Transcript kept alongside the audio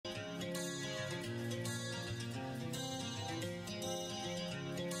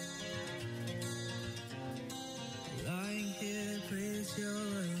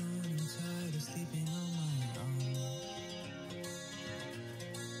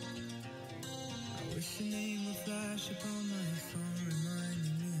Wish your name would flash upon my phone,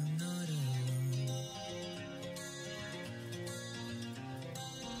 reminding me I'm not alone.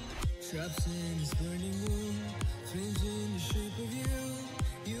 Trapped in this burning room, flames in the shape of you.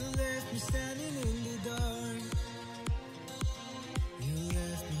 You left me standing in the dark. You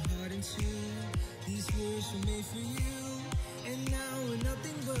left my heart in two. These words were made for you, and now we're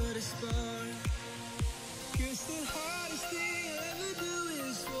nothing but a spark. 'Cause the hardest thing I'll ever do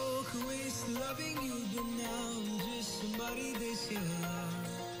is walk away, still loving you, but now I'm just somebody that you love.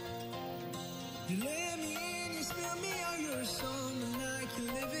 You let me in, you spill me on your song, and I can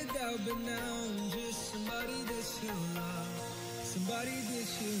live it out, but now I'm just somebody that you love. Somebody that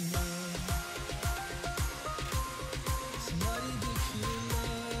you love. Somebody that you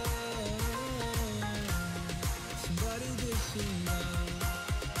love. Somebody that you love.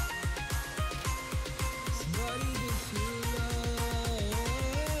 Somebody that you love.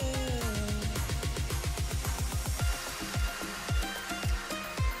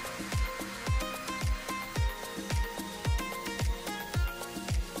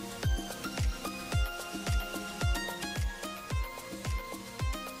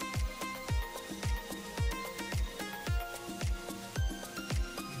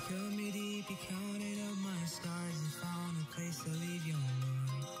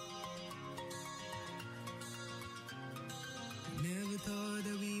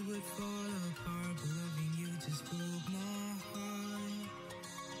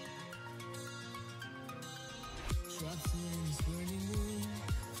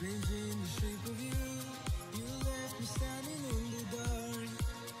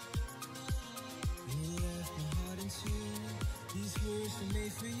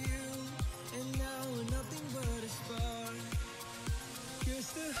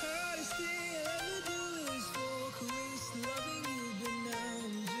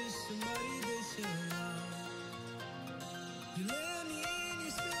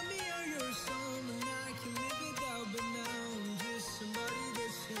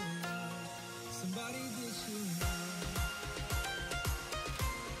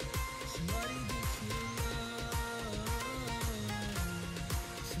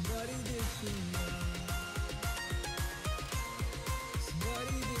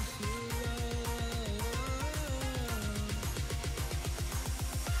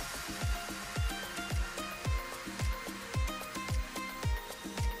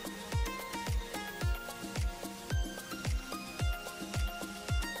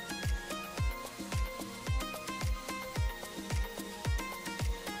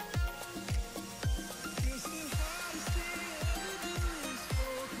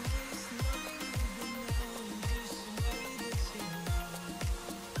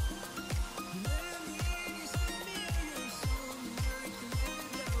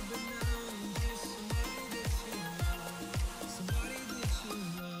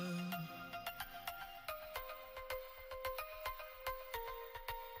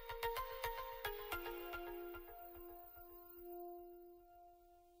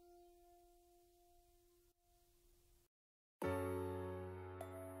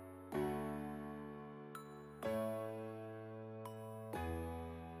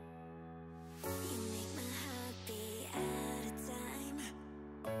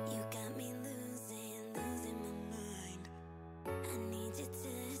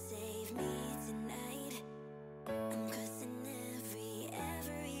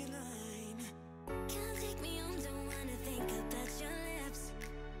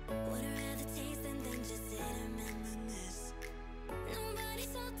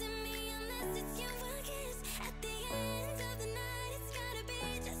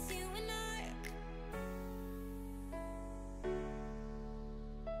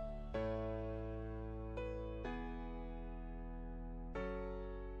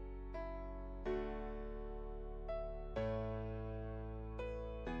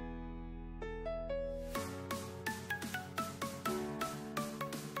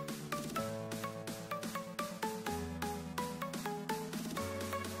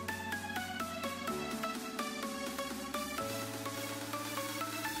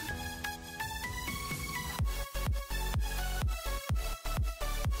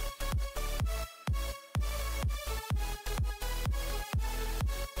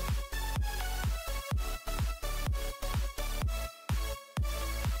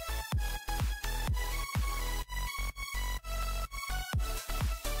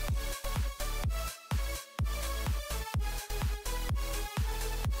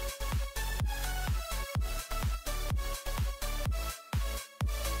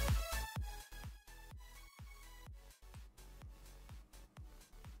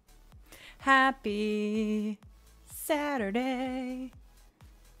 Happy Saturday.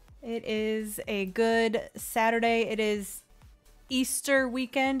 It is a good Saturday. It is Easter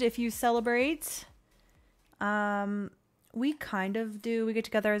weekend if you celebrate. We kind of do. We get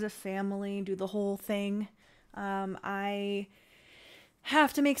together as a family, do the whole thing. I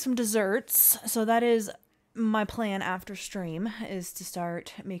have to make some desserts, so that is my plan after stream, is to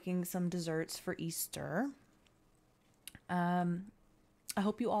start making some desserts for Easter. I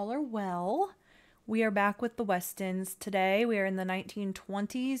hope you all are well. We are back with the Westons today. We are in the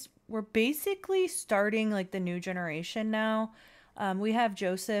 1920s. We're basically starting like the new generation now. We have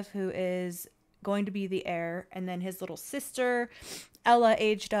Joseph, who is going to be the heir, and then his little sister Ella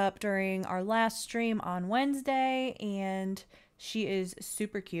aged up during our last stream on Wednesday, and she is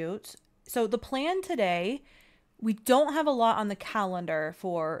super cute. So the plan today, we don't have a lot on the calendar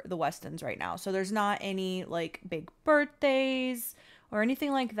for the Westons right now. So there's not any like big birthdays or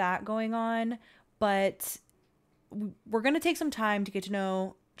anything like that going on, but we're going to take some time to get to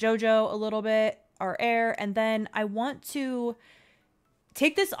know Jojo a little bit, our heir, and then I want to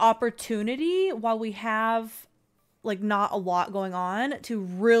take this opportunity while we have like not a lot going on to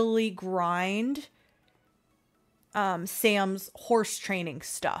really grind Sam's horse training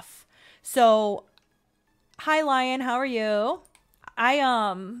stuff. So hi Lion, how are you?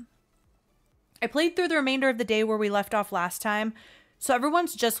 I played through the remainder of the day where we left off last time. So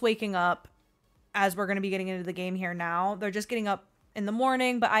everyone's just waking up as we're going to be getting into the game here now. They're just getting up in the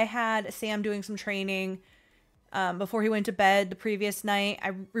morning, but I had Sam doing some training before he went to bed the previous night.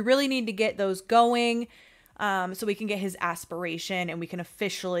 We really need to get those going so we can get his aspiration and we can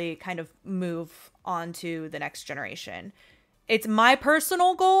officially kind of move on to the next generation. It's my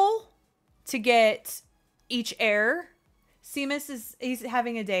personal goal to get each heir. Seamus he's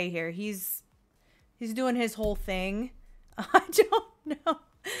having a day here. He's doing his whole thing. I don't know.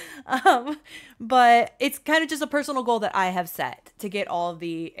 But it's kind of just a personal goal that I have set to get all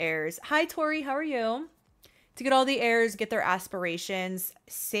the heirs. Hi Tori, how are you? To get all the heirs, get their aspirations.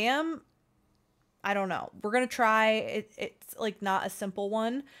 Sam, I don't know. We're going to try. It's like not a simple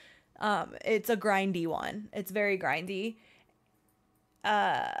one. It's a grindy one. It's very grindy.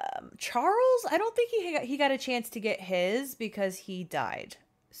 Charles, I don't think he got a chance to get his because he died.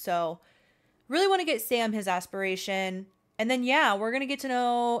 So really want to get Sam his aspiration. And then, yeah, we're going to get to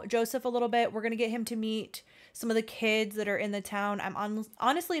know Joseph a little bit. We're going to get him to meet some of the kids that are in the town. I'm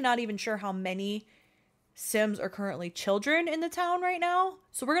honestly not even sure how many Sims are currently children in the town right now.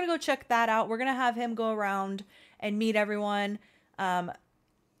 So we're going to go check that out. We're going to have him go around and meet everyone.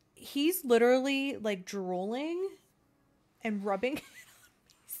 He's literally like drooling and rubbing it on me.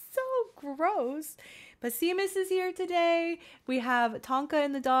 So gross. But Seamus is here today. We have Tonka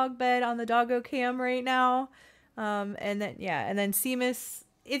in the dog bed on the DogCam right now. And then Seamus,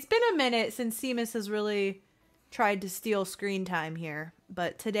 it's been a minute since Seamus has really tried to steal screen time here,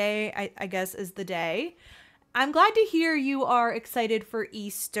 but today I guess is the day. I'm glad to hear you are excited for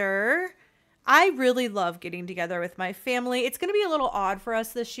Easter. I really love getting together with my family. It's going to be a little odd for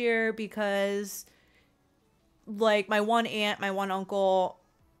us this year because like my one aunt, my one uncle,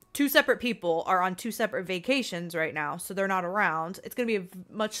 two separate people are on two separate vacations right now, so they're not around. It's going to be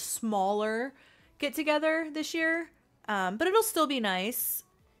a much smaller get together this year, but it'll still be nice.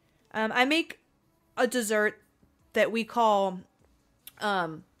 I make a dessert that we call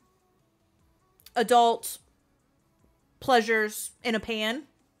adult pleasures in a pan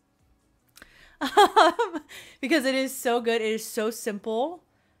because it is so good. It is so simple.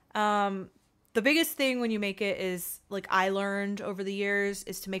 The biggest thing when you make it is, like I learned over the years,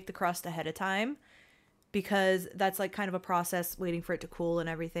 is to make the crust ahead of time because that's like kind of a process waiting for it to cool and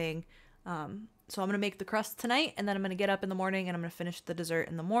everything. So I'm going to make the crust tonight, and then I'm going to get up in the morning and I'm going to finish the dessert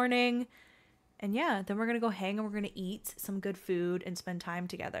in the morning. And yeah, then we're going to go hang and we're going to eat some good food and spend time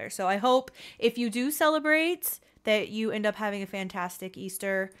together. So I hope if you do celebrate that you end up having a fantastic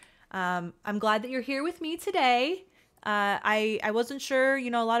Easter. I'm glad that you're here with me today. I wasn't sure, a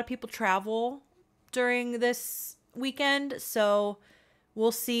lot of people travel during this weekend, so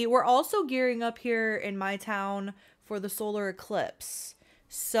we'll see. We're also gearing up here in my town for the solar eclipse.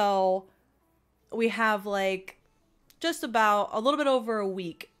 So we have like just about a little bit over a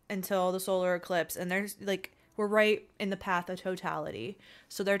week until the solar eclipse, and there's like we're right in the path of totality.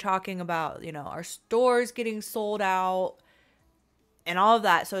 So they're talking about, our stores getting sold out and all of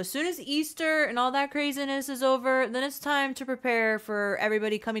that. So as soon as Easter and all that craziness is over, then it's time to prepare for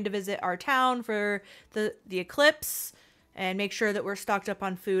everybody coming to visit our town for the eclipse and make sure that we're stocked up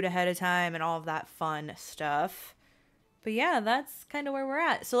on food ahead of time and all of that fun stuff. But yeah, that's kind of where we're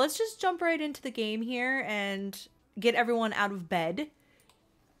at. So let's just jump right into the game here and get everyone out of bed.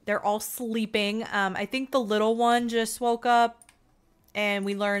 They're all sleeping. I think the little one just woke up, and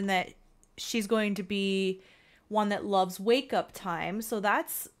we learned that she's going to be one that loves wake up time. So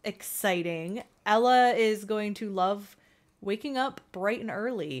that's exciting. Ella is going to love waking up bright and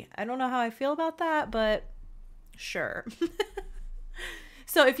early. I don't know how I feel about that, but sure.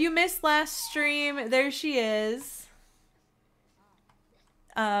 So if you missed last stream, there she is.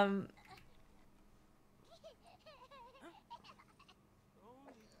 Farting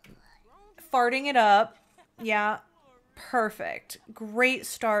it up. Yeah. Perfect. Great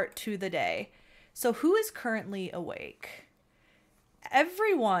start to the day. So who is currently awake?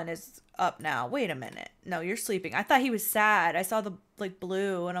 Everyone is up now. Wait a minute. No, you're sleeping. I thought he was sad. I saw the like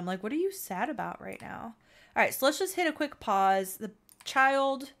blue and I'm like, what are you sad about right now? All right, so let's just hit a quick pause. The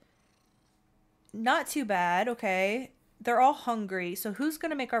child, not too bad. Okay. They're all hungry. So who's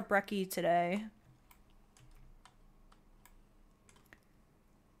going to make our brekkie today?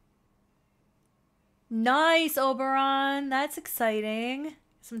 Nice, Oberon. That's exciting.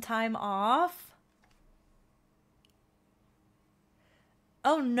 Some time off.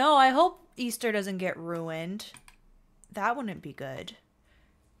 Oh no, I hope Easter doesn't get ruined. That wouldn't be good.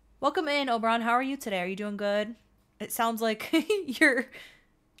 Welcome in, Oberon. How are you today? Are you doing good? It sounds like you're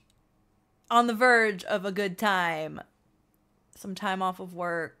on the verge of a good time. Some time off of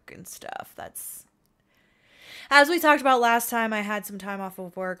work and stuff. That's... As we talked about last time, I had some time off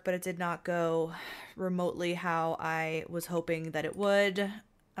of work, but it did not go remotely how I was hoping that it would.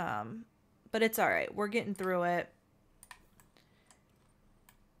 But it's all right. We're getting through it.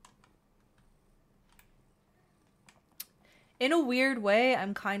 In a weird way,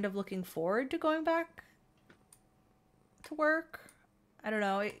 I'm kind of looking forward to going back to work. I don't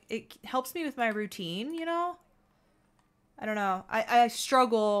know. It helps me with my routine, you know? I don't know. I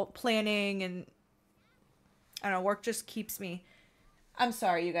struggle planning and... I don't know, work just keeps me... I'm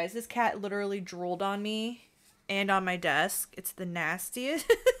sorry, you guys. This cat literally drooled on me and on my desk. It's the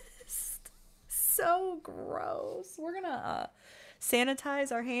nastiest. So gross. We're gonna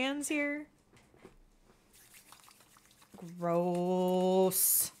sanitize our hands here.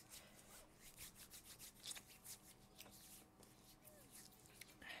 Gross.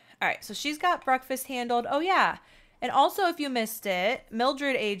 All right, so she's got breakfast handled. Oh, yeah. And also, if you missed it,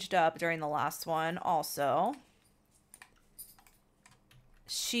 Mildred aged up during the last one also.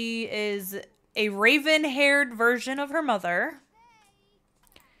 She is a raven-haired version of her mother.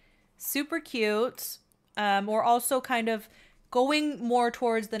 Super cute. We're also kind of going more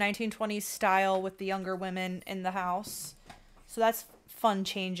towards the 1920s style with the younger women in the house. So that's fun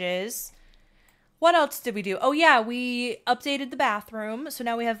changes. What else did we do? Oh, yeah, we updated the bathroom. So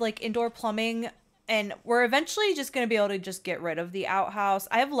now we have, like, indoor plumbing. And we're eventually just going to be able to just get rid of the outhouse.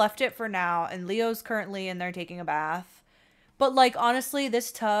 I have left it for now. And Leo's currently in there taking a bath. But, like, honestly,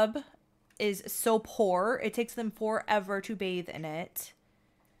 this tub is so poor. It takes them forever to bathe in it.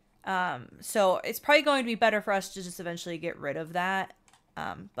 So it's probably going to be better for us to just eventually get rid of that.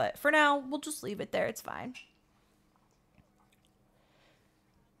 But for now, we'll just leave it there. It's fine.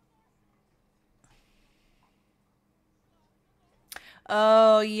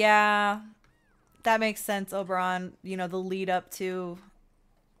 Oh, yeah. That makes sense, Oberon. You know, the lead up to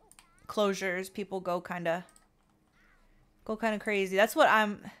closures, people go kind of crazy. That's what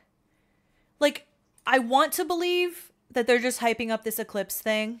I'm... Like, I want to believe that they're just hyping up this eclipse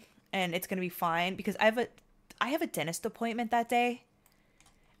thing and it's going to be fine because I have a dentist appointment that day.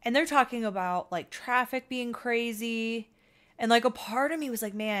 And they're talking about, like, traffic being crazy. And, like, a part of me was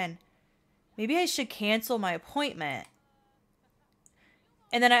like, man, maybe I should cancel my appointment.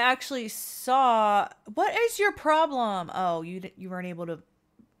 And then I actually saw, what is your problem? Oh, you weren't able to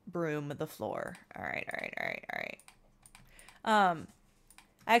broom the floor. All right.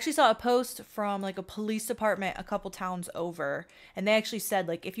 I actually saw a post from, like, a police department a couple towns over. And they actually said,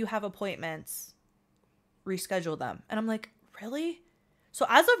 like, if you have appointments, reschedule them. And I'm like, really? So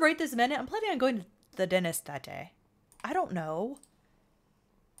as of right this minute, I'm planning on going to the dentist that day. I don't know.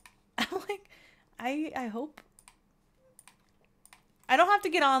 I'm like, I hope... I don't have to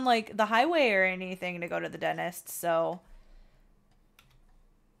get on, like, the highway or anything to go to the dentist, so...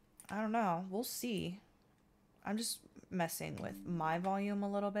 I don't know. We'll see. I'm just messing with my volume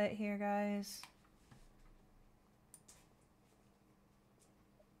a little bit here, guys.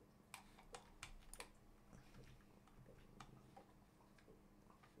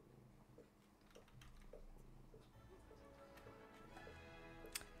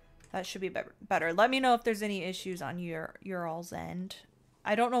 That should be better. Let me know if there's any issues on your all's end.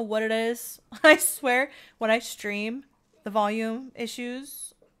 I don't know what it is. I swear, when I stream, the volume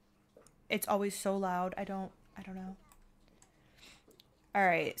issues, it's always so loud. I don't know. All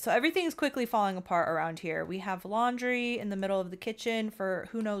right, so everything's quickly falling apart around here. We have laundry in the middle of the kitchen for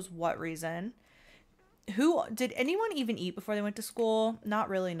who knows what reason. Did anyone even eat before they went to school? Not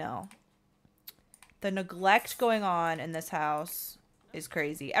really, no. The neglect going on in this house is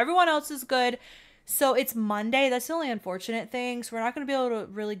crazy. Everyone else is good. So it's Monday. That's the only unfortunate thing. So we're not going to be able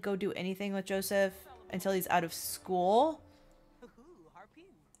to really go do anything with Joseph until he's out of school.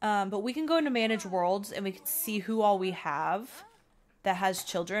 But we can go into Manage Worlds and we can see who all we have that has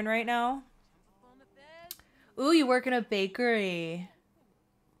children right now. Ooh, you work in a bakery.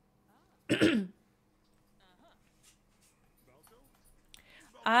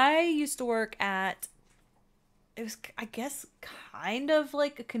 I used to work at, it was, I guess, kind of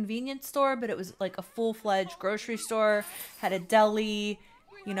like a convenience store, but it was like a full-fledged grocery store, had a deli,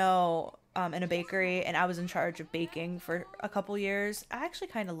 you know, and a bakery, and I was in charge of baking for a couple years. I actually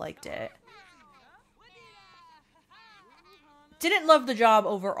kind of liked it. Didn't love the job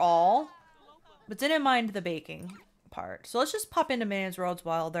overall, but didn't mind the baking part. So let's just pop into Man's Worlds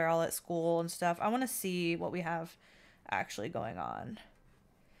while they're all at school and stuff. I want to see what we have actually going on.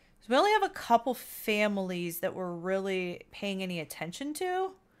 So we only have a couple families that we're really paying any attention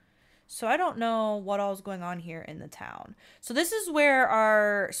to. So I don't know what all is going on here in the town. So this is where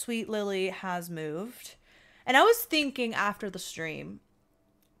our sweet Lily has moved. And I was thinking after the stream,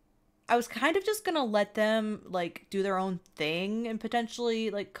 I was kind of just going to let them like do their own thing and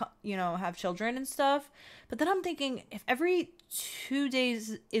potentially like, you know, have children and stuff. But then I'm thinking if every 2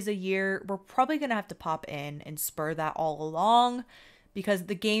 days is a year, we're probably going to have to pop in and spur that all along. Because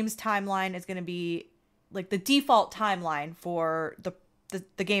the game's timeline is going to be, like, the default timeline for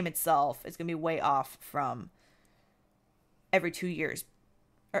the game itself is going to be way off from every 2 years.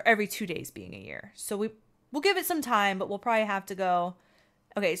 Or every 2 days being a year. So we'll give it some time, but we'll probably have to go.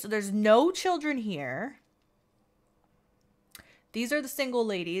 Okay, so there's no children here. These are the single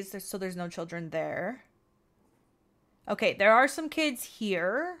ladies, so there's no children there. Okay, there are some kids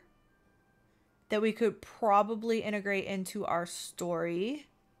here that we could probably integrate into our story.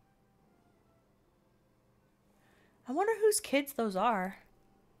 I wonder whose kids those are.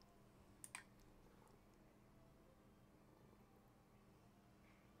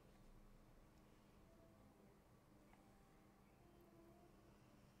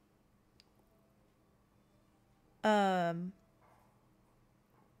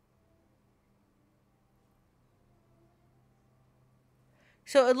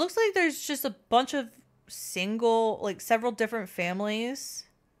 So it looks like there's just a bunch of several different families.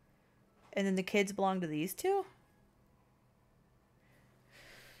 And then the kids belong to these two?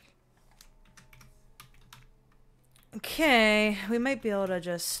 Okay, we might be able to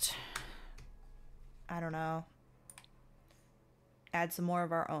just, I don't know, add some more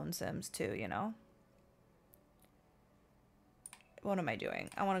of our own Sims too, you know? What am I doing?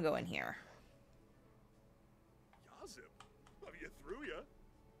 I want to go in here.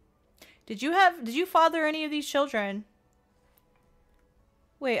 Did you father any of these children?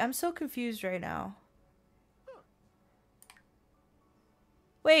 Wait, I'm so confused right now.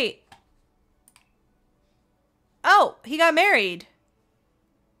 Wait. Oh, he got married.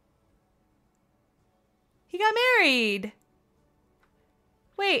 He got married.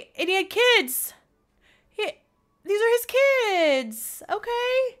 Wait, and he had kids. These are his kids.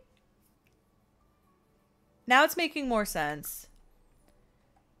 Okay. Now it's making more sense.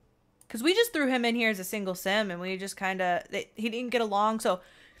 Because we just threw him in here as a single sim and we just kind of, he didn't get along. So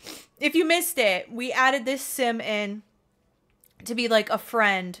if you missed it, we added this sim in to be like a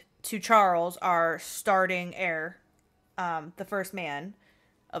friend to Charles, our starting heir, the first man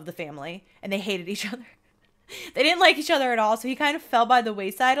of the family. And they hated each other. They didn't like each other at all. So he kind of fell by the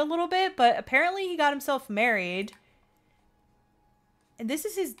wayside a little bit. But apparently he got himself married. And this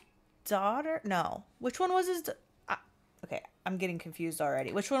is his daughter? No. Which one was his... Okay, I'm getting confused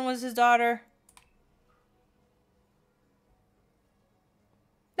already. Which one was his daughter?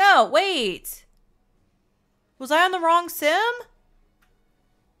 No, wait. Was I on the wrong sim?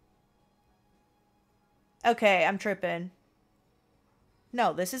 Okay, I'm tripping.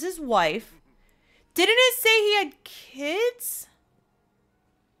 No, this is his wife. Didn't it say he had kids?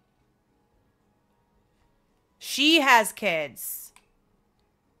 She has kids.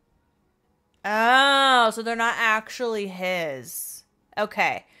 Oh, so they're not actually his.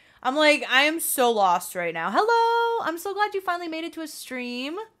 Okay. I'm like, I am so lost right now. Hello! I'm so glad you finally made it to a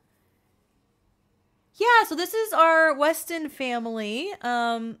stream. Yeah, so this is our Weston family.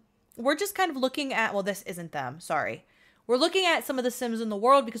 We're just kind of looking at... Well, this isn't them. Sorry. We're looking at some of the Sims in the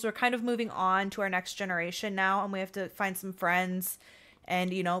world because we're kind of moving on to our next generation now. And we have to find some friends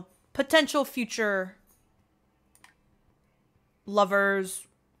and, you know, potential future lovers,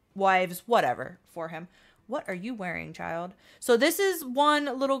 wives, whatever for him. What are you wearing, child? So this is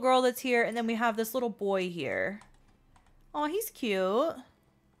one little girl that's here, and then we have this little boy here. Oh, he's cute.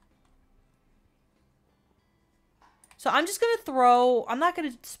 So I'm just going to throw, I'm not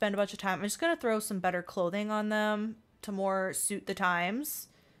going to spend a bunch of time. I'm just going to throw some better clothing on them to more suit the times.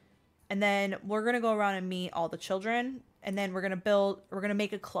 And then we're going to go around and meet all the children. And then we're going to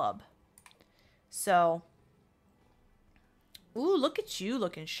make a club. So, ooh, look at you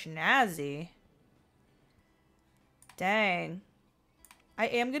looking snazzy. Dang. I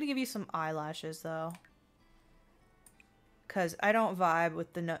am going to give you some eyelashes though. Because I don't vibe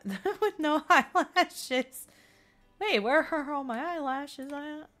with the with no eyelashes. Wait, where are all my eyelashes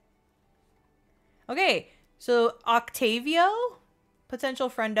at? Okay, so Octavio, potential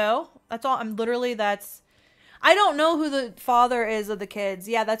friendo. That's all. I don't know who the father is of the kids.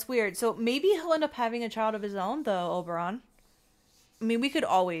 Yeah, that's weird. So maybe he'll end up having a child of his own, though, Oberon. I mean, we could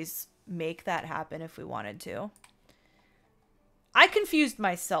always make that happen if we wanted to. I confused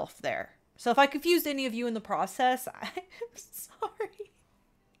myself there. So if I confused any of you in the process, I'm sorry.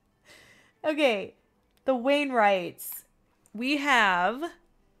 Okay. The Wainwrights. We have...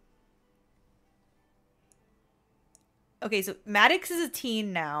 Okay, so Maddox is a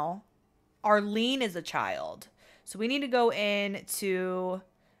teen now. Arlene is a child. So we need to go in to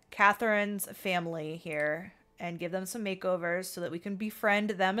Catherine's family here and give them some makeovers so that we can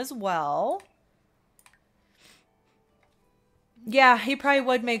befriend them as well. Yeah, he probably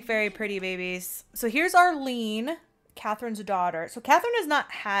would make very pretty babies. So here's Arlene, Catherine's daughter. So Catherine has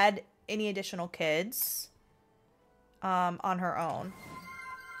not had any additional kids on her own.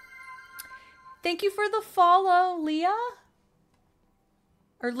 Thank you for the follow, Leah.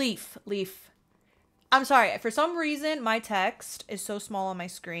 Or Leaf. I'm sorry. For some reason, my text is so small on my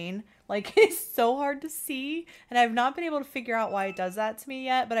screen. Like, it's so hard to see. And I've not been able to figure out why it does that to me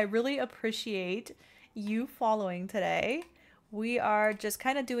yet. But I really appreciate you following today. We are just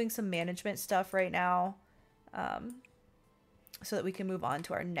kind of doing some management stuff right now. So that we can move on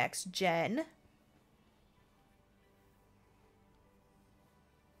to our next gen.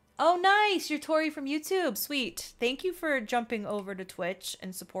 Oh, nice. You're Tori from YouTube. Sweet. Thank you for jumping over to Twitch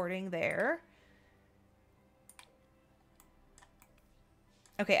and supporting there.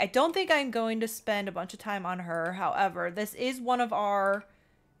 Okay, I don't think I'm going to spend a bunch of time on her. However, this is one of our,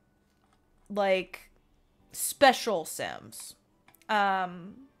 like, special Sims.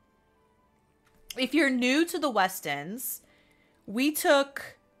 If you're new to the Westons, we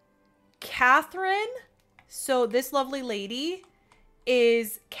took Catherine. So this lovely lady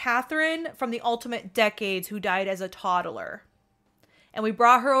is Catherine from the Ultimate Decades who died as a toddler. And we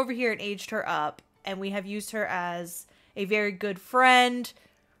brought her over here and aged her up. And we have used her as a very good friend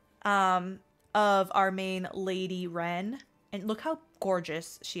of our main Lady Wren. And look how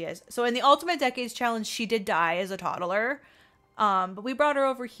gorgeous she is. So in the Ultimate Decades Challenge, she did die as a toddler. But we brought her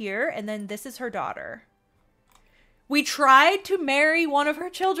over here. And then this is her daughter. We tried to marry one of her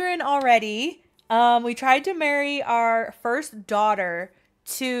children already. We tried to marry our first daughter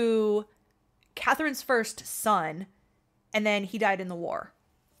to Catherine's first son, and then he died in the war.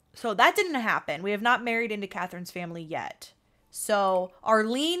 So that didn't happen. We have not married into Catherine's family yet. So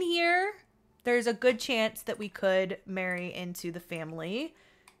Arlene here, there's a good chance that we could marry into the family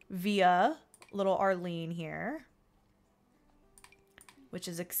via little Arlene here, which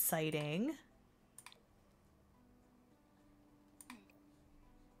is exciting.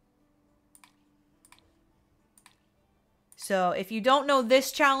 So if you don't know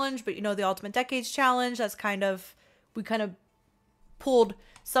this challenge, but you know the Ultimate Decades Challenge, that's we kind of pulled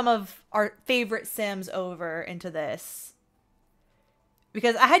some of our favorite Sims over into this.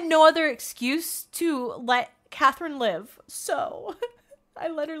 Because I had no other excuse to let Catherine live. So I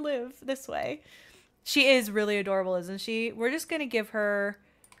let her live this way. She is really adorable, isn't she? We're just going to give her...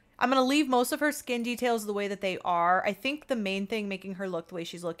 I'm going to leave most of her skin details the way that they are. I think the main thing making her look the way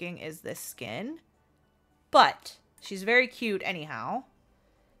she's looking is this skin. But... she's very cute anyhow.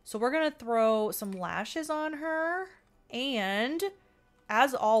 So we're going to throw some lashes on her. And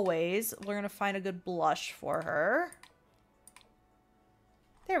as always, we're going to find a good blush for her.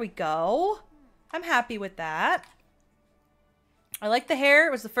 There we go. I'm happy with that. I like the hair.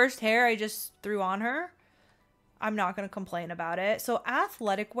 It was the first hair I just threw on her. I'm not going to complain about it. So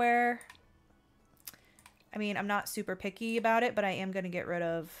athletic wear. I mean, I'm not super picky about it, but I am going to get rid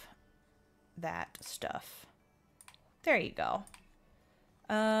of that stuff. There you go.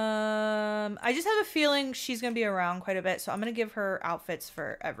 I just have a feeling she's going to be around quite a bit, so I'm going to give her outfits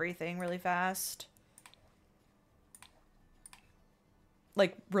for everything really fast.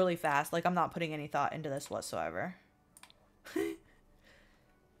 Like, really fast. Like, I'm not putting any thought into this whatsoever.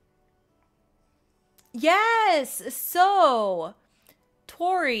 Yes! So,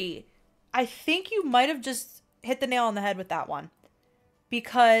 Tori, I think you might have just hit the nail on the head with that one.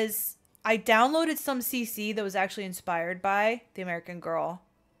 Because I downloaded some CC that was actually inspired by the American Girl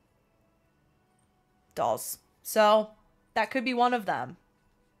dolls. So, that could be one of them.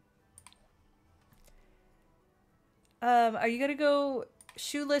 Are you gonna go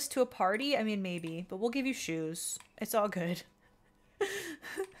shoeless to a party? I mean, maybe, but we'll give you shoes. It's all good.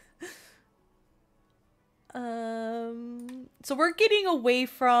 So we're getting away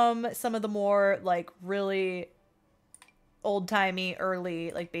from some of the more, like, really old-timey,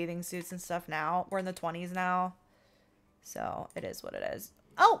 early, like, bathing suits and stuff now. We're in the 20s now. So, it is what it is.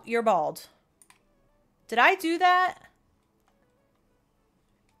 Oh, you're bald. Did I do that?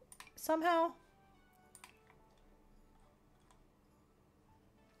 Somehow?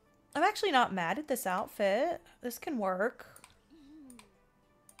 I'm actually not mad at this outfit. This can work.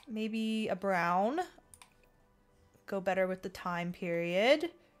 Maybe a brown. Go better with the time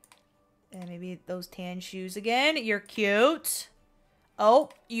period. And maybe those tan shoes again. You're cute. Oh,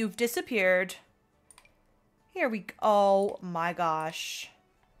 you've disappeared. Here we go. Oh my gosh.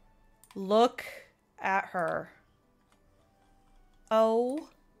 Look at her. Oh,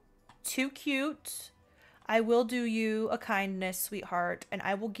 too cute. I will do you a kindness, sweetheart, and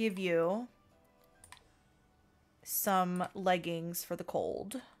I will give you some leggings for the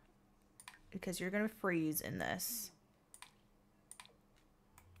cold. Because you're going to freeze in this.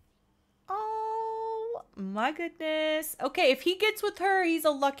 Oh, my goodness. Okay, if he gets with her, he's a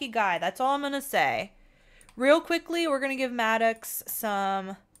lucky guy. That's all I'm going to say. Real quickly, we're going to give Maddox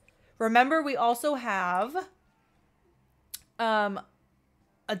some... Remember, we also have a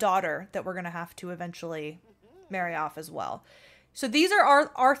daughter that we're going to have to eventually marry off as well. So these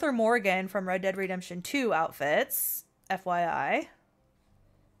are Arthur Morgan from Red Dead Redemption 2 outfits, FYI.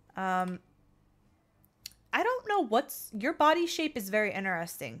 I don't know what's... Your body shape is very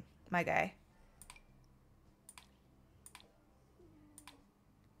interesting, my guy.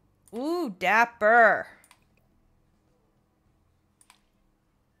 Ooh, dapper.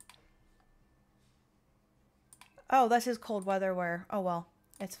 Oh, that's his cold weather wear. Oh, well.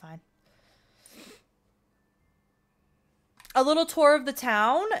 It's fine. A little tour of the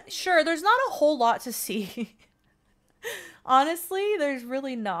town? Sure, there's not a whole lot to see. Honestly, there's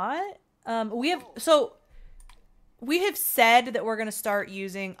really not. We have said that we're going to start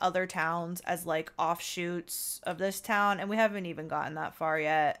using other towns as like offshoots of this town, and we haven't even gotten that far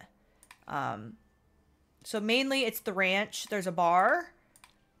yet. So mainly it's the ranch. There's a bar,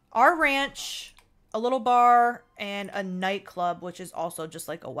 our ranch, a little bar, and a nightclub, which is also just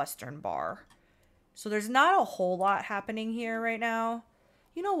like a Western bar. So there's not a whole lot happening here right now.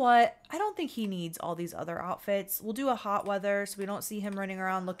 You know what? I don't think he needs all these other outfits. We'll do a hot weather so we don't see him running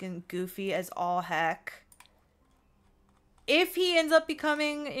around looking goofy as all heck. If he ends up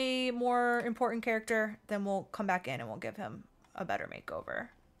becoming a more important character, then we'll come back in and we'll give him a better makeover.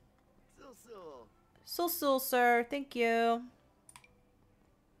 So, sir. Thank you.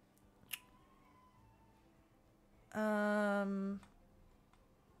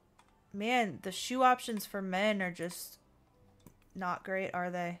 Man, the shoe options for men are just not great, are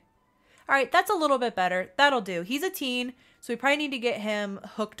they? All right, that's a little bit better. That'll do. He's a teen, so we probably need to get him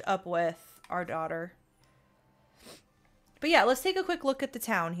hooked up with our daughter. But yeah, let's take a quick look at the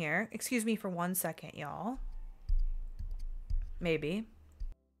town here. Excuse me for 1 second, y'all. Maybe.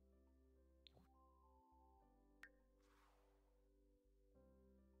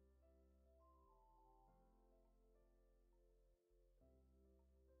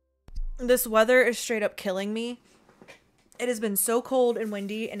 This weather is straight up killing me. It has been so cold and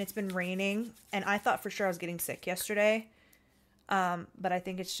windy, and it's been raining, and I thought for sure I was getting sick yesterday. But I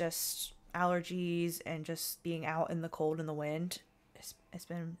think it's just allergies and just being out in the cold and the wind. It's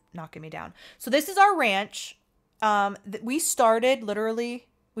been knocking me down. So this is our ranch. We started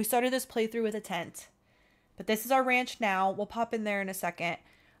this playthrough with a tent. But this is our ranch now. We'll pop in there in a second.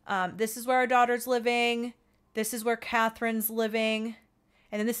 This is where our daughter's living. This is where Catherine's living.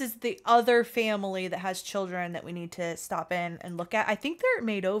 And then this is the other family that has children that we need to stop in and look at. I think they're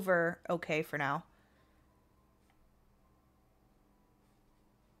made over okay for now.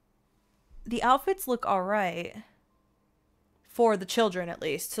 The outfits look all right. For the children, at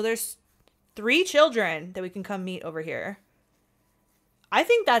least. So there's 3 children that we can come meet over here. I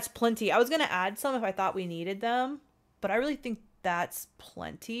think that's plenty. I was going to add some if I thought we needed them. But I really think that's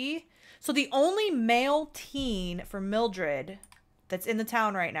plenty. So the only male teen for Mildred that's in the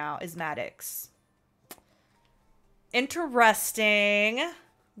town right now is Maddox. Interesting.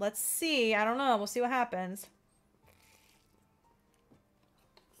 Let's see. I don't know. We'll see what happens.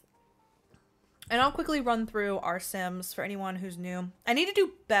 And I'll quickly run through our Sims for anyone who's new. I need to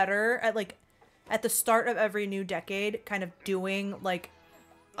do better at like at the start of every new decade, kind of doing like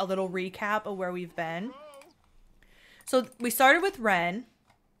a little recap of where we've been. So we started with Ren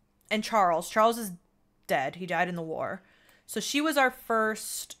and Charles. Charles is dead. He died in the war. So she was our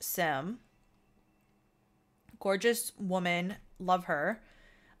first Sim. Gorgeous woman. Love her.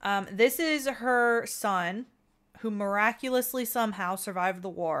 This is her son, who miraculously somehow survived the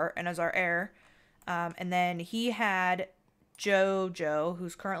war and is our heir. And then he had Jojo,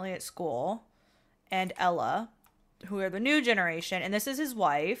 who's currently at school, and Ella, who are the new generation. And this is his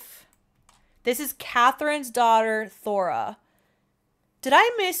wife. This is Catherine's daughter, Thora. Did I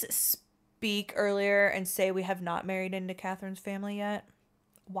misspeak earlier and say we have not married into Catherine's family yet?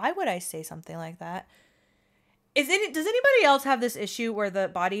 Why would I say something like that? Does anybody else have this issue where the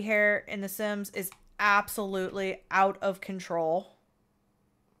body hair in The Sims is absolutely out of control?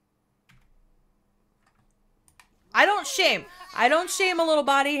 I don't shame a little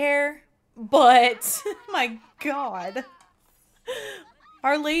body hair, but my God.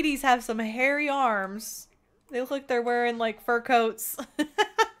 Our ladies have some hairy arms. They look like they're wearing like fur coats.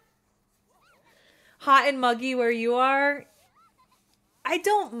 Hot and muggy where you are. I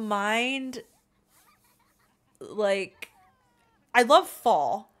don't mind. Like, I love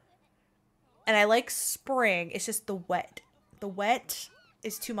fall. And I like spring. It's just the wet. The wet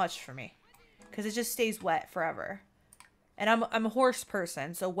is too much for me. Because it just stays wet forever. And I'm a horse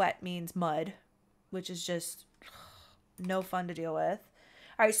person, so wet means mud. Which is just no fun to deal with.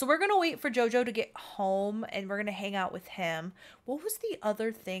 Alright, so we're going to wait for Jojo to get home. And we're going to hang out with him. What was the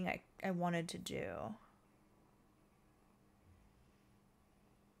other thing I wanted to do?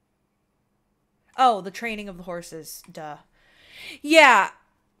 Oh, the training of the horses. Duh. Yeah.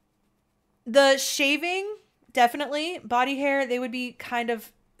 The shaving, definitely. Body hair, they would be kind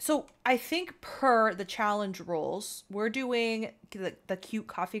of... So, I think per the challenge rules, we're doing the cute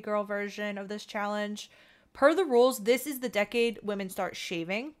coffee girl version of this challenge. Per the rules, this is the decade women start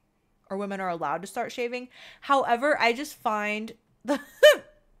shaving. Or women are allowed to start shaving. However, I just find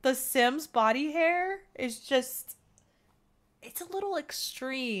the Sims body hair is just... It's a little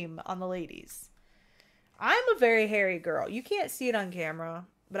extreme on the ladies. I'm a very hairy girl. You can't see it on camera,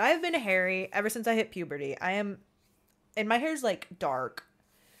 but I've been hairy ever since I hit puberty. And my hair's like dark.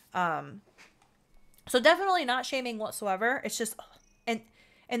 So definitely not shaming whatsoever. It's just,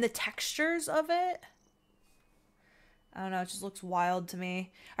 and the textures of it, I don't know, it just looks wild to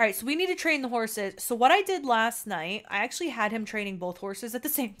me. All right, so we need to train the horses. So what I did last night, I actually had him training both horses at the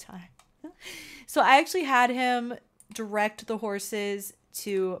same time. So I actually had him direct the horses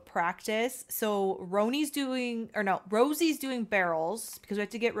to practice. So Rosie's doing barrels because we have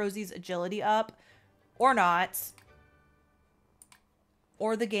to get Rosie's agility up or not,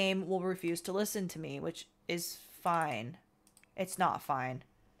 or the game will refuse to listen to me, which is fine. It's not fine.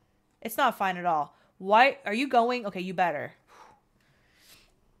 It's not fine at all. Why are you going? Okay, you better.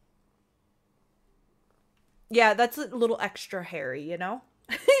 Yeah, that's a little extra hairy, you know?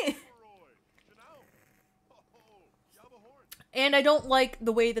 And I don't like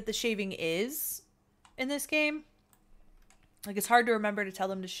the way that the shaving is in this game. Like, it's hard to remember to tell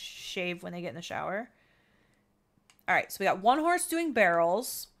them to shave when they get in the shower. Alright, so we got one horse doing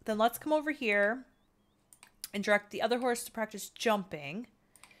barrels. Then let's come over here and direct the other horse to practice jumping.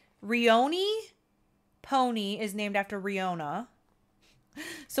 Rioni Pony is named after Riona.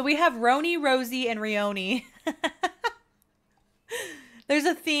 So we have Roni, Rosie, and Rioni. There's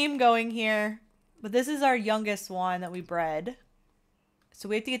a theme going here. But this is our youngest one that we bred. So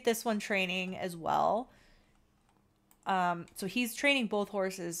we have to get this one training as well. So he's training both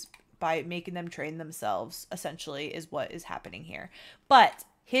horses by making them train themselves, essentially, is what is happening here. But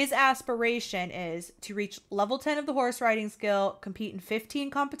his aspiration is to reach level 10 of the horse riding skill, compete in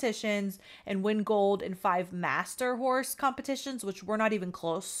 15 competitions, and win gold in 5 master horse competitions, which we're not even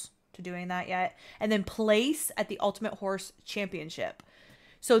close to doing that yet. And then place at the Ultimate Horse Championship.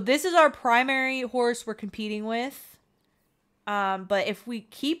 So this is our primary horse we're competing with. But if we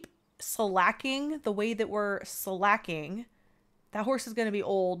keep slacking the way that we're slacking, that horse is going to be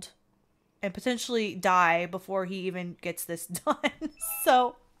old and potentially die before he even gets this done.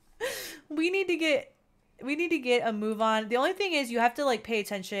 So we need to get a move on. The only thing is you have to like pay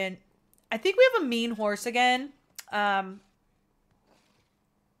attention. I think we have a mean horse again.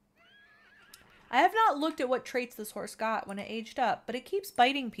 I have not looked at what traits this horse got when it aged up, but it keeps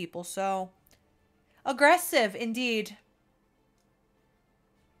biting people, so... Aggressive, indeed.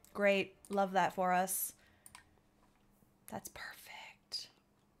 Great. Love that for us. That's perfect.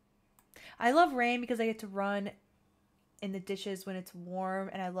 I love rain because I get to run in the dishes when it's warm,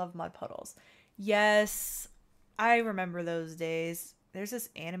 and I love mud puddles. Yes, I remember those days. There's this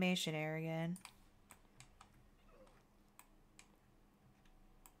animation error again.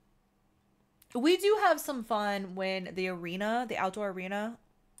 We do have some fun when the arena, the outdoor arena,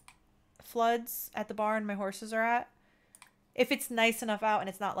 floods at the barn my horses are at. If it's nice enough out and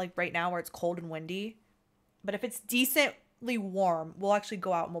it's not like right now where it's cold and windy. But if it's decently warm, we'll actually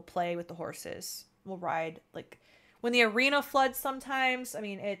go out and we'll play with the horses. We'll ride. Like when the arena floods sometimes, I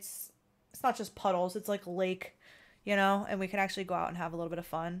mean, it's not just puddles. It's like a lake, you know, and we can actually go out and have a little bit of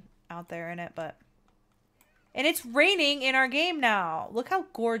fun out there in it. And it's raining in our game now. Look how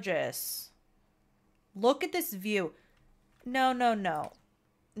gorgeous. Look at this view. No, no, no.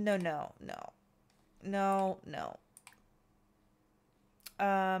 No, no, no. No, no.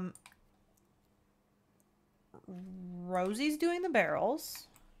 Rosie's doing the barrels.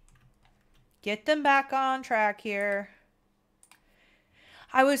 Get them back on track here.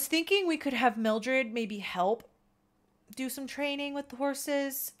 I was thinking we could have Mildred maybe help do some training with the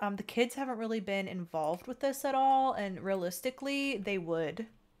horses. The kids haven't really been involved with this at all, and realistically, they would,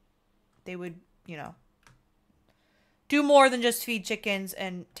 you know, do more than just feed chickens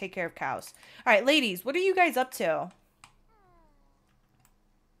and take care of cows. All right, ladies, what are you guys up to?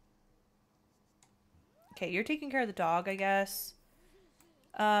 Okay, you're taking care of the dog, I guess.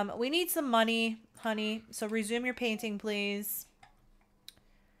 We need some money, honey. So resume your painting, please.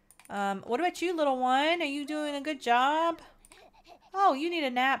 What about you, little one? Are you doing a good job? Oh, you need a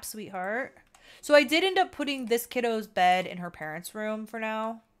nap, sweetheart. So I did end up putting this kiddo's bed in her parents' room for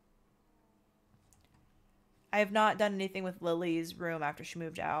now. I have not done anything with Lily's room after she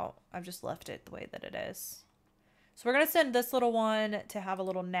moved out. I've just left it the way that it is. So we're going to send this little one to have a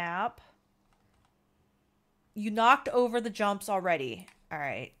little nap. You knocked over the jumps already. All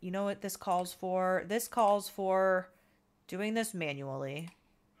right. You know what this calls for? This calls for doing this manually.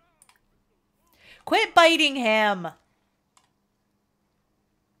 Quit biting him.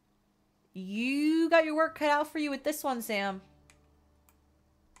 You got your work cut out for you with this one, Sam.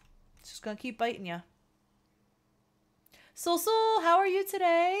 It's just going to keep biting you. Sul, how are you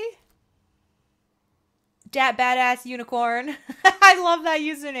today? Dat Badass Unicorn. I love that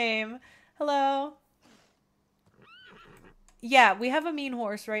username. Hello. Yeah, we have a mean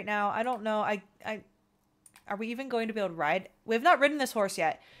horse right now. I don't know. Are we even going to be able to ride? We have not ridden this horse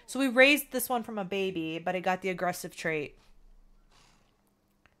yet. So we raised this one from a baby, but it got the aggressive trait.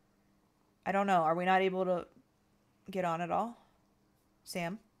 I don't know. Are we not able to get on at all?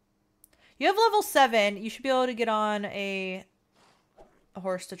 Sam? You have level 7. You should be able to get on a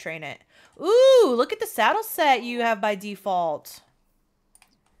horse to train it. Ooh, look at the saddle set you have by default.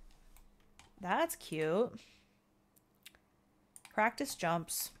 That's cute. Practice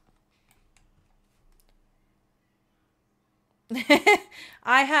jumps.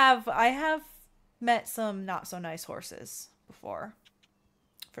 I have met some not so nice horses before.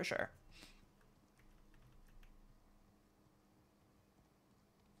 For sure.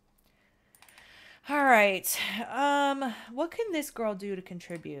 All right. What can this girl do to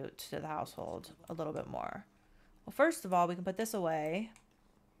contribute to the household a little bit more? Well, first of all, we can put this away.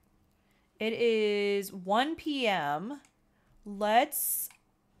 It is 1 p.m. Let's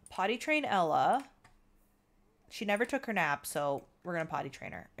potty train Ella. She never took her nap, so we're going to potty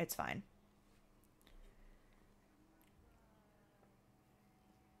train her. It's fine.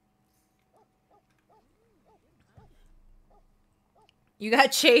 You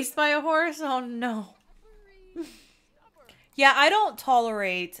got chased by a horse? Oh, no. Yeah, I don't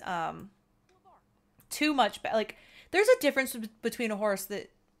tolerate too much. Like, there's a difference between a horse that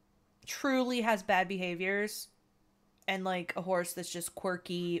truly has bad behaviors and, like, a horse that's just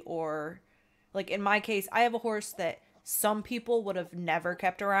quirky or... Like, in my case, I have a horse that some people would have never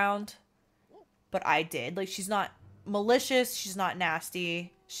kept around, but I did. Like, she's not malicious. She's not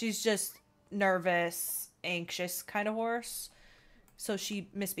nasty. She's just nervous, anxious kind of horse. So she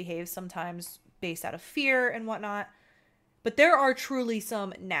misbehaves sometimes based out of fear and whatnot. But there are truly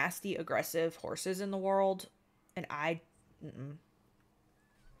some nasty, aggressive horses in the world. And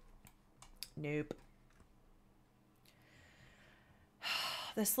nope.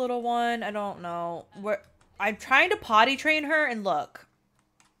 This little one, I don't know. I'm trying to potty train her, and look.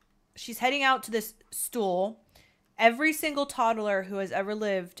 She's heading out to this stool. Every single toddler who has ever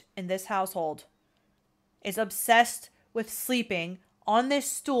lived in this household is obsessed with sleeping on this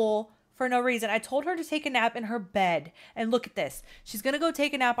stool for no reason. I told her to take a nap in her bed. And look at this. She's going to go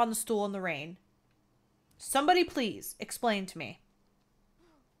take a nap on the stool in the rain. Somebody please explain to me.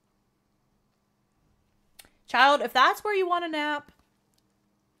 Child, if that's where you want a nap,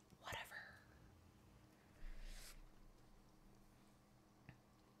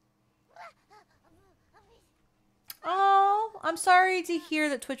 I'm sorry to hear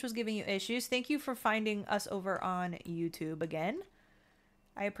that Twitch was giving you issues. Thank you for finding us over on YouTube again.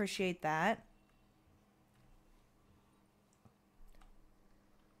 I appreciate that.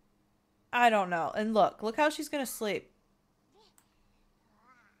 I don't know. And look how she's gonna sleep.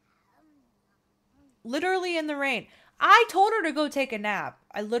 Literally in the rain. I told her to go take a nap.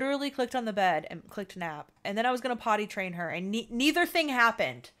 I literally clicked on the bed and clicked nap. And then I was gonna potty train her, and neither thing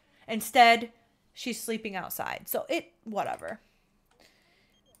happened. Instead, she's sleeping outside. So whatever.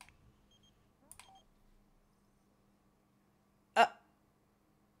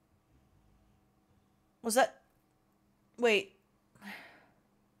 Was that... Wait.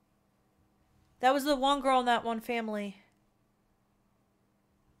 That was the one girl in that one family.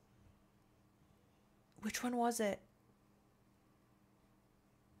 Which one was it?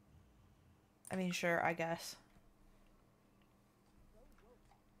 I mean, sure, I guess.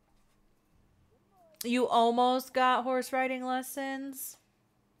 You almost got horse riding lessons?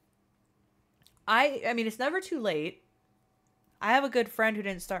 I mean, it's never too late. I have a good friend who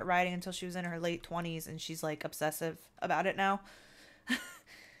didn't start riding until she was in her late 20s, and she's like obsessive about it now. It's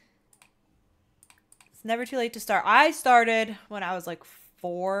never too late to start. I started when I was like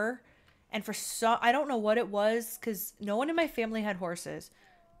 4, and for some, I don't know what it was, because no one in my family had horses.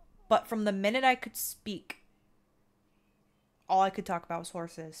 But from the minute I could speak, all I could talk about was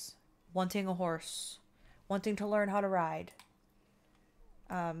horses. Wanting a horse. Wanting to learn how to ride.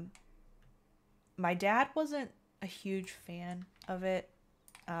 My dad wasn't a huge fan of it.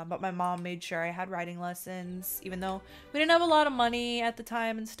 But my mom made sure I had riding lessons. Even though we didn't have a lot of money at the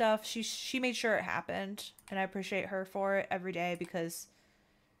time and stuff. She made sure it happened. And I appreciate her for it every day, because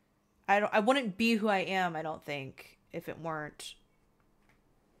I wouldn't be who I am, I don't think, if it weren't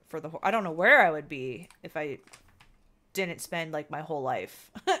for the... I don't know where I would be if I didn't spend like my whole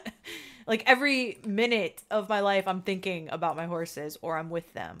life. Like every minute of my life I'm thinking about my horses, or I'm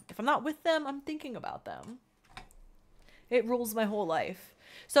with them. If I'm not with them, I'm thinking about them. It rules my whole life.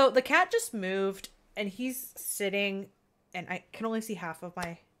 So the cat just moved, and he's sitting, and I can only see half of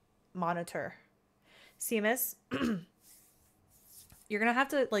my monitor. Seamus, you're gonna have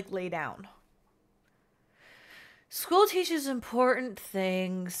to like lay down. School teaches important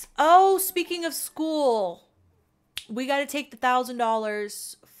things. Oh, speaking of school, we got to take the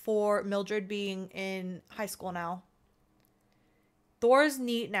 $1,000 for Mildred being in high school now. Thor's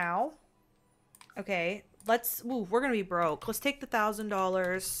neat now. Okay, we're gonna be broke. Let's take the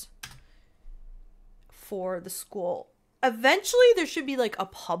 $1,000 for the school. Eventually there should be like a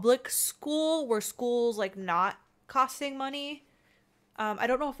public school where school's like not costing money. I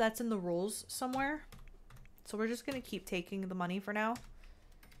don't know if that's in the rules somewhere. So we're just gonna keep taking the money for now.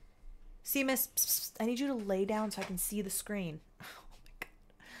 Seamus, psst, I need you to lay down so I can see the screen. Oh my god.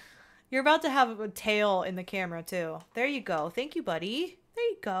 You're about to have a tail in the camera too. There you go. Thank you, buddy. There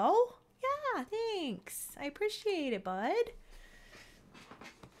you go. Yeah, thanks. I appreciate it, bud.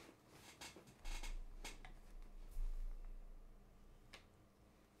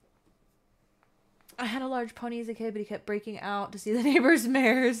 I had a large pony as a kid, but he kept breaking out to see the neighbor's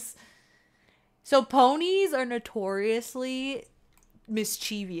mares. So ponies are notoriously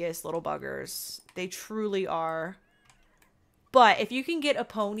mischievous little buggers. They truly are. But if you can get a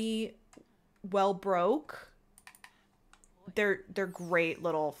pony well broke, they're great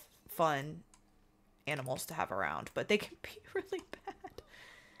little fun animals to have around, but they can be really bad.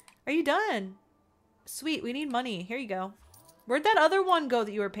 Are you done? Sweet, we need money. Here you go. Where'd that other one go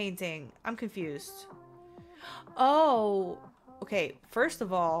that you were painting? I'm confused. Oh, okay. First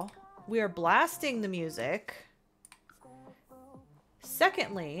of all, we are blasting the music.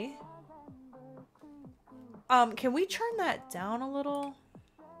 Secondly, can we turn that down a little?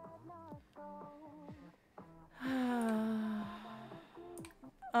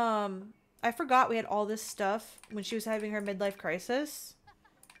 I forgot we had all this stuff when she was having her midlife crisis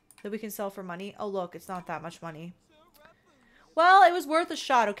that we can sell for money. Oh, look, it's not that much money. Well, it was worth a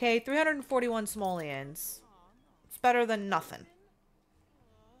shot, okay? 341 simoleons. It's better than nothing.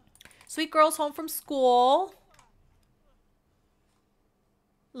 Sweet girl's home from school.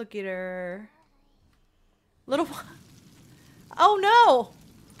 Look at her. Little... Oh, no!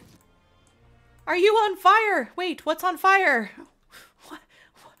 Are you on fire? Wait, what's on fire?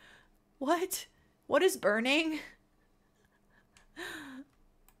 What? What is burning?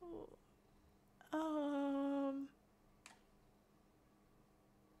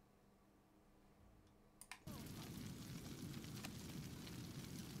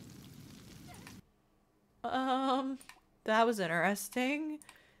 That was interesting.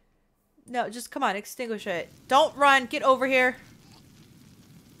 No, just come on, extinguish it. Don't run, get over here.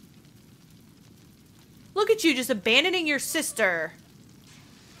 Look at you just abandoning your sister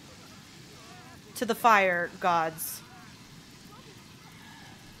to the fire gods.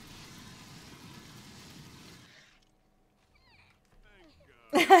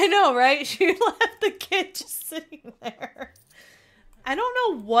 I know, right? She left the kid just sitting there. I don't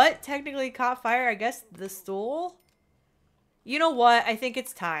know what technically caught fire. I guess the stool. You know what? I think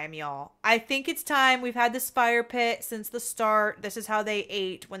it's time, y'all. I think it's time. We've had this fire pit since the start. This is how they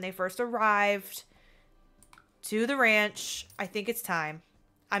ate when they first arrived to the ranch. I think it's time.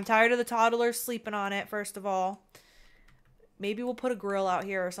 I'm tired of the toddlers sleeping on it, first of all. Maybe we'll put a grill out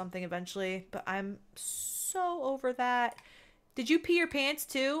here or something eventually, but I'm so over that. Did you pee your pants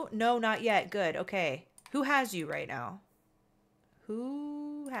too? No, not yet. Good. Okay. Who has you right now?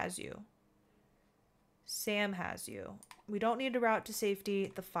 Who has you? Sam has you. We don't need to route to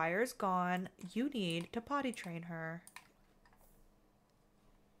safety. The fire's gone. You need to potty train her.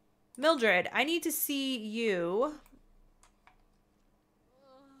 Mildred, I need to see you.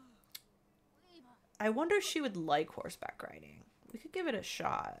 I wonder if she would like horseback riding. We could give it a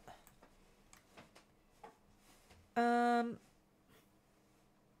shot. I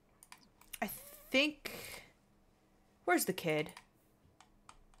think... Where's the kid?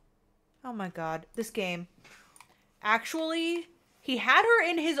 Oh my god. This game. Actually, he had her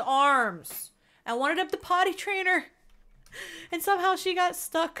in his arms and wanted him to potty train her. And somehow she got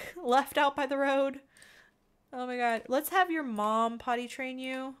stuck, left out by the road. Oh my god. Let's have your mom potty train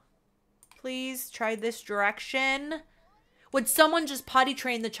you. Please try this direction. Would someone just potty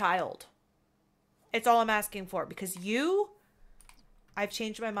train the child? It's all I'm asking for. Because you... I've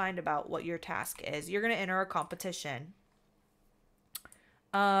changed my mind about what your task is. You're going to enter a competition.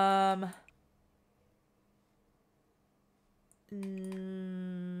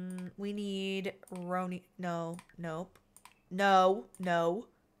 We need Roni. No, nope. No, no.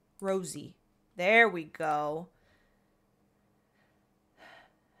 Rosie. There we go.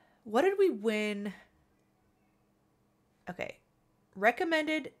 What did we win? Okay.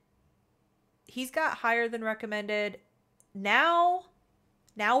 Recommended. He's got higher than recommended. Now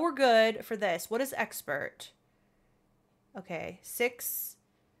we're good for this. What is expert? Okay. 6.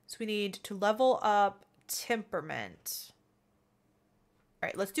 So we need to level up temperament. All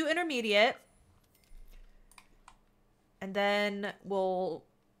right, let's do intermediate. And then we'll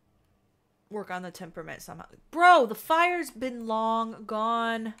work on the temperament somehow. Bro, the fire's been long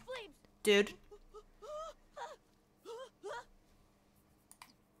gone. Dude.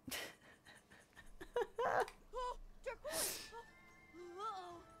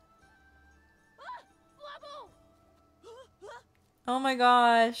 Oh my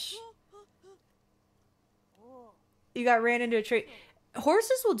gosh. You got ran into a tree.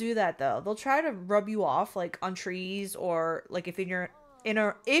 Horses will do that though. They'll try to rub you off like on trees, or like if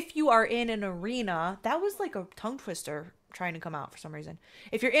you are in an arena. That was like a tongue twister trying to come out for some reason.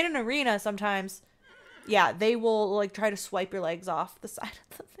 If you're in an arena, sometimes, yeah, they will like try to swipe your legs off the side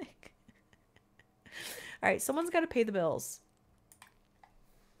of the thing. All right, someone's got to pay the bills.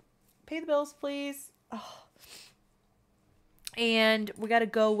 Pay the bills, please. Oh. And we got to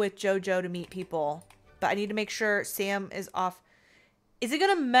go with JoJo to meet people. But I need to make sure Sam is off. Is it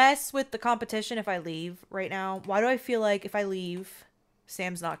going to mess with the competition if I leave right now? Why do I feel like if I leave,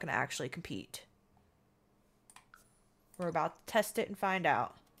 Sam's not going to actually compete? We're about to test it and find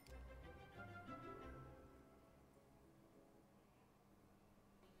out.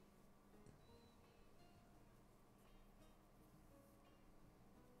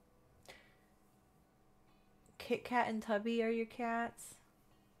 Kit Kat and Tubby are your cats?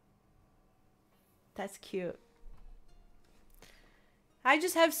 That's cute. I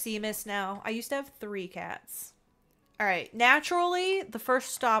just have Seamus now. I used to have 3 cats. All right. Naturally, the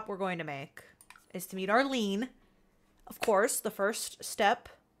first stop we're going to make is to meet Arlene. Of course, the first step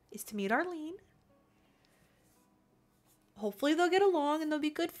is to meet Arlene. Hopefully they'll get along and they'll be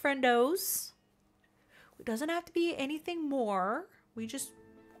good friendos. It doesn't have to be anything more. We just...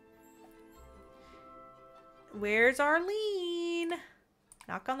 Where's Arlene?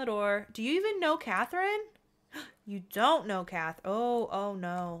 Knock on the door. Do you even know Catherine? You don't know Kath. Oh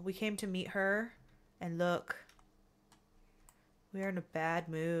no. We came to meet her. And look. We're in a bad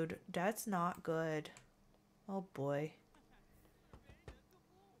mood. That's not good. Oh boy.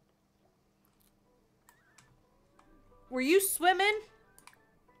 Were you swimming?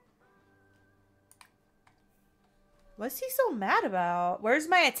 What's he so mad about? Where's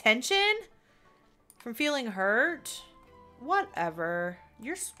my attention? From feeling hurt? Whatever.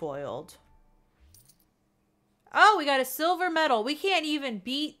 You're spoiled. Oh, we got a silver medal. We can't even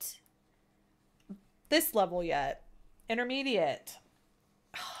beat this level yet. Intermediate.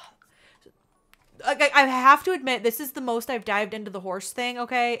 Like, I have to admit, this is the most I've dived into the horse thing,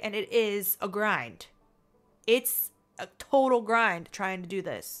 okay? And it is a grind. It's a total grind trying to do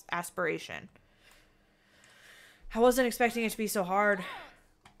this aspiration. I wasn't expecting it to be so hard.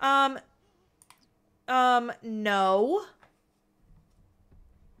 No.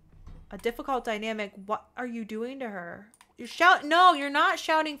 A difficult dynamic. What are you doing to her? No, you're not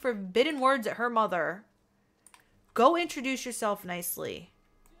shouting forbidden words at her mother. Go introduce yourself nicely.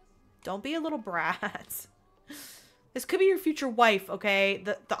 Don't be a little brat. This could be your future wife, okay?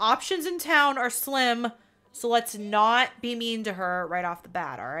 The options in town are slim, so let's not be mean to her right off the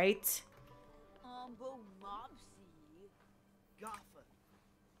bat, all right?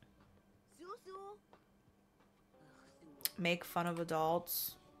 Make fun of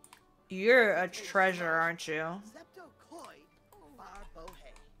adults. You're a treasure, aren't you?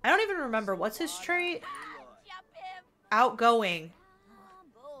 I don't even remember. What's his trait? Outgoing.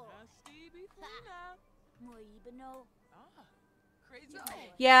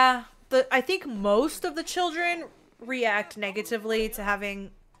 Yeah, I think most of the children react negatively to having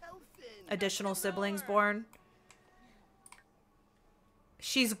additional siblings born.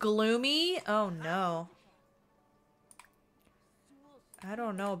 She's gloomy? Oh no. I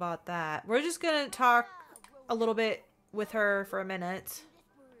don't know about that. We're just gonna talk a little bit with her for a minute.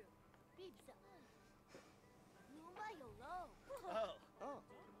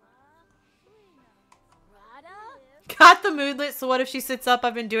 Got the moodlet, so what if she sits up?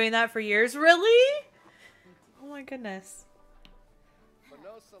 I've been doing that for years. Really? Oh my goodness.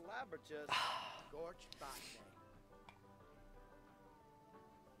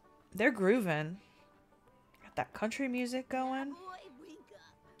 They're grooving. Got that country music going.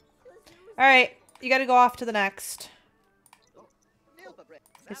 Alright, you gotta go off to the next.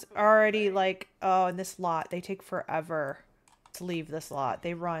 It's already like, oh, in this lot, they take forever to leave this lot.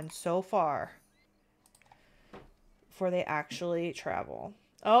 They run so far before they actually travel.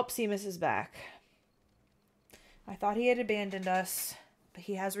 Oh, Seamus is back. I thought he had abandoned us, but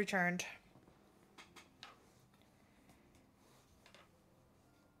he has returned.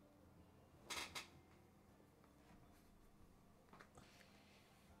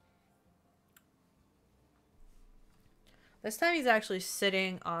 This time he's actually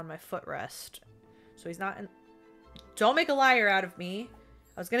sitting on my footrest. So he's not in... Don't make a liar out of me.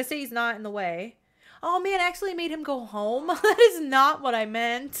 I was going to say he's not in the way. Oh man, I actually made him go home. That is not what I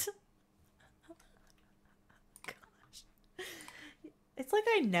meant. Gosh. It's like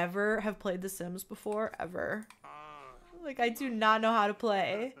I never have played The Sims before, ever. Like, I do not know how to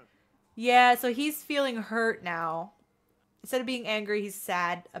play. Yeah, so he's feeling hurt now. Instead of being angry, he's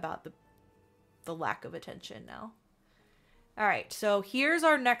sad about the lack of attention now. Alright, so here's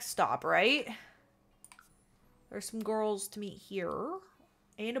our next stop, right? There's some girls to meet here.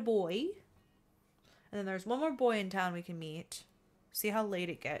 And a boy. And then there's one more boy in town we can meet. See how late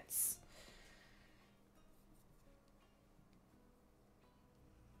it gets.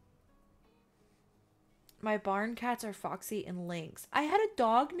 My barn cats are Foxy and Lynx. I had a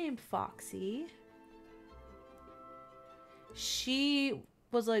dog named Foxy. She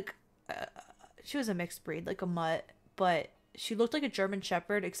was like... she was a mixed breed, like a mutt. But she looked like a German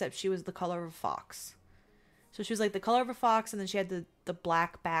Shepherd, except she was the color of a fox. So she was like the color of a fox, and then she had the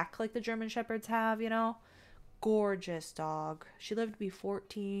black back like the German Shepherds have, you know? Gorgeous dog. She lived to be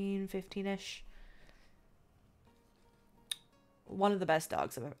 14, 15-ish. One of the best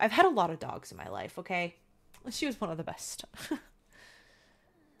dogs I've had a lot of dogs in my life, okay? She was one of the best.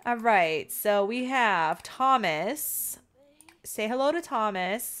 Alright, so we have Thomas. Say hello to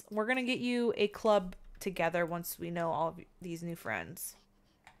Thomas. We're going to get you a club together once we know all of these new friends.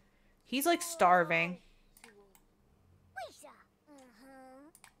 He's like starving.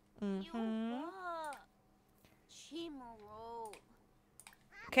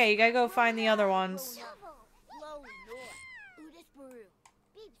 Okay, you gotta go find the other ones.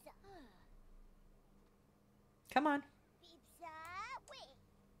 Come on.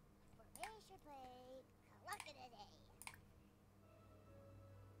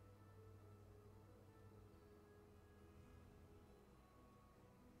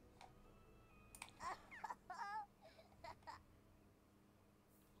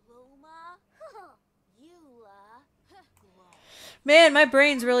 Man, my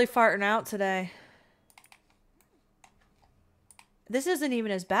brain's really farting out today. This isn't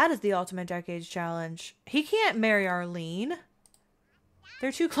even as bad as the Ultimate Decades Challenge. He can't marry Arlene.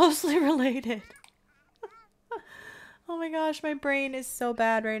 They're too closely related. Oh my gosh, my brain is so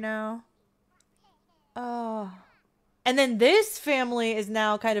bad right now. Oh. And then this family is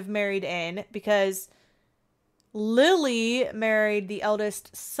now kind of married in because Lily married the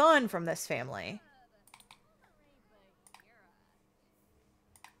eldest son from this family.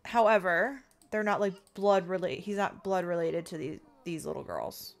 However, they're not like blood related. He's not blood related to these little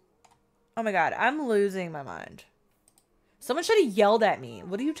girls. Oh my god, I'm losing my mind. Someone should have yelled at me.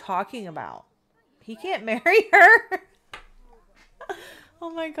 What are you talking about? He can't marry her. Oh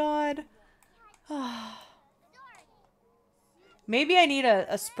my god. Maybe I need a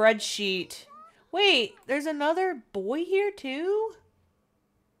spreadsheet. Wait, there's another boy here too?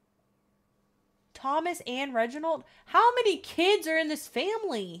 Thomas and Reginald? How many kids are in this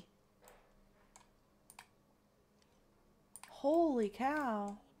family? Holy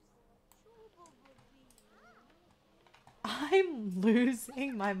cow. I'm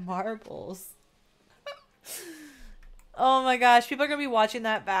losing my marbles. Oh my gosh, people are going to be watching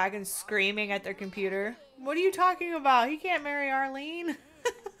that back and screaming at their computer. What are you talking about? He can't marry Arlene.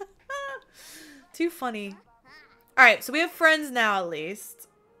 Too funny. Alright, so we have friends now at least.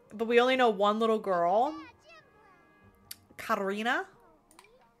 But we only know one little girl. Karina.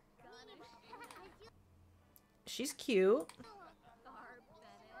 She's cute.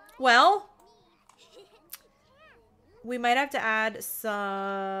 Well, we might have to add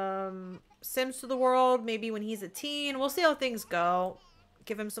some Sims to the world. Maybe when he's a teen. We'll see how things go.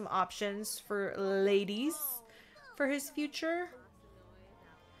 Give him some options for ladies for his future.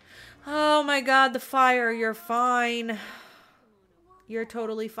 Oh my god, the fire. You're fine. You're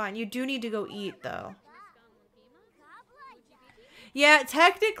totally fine. You do need to go eat, though. Yeah,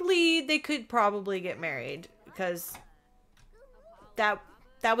 technically, they could probably get married. Because that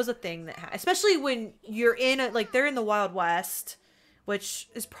was a thing that especially when you're in like they're in the Wild West, which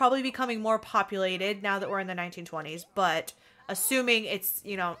is probably becoming more populated now that we're in the 1920s, but assuming it's,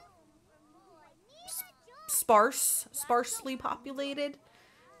 you know, sparsely populated,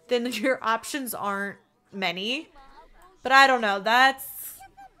 then your options aren't many. But I don't know,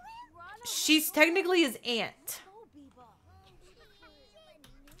 she's technically his aunt.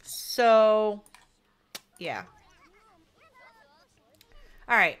 So yeah.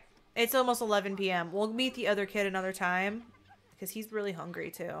 Alright. It's almost 11 p.m. We'll meet the other kid another time. Because he's really hungry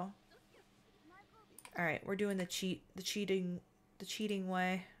too. Alright, we're doing the cheating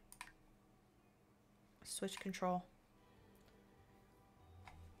way. Switch control.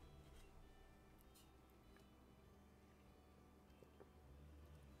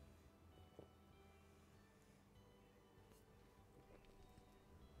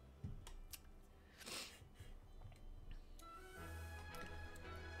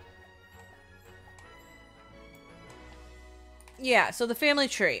 Yeah, so the family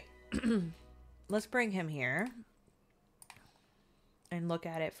tree. Let's bring him here. And look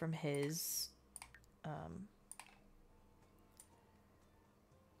at it from his...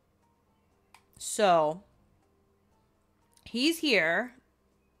 So, he's here.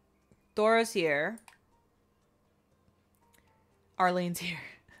 Dora's here. Arlene's here.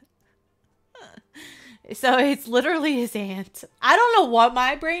 So, it's literally his aunt. I don't know what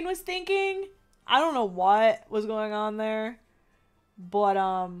my brain was thinking. I don't know what was going on there. But,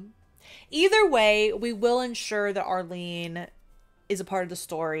 either way, we will ensure that Arlene is a part of the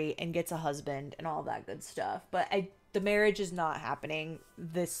story and gets a husband and all that good stuff. But the marriage is not happening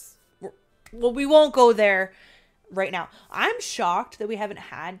well, we won't go there right now. I'm shocked that we haven't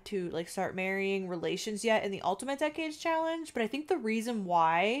had to, like, start marrying relations yet in the Ultimate Decades Challenge. But I think the reason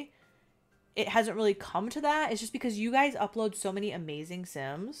why it hasn't really come to that is just because you guys upload so many amazing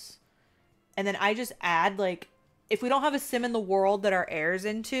Sims. And then I just add, like... If we don't have a sim in the world that our heir's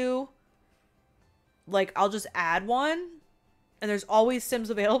into, like, I'll just add one. And there's always Sims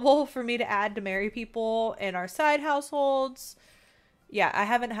available for me to add to marry people in our side households. Yeah, I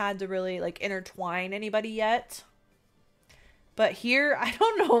haven't had to really, like, intertwine anybody yet. But here, I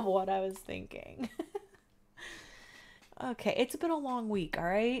don't know what I was thinking. Okay, it's been a long week, all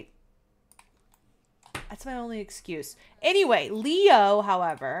right? That's my only excuse. Anyway, Leo,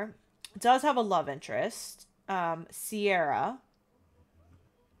 however, does have a love interest. Sierra.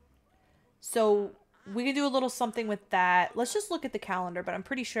 So we can do a little something with that. Let's just look at the calendar, but I'm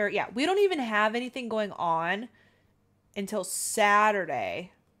pretty sure, yeah, we don't even have anything going on until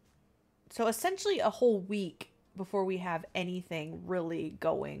Saturday. So essentially a whole week before we have anything really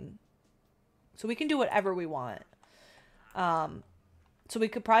going. So we can do whatever we want. So we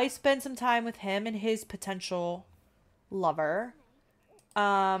could probably spend some time with him and his potential lover.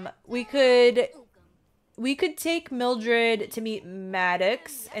 We could take Mildred to meet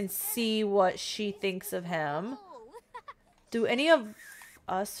Maddox and see what she thinks of him. Do any of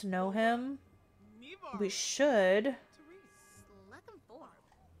us know him? We should.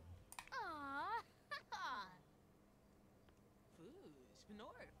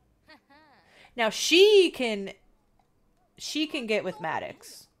 Now she can get with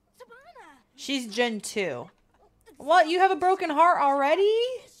Maddox. She's Gen 2. What? You have a broken heart already?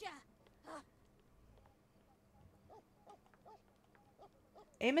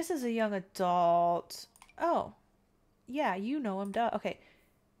 Amos is a young adult. Oh. Yeah, you know him, duh. Okay.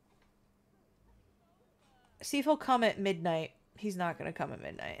 See if he'll come at midnight. He's not gonna come at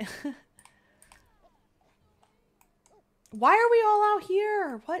midnight. Why are we all out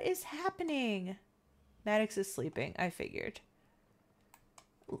here? What is happening? Maddox is sleeping. I figured.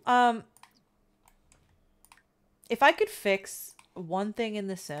 If I could fix one thing in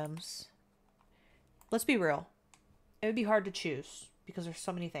The Sims, let's be real. It would be hard to choose because there's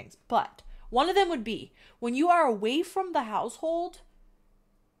so many things. But one of them would be when you are away from the household,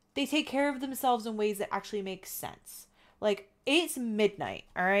 they take care of themselves in ways that actually make sense. Like, it's midnight,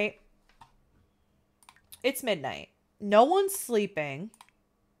 all right? It's midnight. No one's sleeping.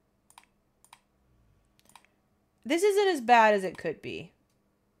 This isn't as bad as it could be.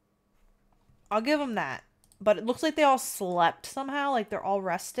 I'll give them that. But it looks like they all slept somehow. Like they're all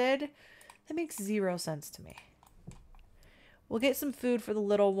rested. That makes 0 sense to me. We'll get some food for the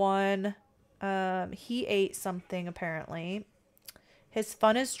little one. He ate something apparently. His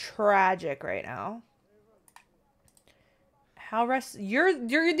fun is tragic right now. You're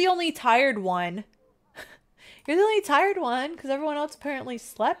the only tired one. You're the only tired one because everyone else apparently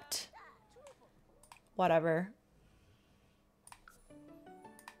slept. Whatever.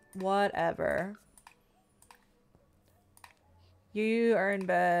 Whatever. You are in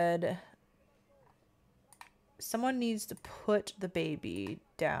bed. Someone needs to put the baby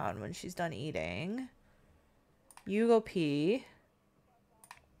down when she's done eating. You go pee.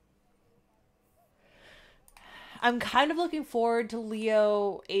 I'm kind of looking forward to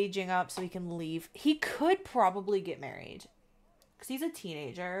Leo aging up so he can leave. He could probably get married because he's a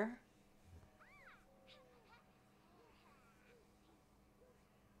teenager.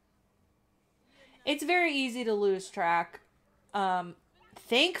 It's very easy to lose track.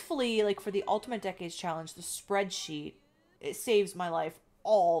 Thankfully, like for the Ultimate Decades Challenge, the spreadsheet, it saves my life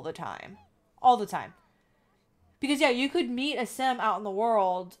all the time. All the time. Because yeah, you could meet a sim out in the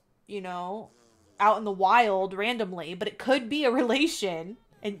world, you know, out in the wild randomly, but it could be a relation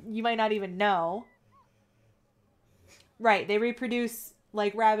and you might not even know. Right, they reproduce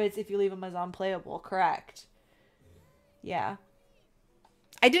like rabbits if you leave them as unplayable, correct. Yeah.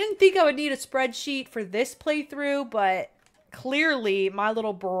 I didn't think I would need a spreadsheet for this playthrough, but clearly my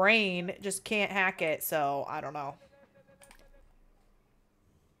little brain just can't hack it, so I don't know.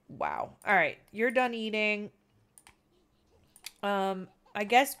 Wow. All right, you're done eating. I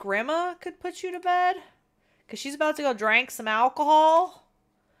guess Grandma could put you to bed because she's about to go drink some alcohol.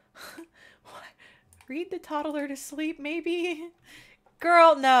 Read the toddler to sleep, maybe?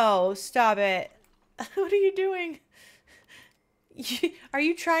 Girl, no, stop it. What are you doing? Are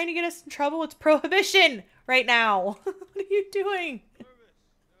you trying to get us in trouble? It's prohibition right now. What are you doing?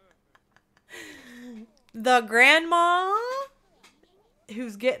 The grandma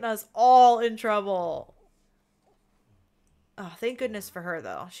who's getting us all in trouble. Oh, thank goodness for her,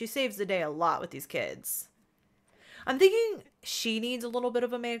 though. She saves the day a lot with these kids. I'm thinking she needs a little bit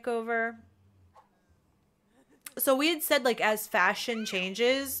of a makeover. So we had said, like, as fashion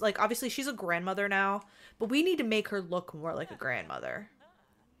changes, like, obviously she's a grandmother now, but we need to make her look more like a grandmother.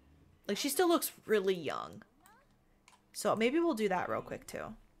 Like, she still looks really young. So maybe we'll do that real quick,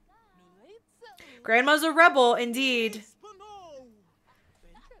 too. Grandma's a rebel, indeed.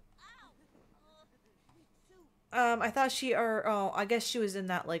 I thought I guess she was in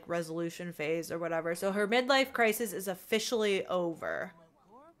that, like, resolution phase or whatever. So her midlife crisis is officially over.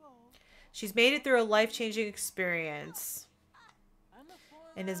 She's made it through a life-changing experience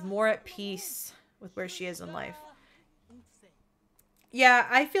and is more at peace with where she is in life. Yeah,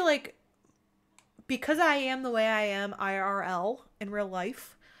 I feel like because I am the way I am IRL in real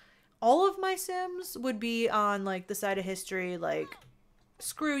life, all of my Sims would be on, like, the side of history, like,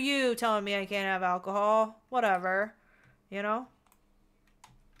 screw you telling me I can't have alcohol. Whatever. You know?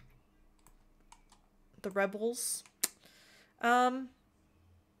 The rebels.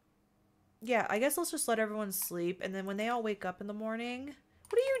 Yeah, I guess let's just let everyone sleep. And then when they all wake up in the morning...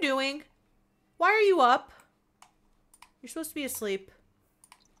 What are you doing? Why are you up? You're supposed to be asleep.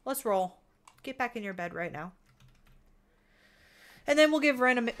 Let's roll. Get back in your bed right now. And then we'll give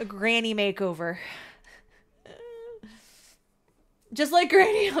Ren a granny makeover. Just like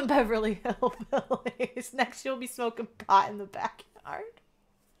Granny on Beverly Hillbillies. Next, you'll be smoking pot in the backyard.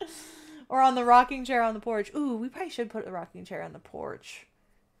 Or on the rocking chair on the porch. Ooh, we probably should put the rocking chair on the porch.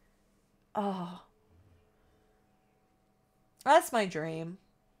 Oh. That's my dream.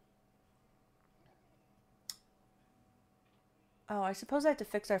 Oh, I suppose I have to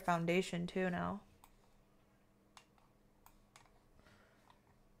fix our foundation too now.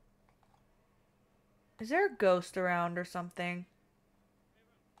 Is there a ghost around or something?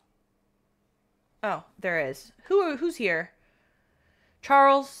 Oh, there is. Who's here?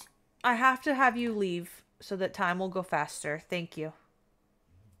 Charles, I have to have you leave so that time will go faster. Thank you.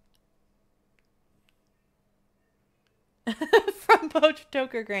 From Poach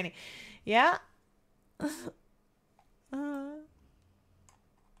Toker Granny. Yeah.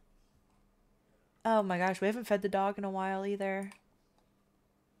 Oh my gosh, we haven't fed the dog in a while either.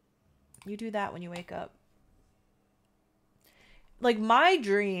 You do that when you wake up. Like, my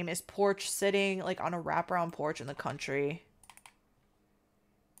dream is porch sitting, like, on a wraparound porch in the country.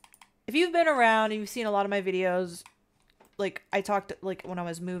 If you've been around and you've seen a lot of my videos, like, I talked, like, when I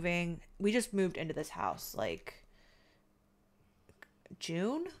was moving, we just moved into this house, like,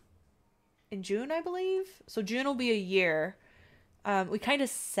 June? In June, I believe? So June will be a year. We kind of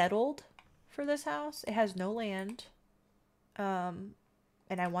settled for this house. It has no land.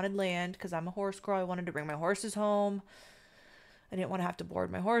 And I wanted land because I'm a horse girl. I wanted to bring my horses home. I didn't want to have to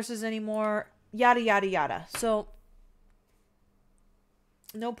board my horses anymore. Yada, yada, yada. So,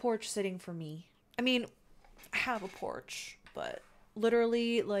 no porch sitting for me. I mean, I have a porch, but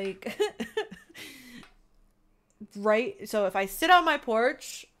literally, like, right? So, if I sit on my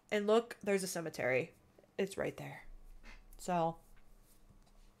porch and look, there's a cemetery. It's right there. So,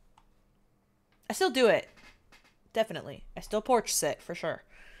 I still do it. Definitely. I still porch sit, for sure.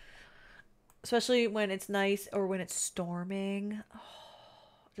 Especially when it's nice or when it's storming. Oh,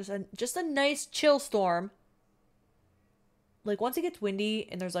 just a nice chill storm. Like, once it gets windy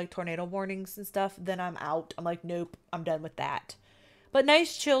and there's, like, tornado warnings and stuff, then I'm out. I'm like, nope, I'm done with that. But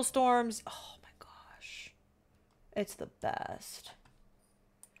nice chill storms, oh my gosh. It's the best.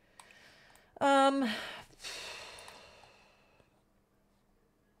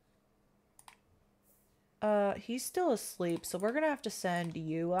 He's still asleep, so we're gonna have to send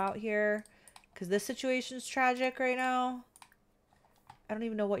you out here. Because this situation's tragic right now. I don't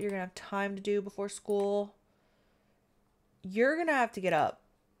even know what you're going to have time to do before school. You're going to have to get up.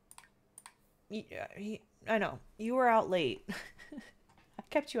 I know. You were out late. I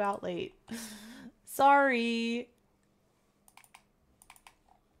kept you out late. Sorry.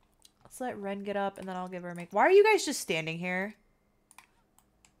 Let's let Ren get up and then I'll give her a make. Why are you guys just standing here?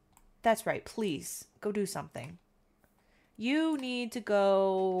 That's right. Please. Go do something. You need to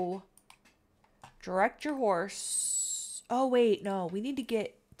go... direct your horse. Oh, wait. No. We need to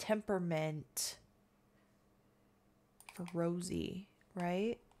get temperament for Rosie,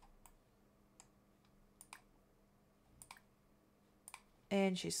 right?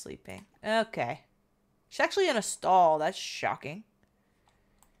 And she's sleeping. Okay. She's actually in a stall. That's shocking.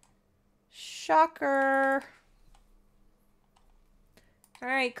 Shocker. All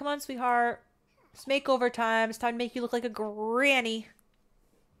right. Come on, sweetheart. It's makeover time. It's time to make you look like a granny.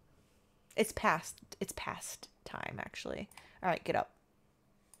 It's past time, actually. All right, get up.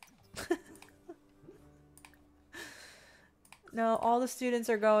 No, all the students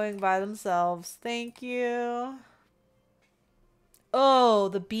are going by themselves. Thank you. Oh,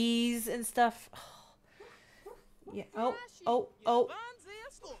 the bees and stuff. Oh. Yeah.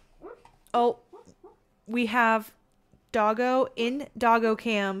 Oh, we have Doggo in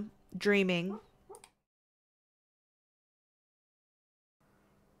DogCam dreaming.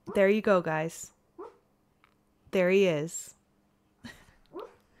 There you go, guys. There he is.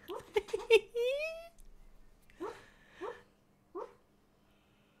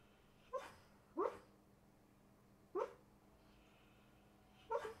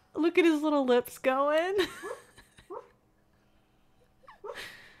 Look at his little lips going.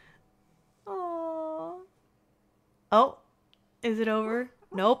 Aww. Oh, is it over?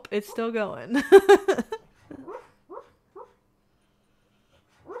 Nope, it's still going.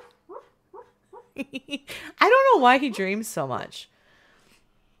 I don't know why he dreams so much.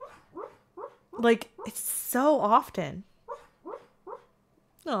 Like, it's so often.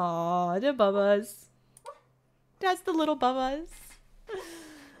 Aw, the bubbas. That's the little bubbas.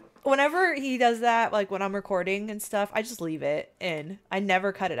 Whenever he does that, like when I'm recording and stuff, I just leave it in. I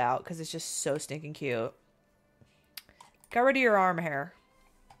never cut it out because it's just so stinking cute. Get rid of your arm hair.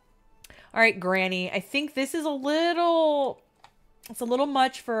 All right, Granny. I think this is a little... It's a little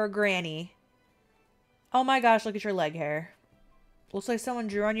much for a Granny. Oh my gosh, look at your leg hair. Looks like someone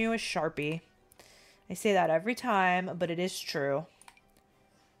drew on you a Sharpie. I say that every time, but it is true.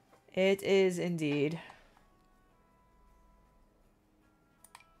 It is indeed.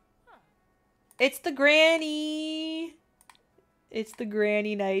 It's the Granny. It's the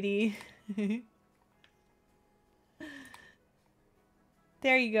Granny nighty.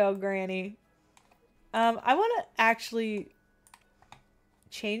 There you go, Granny. I want to actually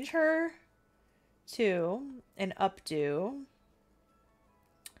change her to an updo.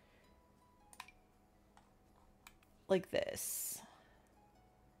 Like this.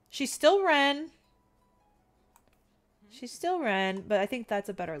 She's still Ren. She's still Ren, but I think that's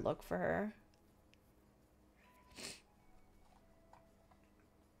a better look for her.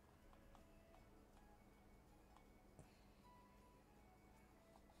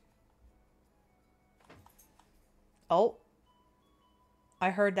 Oh.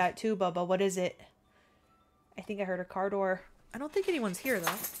 I heard that too, Bubba. What is it? I think I heard a car door. I don't think anyone's here,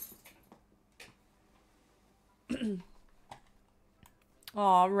 though.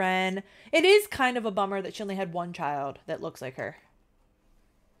 Aw, Ren. It is kind of a bummer that she only had one child that looks like her.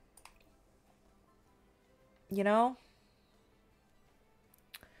 You know?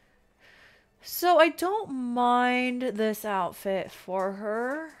 So I don't mind this outfit for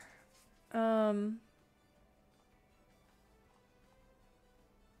her.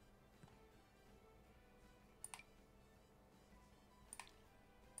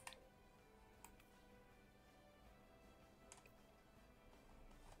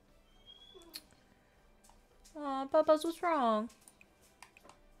 Aw, Bubba's, what's wrong?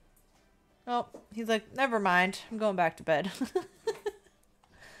 Oh, he's like, never mind. I'm going back to bed.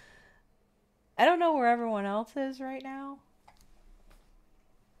 I don't know where everyone else is right now.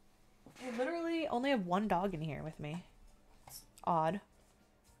 I literally only have one dog in here with me. It's odd.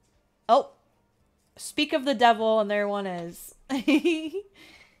 Oh! Speak of the devil, and there one is. I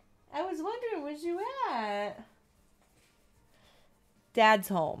was wondering, where's you at? Dad's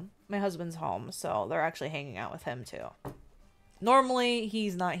home. My husband's home, so they're actually hanging out with him too. Normally,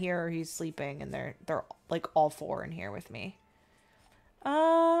 he's not here or he's sleeping, and they're like all four in here with me.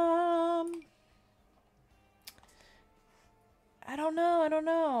 I don't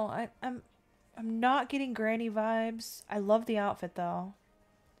know. I'm not getting granny vibes. I love the outfit though.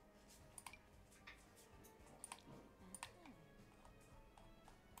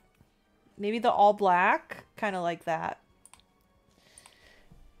 Maybe the all black, kind of like that.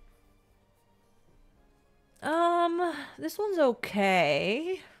 This one's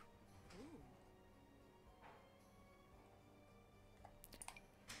okay.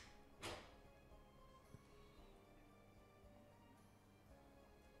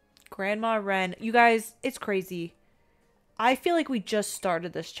 Grandma Ren. You guys, it's crazy. I feel like we just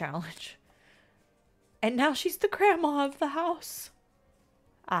started this challenge. And now she's the grandma of the house.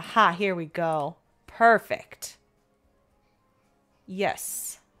 Aha, here we go. Perfect.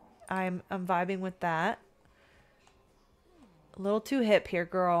 Yes. I'm vibing with that. A little too hip here,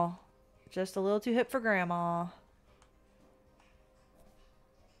 girl. Just a little too hip for grandma.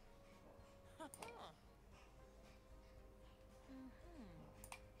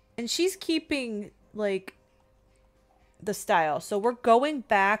 And she's keeping, like, the style. So we're going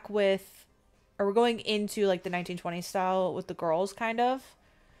back with, or we're going into, like, the 1920s style with the girls, kind of.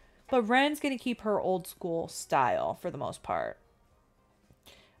 But Ren's going to keep her old school style for the most part.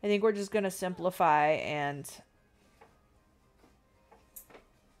 I think we're just going to simplify and...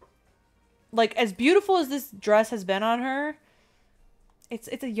 Like, as beautiful as this dress has been on her, it's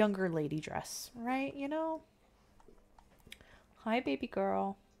a younger lady dress, right? You know? Hi, baby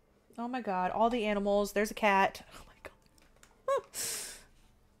girl. Oh my god, all the animals. There's a cat. Oh my god.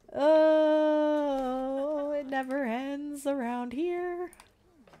 Oh, it never ends around here.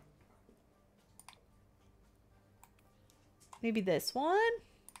 Maybe this one?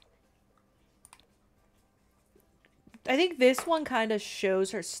 I think this one kind of shows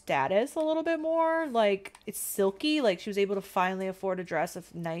her status a little bit more. Like, it's silky. Like, she was able to finally afford a dress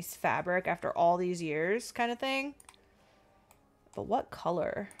of nice fabric after all these years kind of thing. But what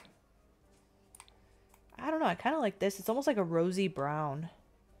color? I don't know. I kind of like this. It's almost like a rosy brown.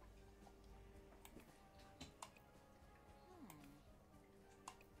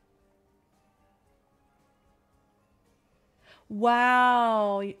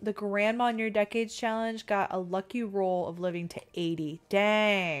 Wow, the Grandma in Your Decades challenge got a lucky roll of living to 80.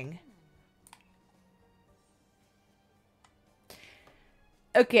 Dang.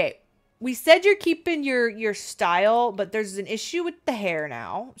 Okay, we said you're keeping your style, but there's an issue with the hair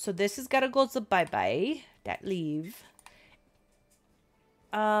now. So this has got to go to bye-bye. That leave.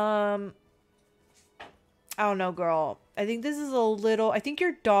 I don't know, girl. I think this is a little... I think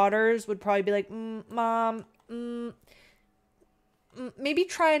your daughters would probably be like, Mom, maybe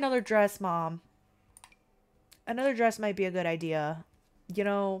try another dress, Mom. Another dress might be a good idea. You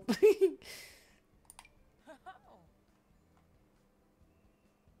know?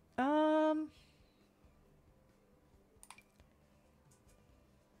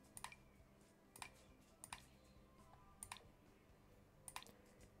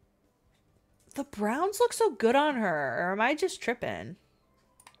 The browns look so good on her, or am I just tripping?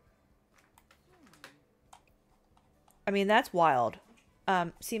 I mean, that's wild.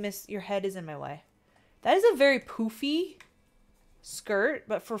 See, miss, your head is in my way. That is a very poofy skirt,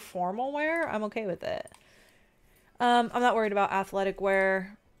 but for formal wear, I'm okay with it. I'm not worried about athletic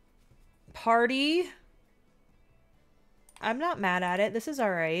wear. Party. I'm not mad at it. This is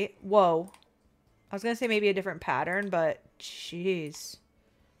all right. Whoa. I was going to say maybe a different pattern, but jeez.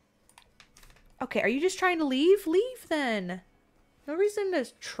 Okay, are you just trying to leave? Leave then. No reason to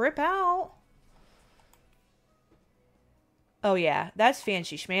trip out. Oh yeah, that's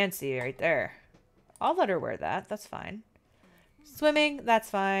fancy schmancy right there. I'll let her wear that. That's fine. Swimming,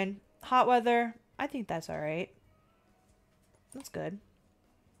 that's fine. Hot weather, I think that's all right. That's good.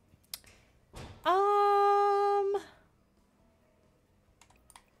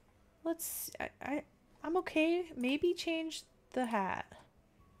 Let's. I'm okay. Maybe change the hat.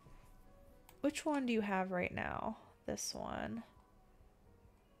 Which one do you have right now? This one.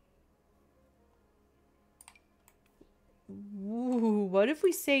 Ooh, what if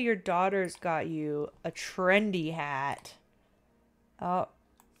we say your daughter's got you a trendy hat? Oh,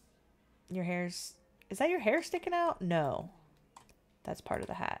 your hair's... Is that your hair sticking out? No. That's part of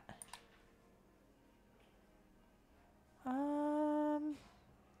the hat.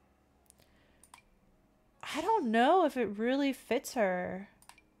 I don't know if it really fits her.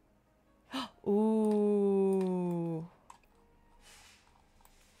 Ooh.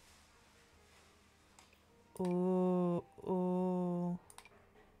 Ooh. Ooh.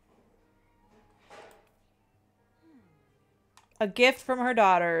 A gift from her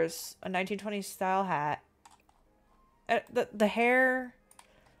daughters. A 1920s style hat. The hair...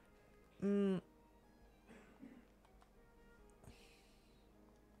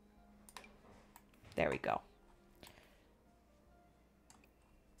 There we go.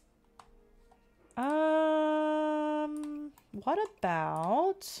 What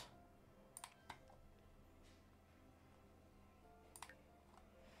about...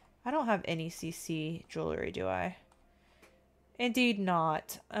 I don't have any CC jewelry, do I? Indeed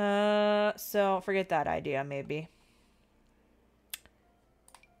not. So forget that idea, maybe.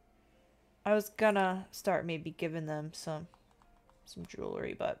 I was gonna start maybe giving them some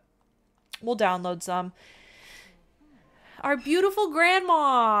jewelry, but we'll download some. Our beautiful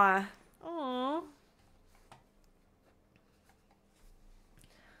grandma. Aww.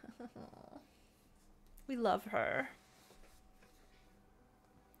 We love her.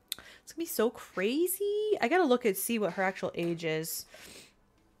 It's gonna be so crazy. I gotta look and see what her actual age is.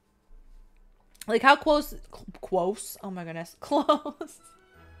 Like how close, oh my goodness, close.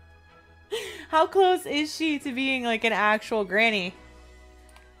 How close is she to being like an actual granny?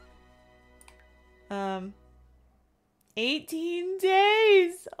 18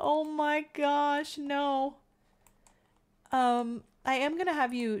 days. Oh my gosh, no. I am gonna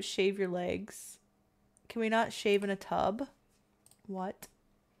have you shave your legs. Can we not shave in a tub? What?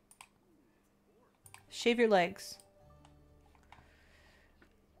 Shave your legs.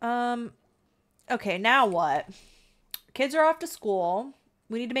 Okay, now what? Kids are off to school.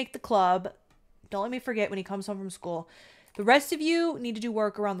 We need to make the club. Don't let me forget when he comes home from school. The rest of you need to do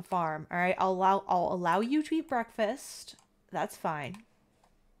work around the farm. All right, I'll allow you to eat breakfast. That's fine.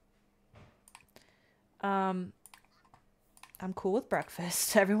 I'm cool with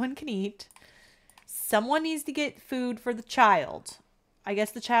breakfast. Everyone can eat. Someone needs to get food for the child. I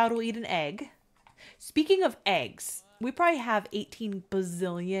guess the child will eat an egg. Speaking of eggs, we probably have 18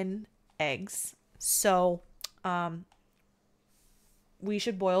 bazillion eggs. So, we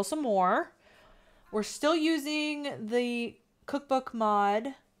should boil some more. We're still using the cookbook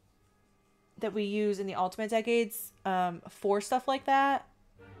mod that we use in the Ultimate Decades for stuff like that.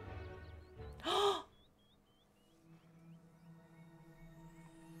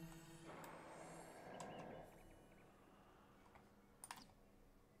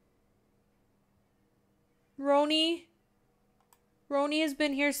 Roni has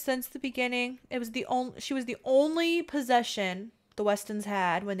been here since the beginning. She was the only possession the Westons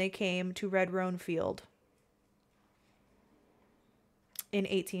had when they came to Red Roan Field in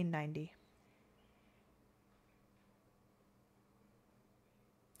 1890.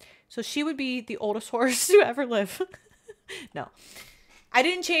 So she would be the oldest horse to ever live. No. I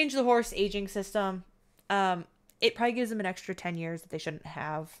didn't change the horse aging system. It probably gives them an extra 10 years that they shouldn't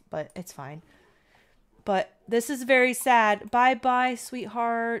have, but it's fine. But this is very sad. Bye-bye,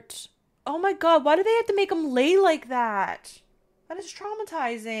 sweetheart. Oh my god, why do they have to make them lay like that? That is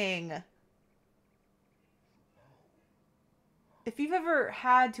traumatizing. If you've ever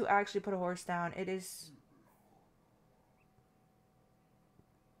had to actually put a horse down, it is...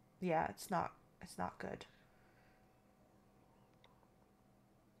 Yeah, it's not It's not good.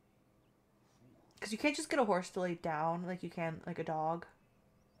 Because you can't just get a horse to lay down like you can like a dog.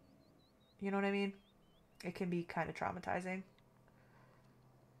 You know what I mean? It can be kind of traumatizing.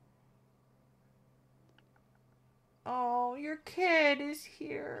 Oh, your kid is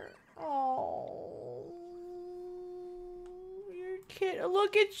here. Oh. Your kid.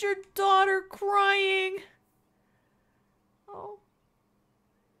 Look at your daughter crying. Oh.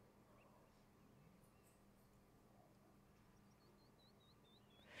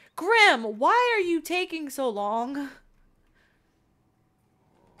 Grim, why are you taking so long?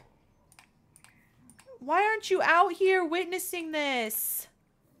 Why aren't you out here witnessing this?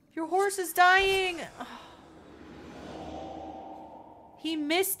 Your horse is dying. He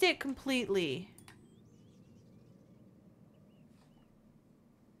missed it completely.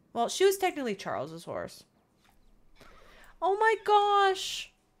 Well, she was technically Charles's horse. Oh my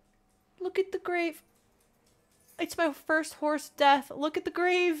gosh. Look at the grave. It's my first horse death. Look at the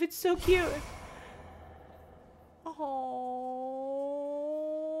grave. It's so cute. Oh.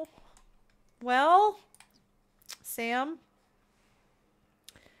 Well, Sam,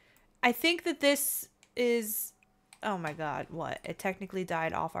 I think that this is... Oh my god, what? It technically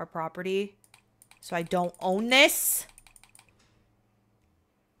died off our property, so I don't own this?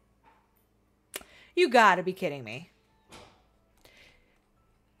 You gotta be kidding me.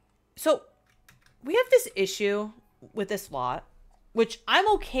 So, we have this issue with this lot, which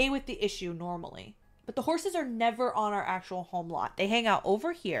I'm okay with the issue normally, but the horses are never on our actual home lot. They hang out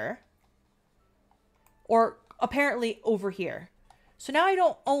over here, or apparently over here. So now I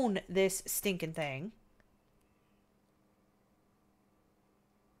don't own this stinking thing.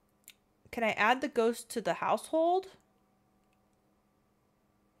 Can I add the ghost to the household?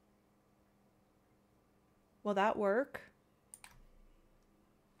 Will that work?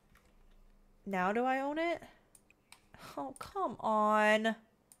 Now do I own it? Oh, come on.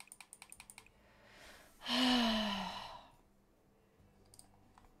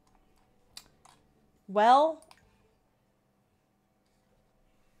 Well,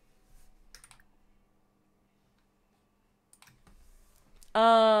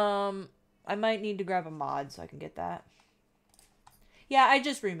 I might need to grab a mod so I can get that. Yeah, I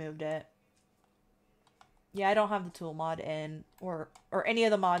just removed it. Yeah, I don't have the tool mod in or any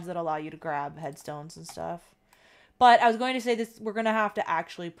of the mods that allow you to grab headstones and stuff. But I was going to say this, we're going to have to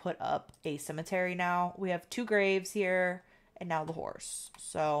actually put up a cemetery now. We have 2 graves here and now the horse.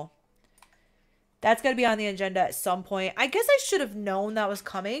 So that's going to be on the agenda at some point. I guess I should have known that was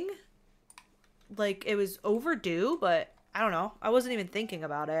coming. Like, it was overdue, but I don't know. I wasn't even thinking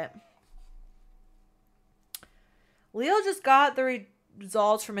about it. Leo just got the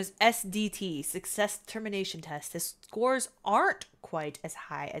results from his SDT, Success Determination Test. His scores aren't quite as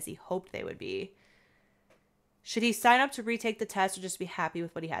high as he hoped they would be. Should he sign up to retake the test or just be happy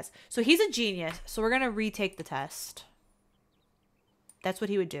with what he has? So he's a genius, so we're going to retake the test. That's what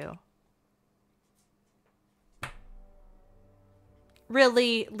he would do.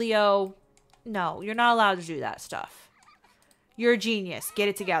 Really, Leo? No, you're not allowed to do that stuff. You're a genius. Get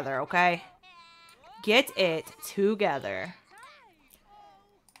it together, okay? Get it together.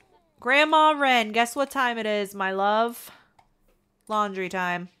 Grandma Wren, guess what time it is, my love? Laundry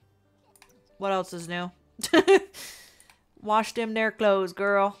time. What else is new? Wash them their clothes,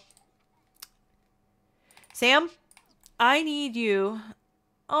 girl. Sam, I need you.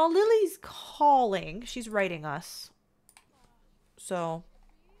 Oh, Lily's calling. She's writing us. So...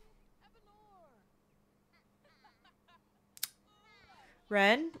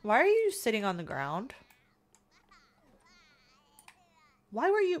 Ren, why are you sitting on the ground?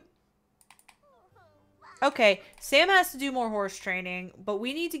 Why were you... Okay, Sam has to do more horse training, but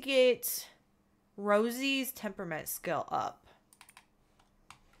we need to get Rosie's temperament skill up.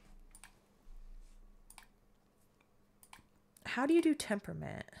 How do you do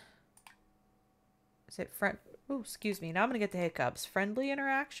temperament? Is it friend... Oh, excuse me. Now I'm going to get the hiccups. Friendly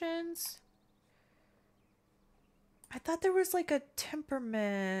interactions? I thought there was like a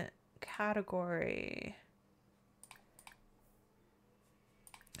temperament category.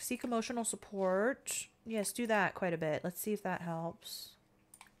 Seek emotional support. Yes, do that quite a bit. Let's see if that helps.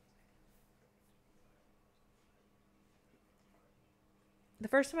 The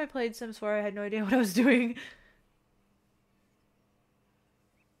first time I played Sims 4, I had no idea what I was doing.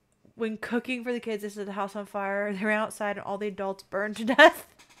 When cooking for the kids, they set the house on fire. They ran outside and all the adults burned to death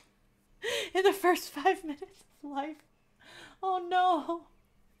in the first 5 minutes of life. Oh no.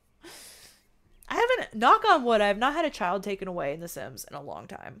 I haven't, knock on wood, I have not had a child taken away in The Sims in a long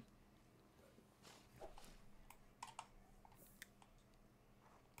time.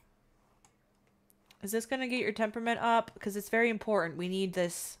 Is this going to get your temperament up? Because it's very important. We need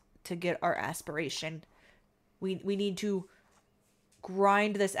this to get our aspiration. We need to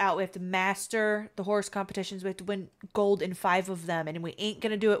grind this out. We have to master the horse competitions. We have to win gold in 5 of them. And we ain't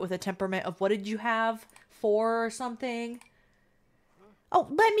going to do it with a temperament of, what did you have? 4 or something? Oh,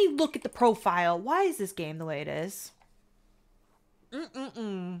 let me look at the profile. Why is this game the way it is?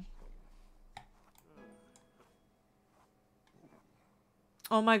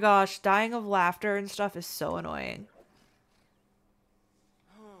 Oh my gosh, dying of laughter and stuff is so annoying.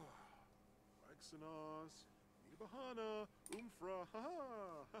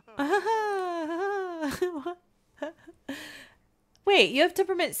 Wait, you have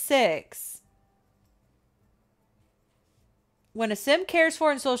temperament 6. When a sim cares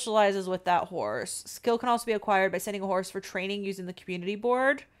for and socializes with that horse, skill can also be acquired by sending a horse for training using the community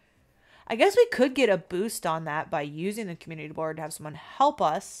board. I guess we could get a boost on that by using the community board to have someone help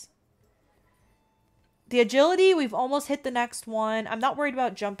us. The agility, we've almost hit the next one. I'm not worried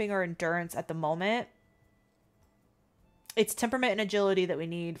about jumping or endurance at the moment. It's temperament and agility that we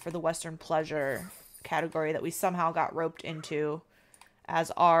need for the Western pleasure category that we somehow got roped into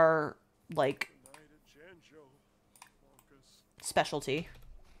as our, like, specialty.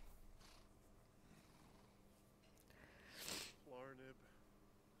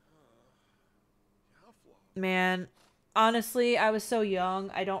 Man, honestly, I was so young.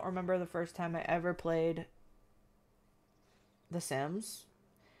 I don't remember the first time I ever played The Sims.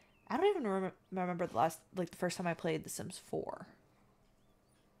 I don't even remember the first time I played The Sims 4.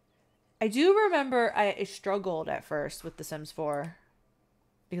 I do remember I struggled at first with The Sims 4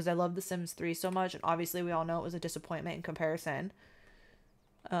 because I loved The Sims 3 so much, and obviously we all know it was a disappointment in comparison.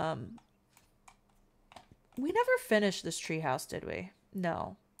 We never finished this treehouse, did we?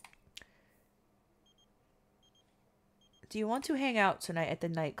 No. Do you want to hang out tonight at the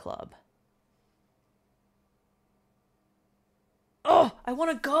nightclub? Oh, I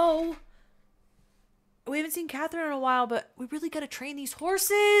want to go. We haven't seen Catherine in a while, but we really got to train these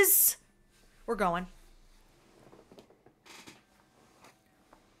horses. We're going.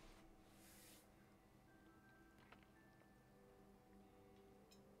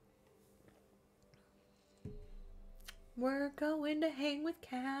 We're going to hang with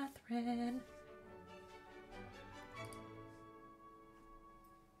Catherine.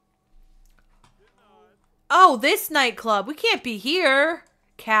 Oh, this nightclub. We can't be here.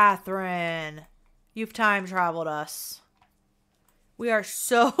 Catherine, you've time traveled us. We are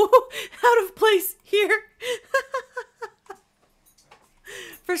so out of place here.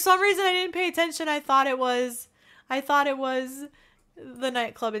 For some reason, I didn't pay attention. I thought it was the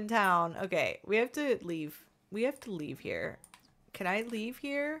nightclub in town. Okay, we have to leave. We have to leave here. Can I leave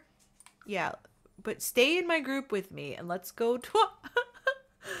here? Yeah, but stay in my group with me and let's go to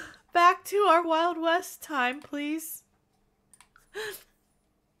back to our Wild West time, please.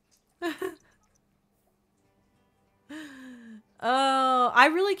 Oh, I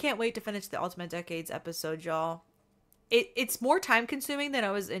really can't wait to finish the Ultimate Decades episode, y'all. It's more time consuming than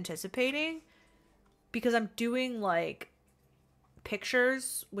I was anticipating because I'm doing like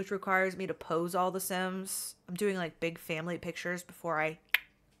pictures, which requires me to pose all the Sims. I'm doing like big family pictures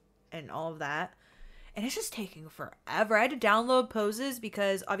and all of that. And it's just taking forever. I had to download poses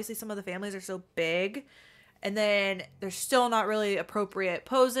because obviously some of the families are so big. And then there's still not really appropriate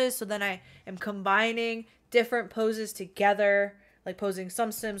poses. So then I am combining different poses together. Like posing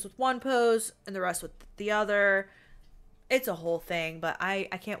some Sims with one pose and the rest with the other. It's a whole thing. But I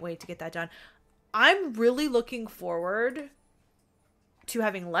can't wait to get that done. I'm really looking forward to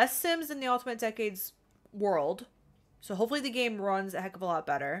having less Sims in the Ultimate Decades world. So hopefully the game runs a heck of a lot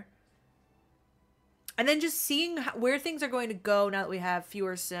better. And then just seeing where things are going to go now that we have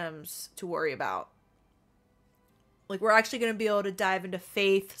fewer Sims to worry about. Like, we're actually going to be able to dive into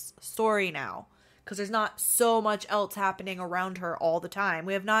Faith's story now. Because there's not so much else happening around her all the time.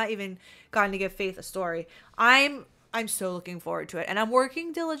 We have not even gotten to give Faith a story. I'm so looking forward to it. And I'm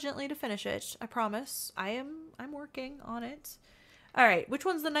working diligently to finish it. I promise. I'm working on it. Alright, which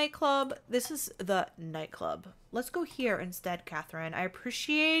one's the nightclub? This is the nightclub. Let's go here instead, Catherine. I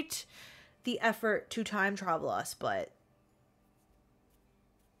appreciate the effort to time travel us, but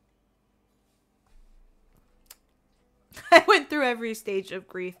I went through every stage of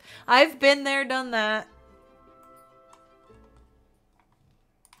grief. I've been there, done that.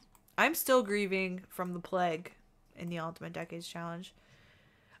 I'm still grieving from the plague in the Ultimate Decades Challenge.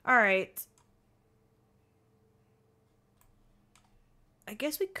 Alright. I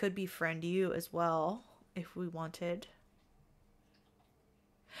guess we could befriend you as well, if we wanted.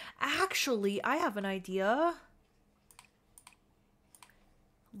 Actually, I have an idea.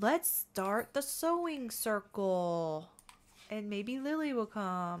 Let's start the sewing circle. And maybe Lily will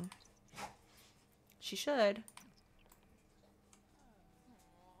come. She should.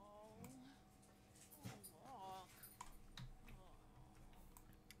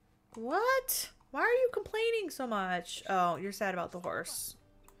 What? Why are you complaining so much? Oh, you're sad about the horse.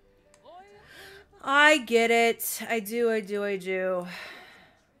 I get it. I do.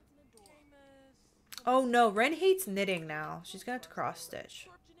 Oh no, Ren hates knitting now. She's gonna have to cross stitch.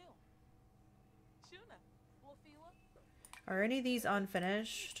 Are any of these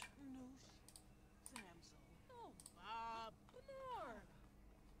unfinished?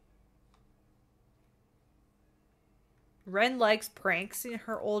 Ren likes pranks in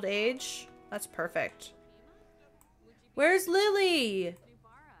her old age. That's perfect. Where's Lily?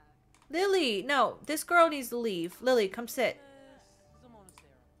 Lily, no, this girl needs to leave. Lily, come sit.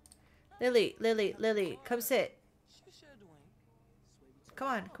 Lily, come sit. Come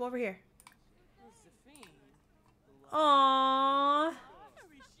on, come over here. Aww.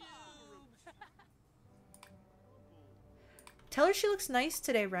 Tell her she looks nice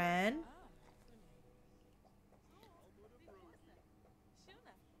today, Ren.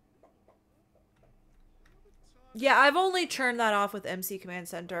 Yeah, I've only turned that off with MC Command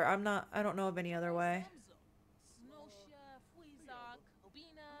Center. I don't know of any other way.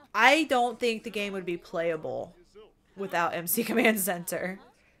 I don't think the game would be playable without MC Command Center.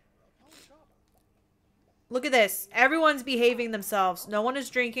 Look at this. Everyone's behaving themselves. No one is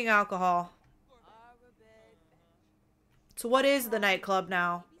drinking alcohol. So what is the nightclub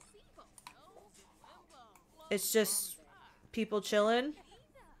now? It's just people chilling.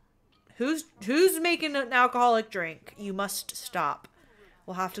 Who's making an alcoholic drink? You must stop.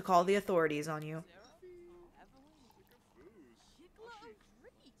 We'll have to call the authorities on you.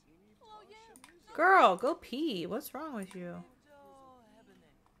 Girl, go pee. What's wrong with you?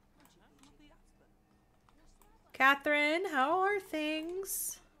 Catherine, how are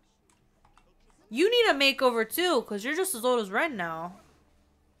things? You need a makeover too, because you're just as old as Ren now.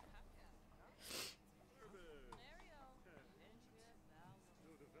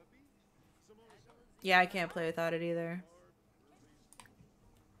 Yeah, I can't play without it either.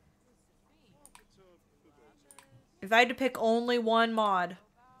 If I had to pick only one mod,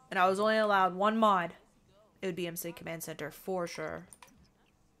 and I was only allowed one mod, it would be MC Command Center for sure.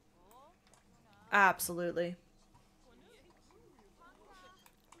 Absolutely.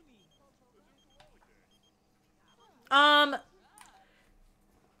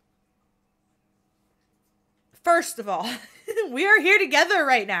 First of all, we are here together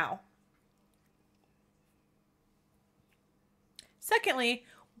right now. Secondly,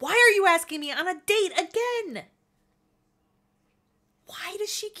 why are you asking me on a date again? Why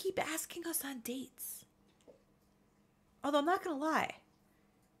does she keep asking us on dates? Although I'm not going to lie.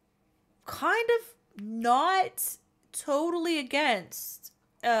 Kind of not totally against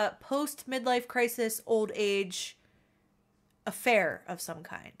a post-midlife crisis, old age affair of some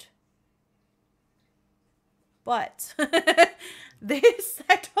kind. But this,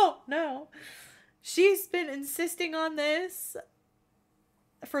 I don't know. She's been insisting on this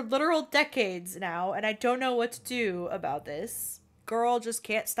for literal decades now, and I don't know what to do about this. Girl just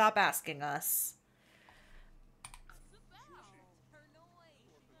can't stop asking us.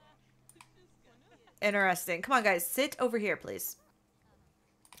 Interesting. Come on, guys. Sit over here, please.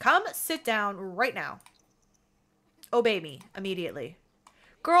 Come sit down right now. Obey me immediately.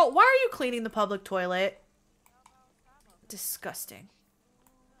 Girl, why are you cleaning the public toilet? Disgusting.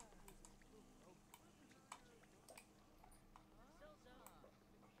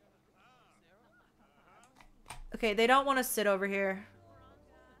 Okay, they don't want to sit over here.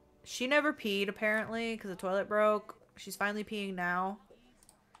 She never peed, apparently, because the toilet broke. She's finally peeing now.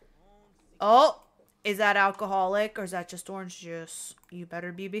 Oh, is that alcoholic or is that just orange juice? You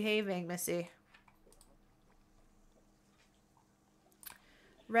better be behaving, Missy.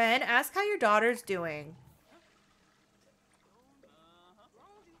 Ren, ask how your daughter's doing.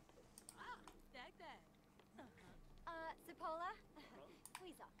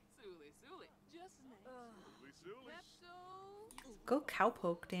 Go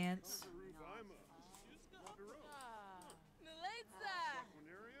cowpoke dance.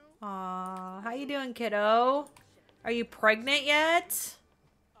 Aw, how you doing, kiddo? Are you pregnant yet?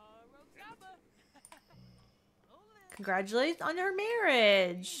 Congratulations on your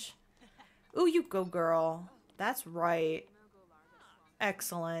marriage. Ooh, you go, girl. That's right.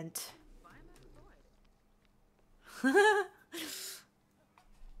 Excellent.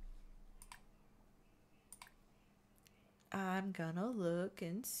 I'm gonna look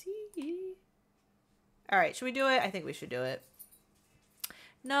and see. All right, should we do it? I think we should do it.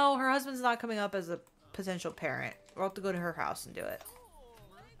 No, her husband's not coming up as a potential parent. We'll have to go to her house and do it.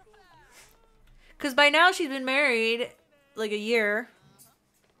 Because by now she's been married like a year.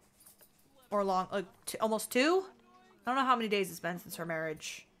 Or long, like almost 2? I don't know how many days it's been since her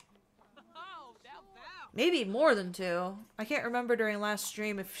marriage. Maybe more than 2. I can't remember during last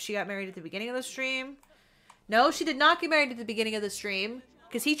stream if she got married at the beginning of the stream. No, she did not get married at the beginning of the stream.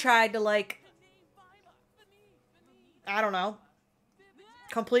 Because he tried to, like, I don't know,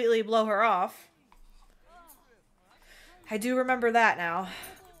 completely blow her off. I do remember that now.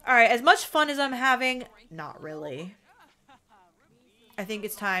 Alright, as much fun as I'm having, not really. I think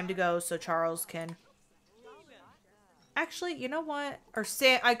it's time to go so Charles can... Actually, you know what? Or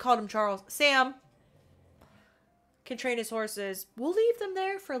Sam, I called him Charles. Sam can train his horses. We'll leave them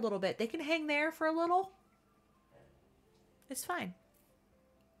there for a little bit. They can hang there for a little. It's fine.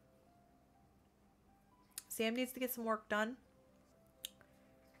 Sam needs to get some work done.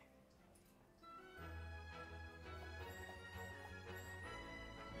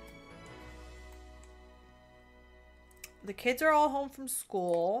 The kids are all home from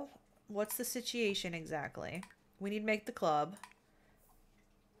school. What's the situation exactly? We need to make the club.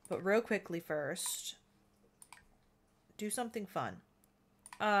 But real quickly first, do something fun.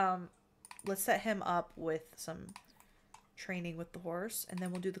 Let's set him up with some training with the horse, and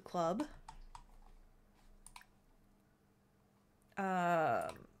then we'll do the club.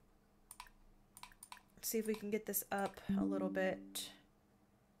 Let's see if we can get this up a little bit.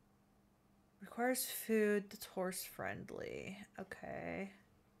 Requires food that's horse friendly. Okay.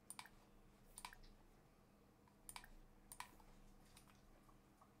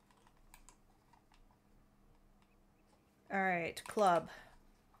 All right, club.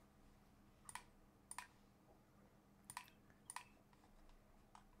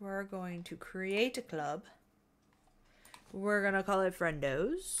 We're going to create a club. We're gonna call it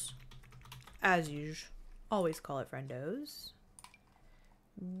Friendos. As usual. Always call it Friendos.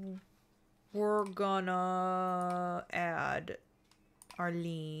 We're gonna add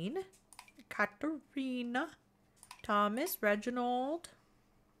Arlene, Katarina, Thomas, Reginald.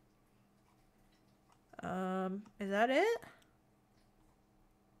 Is that it?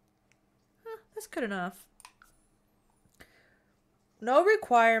 That's good enough. No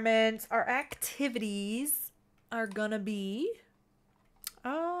requirements. Our activities are gonna be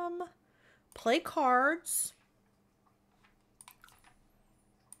play cards.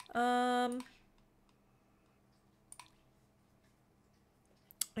 And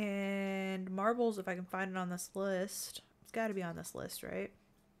marbles, if I can find it on this list. It's got to be on this list, right?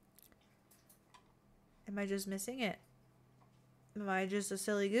 Am I just missing it? Am I just a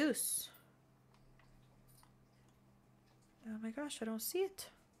silly goose? Oh my gosh, I don't see it.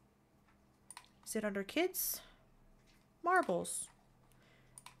 Is it under kids? Marbles.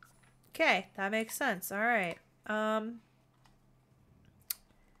 Okay, that makes sense. All right.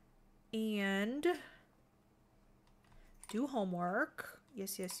 And do homework.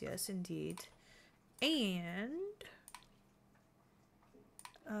 Yes, yes, yes, indeed. And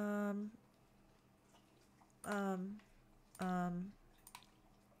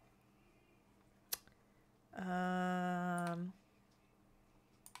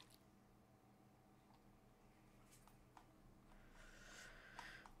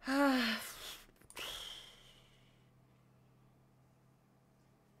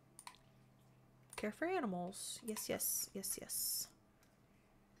care for animals. Yes, yes, yes, yes.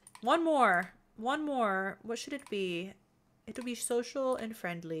 One more. One more. What should it be? It'll be social and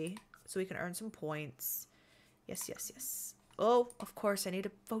friendly, so we can earn some points. Yes, yes, yes. Oh, of course, I need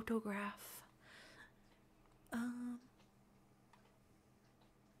a photograph.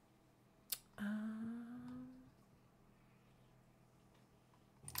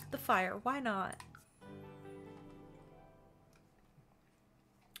 The fire. Why not?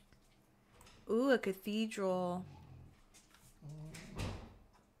 Ooh, a cathedral.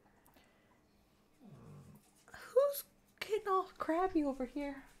 Who's getting all crabby over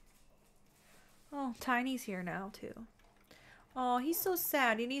here? Oh, Tiny's here now, too. Oh, he's so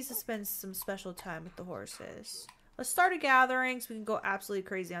sad. He needs to spend some special time with the horses. Let's start a gathering so we can go absolutely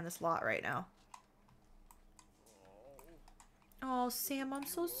crazy on this lot right now. Oh, Sam, I'm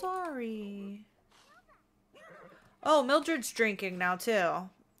so sorry. Oh, Mildred's drinking now, too.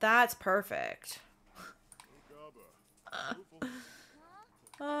 That's perfect.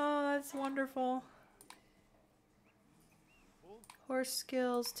 Oh, that's wonderful. Horse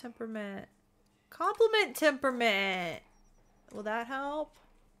skills, temperament. Compliment temperament. Will that help?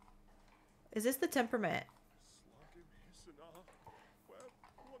 Is this the temperament?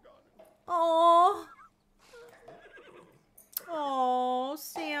 Oh. Oh,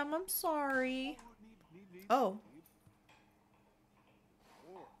 Sam, I'm sorry. Oh.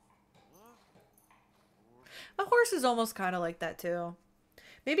 A horse is almost kind of like that too.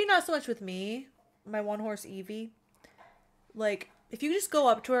 Maybe not so much with me, my one horse Evie. Like, if you just go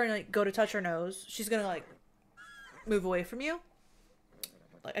up to her and like go to touch her nose, she's gonna like move away from you.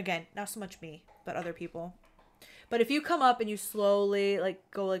 Like, again, not so much me, but other people. But if you come up and you slowly like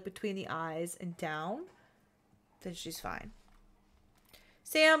go like between the eyes and down, then she's fine.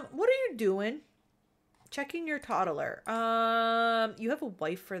 Sam, what are you doing? Checking your toddler. You have a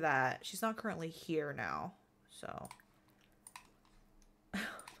wife for that. She's not currently here now, so.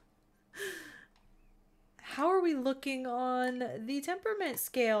 How are we looking on the temperament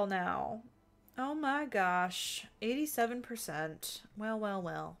scale now? Oh my gosh. 87%. Well, well,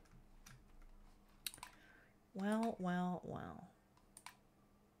 well. Well, well, well.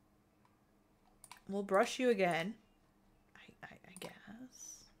 We'll brush you again. I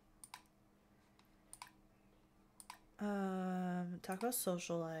guess. Talk about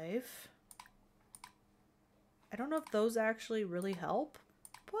social life. I don't know if those actually really help,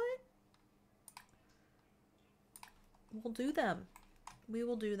 but we'll do them. We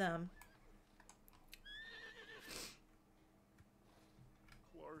will do them.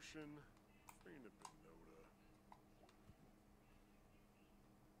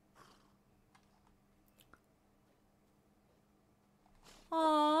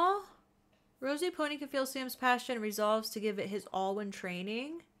 Aww. Rosie Pony can feel Sam's passion and resolves to give it his all when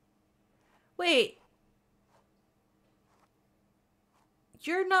training. Wait.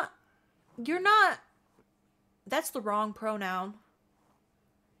 You're not... That's the wrong pronoun.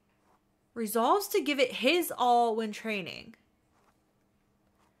 Resolves to give it his all when training.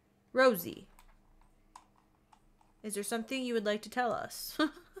 Rosie. Is there something you would like to tell us?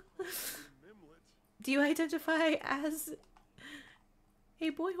 Do you identify as a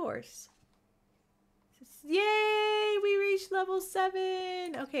boy horse? Yay! We reached level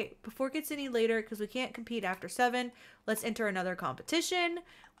 7! Okay, before it gets any later, because we can't compete after 7, let's enter another competition.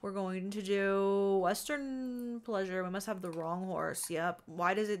 We're going to do Western Pleasure. We must have the wrong horse. Yep.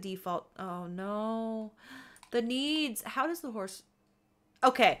 Why does it default? Oh, no. The needs. How does the horse...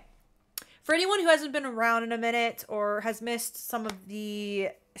 Okay. For anyone who hasn't been around in a minute or has missed some of the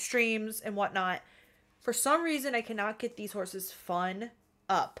streams and whatnot, for some reason I cannot get these horses fun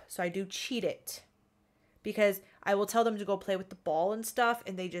up. So I do cheat it. Because I will tell them to go play with the ball and stuff,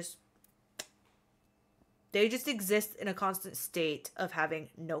 and they just exist in a constant state of having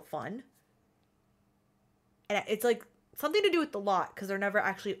no fun. And it's like something to do with the lot, because they're never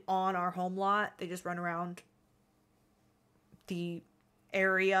actually on our home lot. They just run around the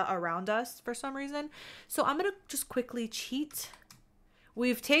area around us for some reason. So I'm going to just quickly cheat.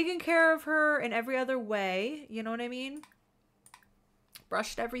 We've taken care of her in every other way. You know what I mean?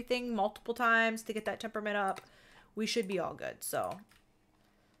 Brushed everything multiple times to get that temperament up. We should be all good. So,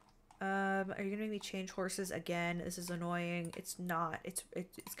 are you gonna make me change horses again? This is annoying. It's not. It's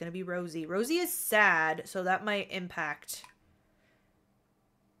gonna be Rosie. Rosie is sad, so that might impact.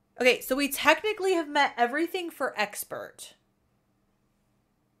 Okay, so we technically have met everything for expert.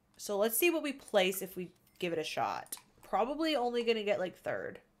 So let's see what we place if we give it a shot. Probably only gonna get like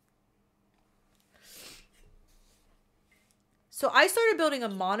 3rd. So I started building a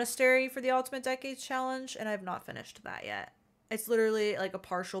monastery for the Ultimate Decades Challenge, and I have not finished that yet. It's literally like a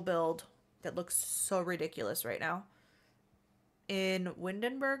partial build that looks so ridiculous right now. In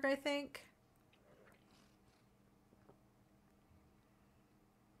Windenburg, I think.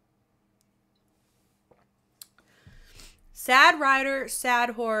 Sad rider,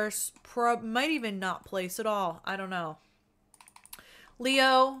 sad horse, might even not place at all. I don't know.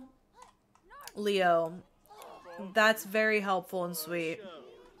 Leo. That's very helpful and sweet.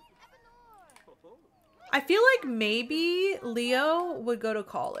 I feel like maybe Leo would go to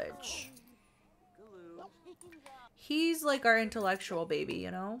college. He's like our intellectual baby, you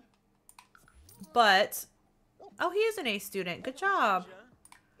know? But, oh, he is an A student. Good job.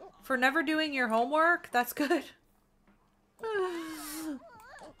 For never doing your homework, that's good.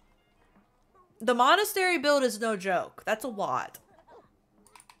 The monastery build is no joke. That's a lot.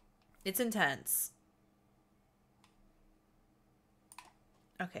 It's intense.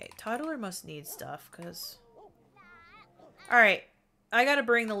 Okay, toddler must need stuff, because... Alright, I gotta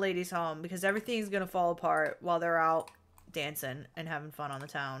bring the ladies home, because everything's gonna fall apart while they're out dancing and having fun on the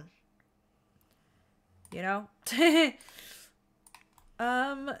town. You know?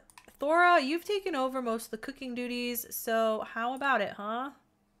 Thora, you've taken over most of the cooking duties, so how about it, huh?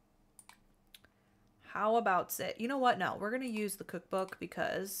 How about it? You know what? No, we're gonna use the cookbook,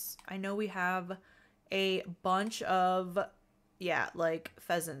 because I know we have a bunch of yeah, like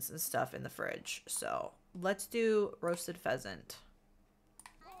pheasants and stuff in the fridge. So let's do roasted pheasant.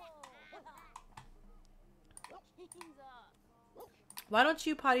 Why don't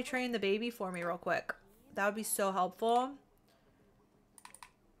you potty train the baby for me real quick? That would be so helpful.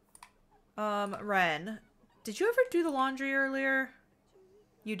 Ren, did you ever do the laundry earlier?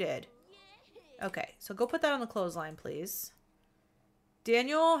 You did. Okay, so go put that on the clothesline, please.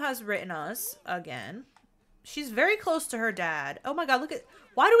 Daniel has written us again. She's very close to her dad. Oh my god, look at...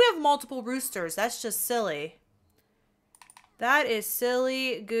 Why do we have multiple roosters? That's just silly. That is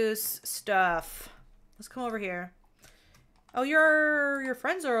silly goose stuff. Let's come over here. Oh, your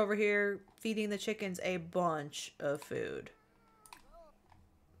friends are over here feeding the chickens a bunch of food.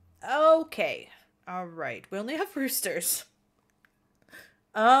 Okay. All right. We only have roosters.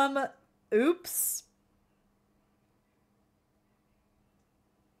 Oops.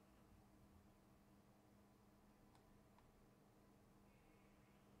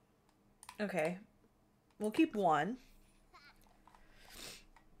 Okay. We'll keep one.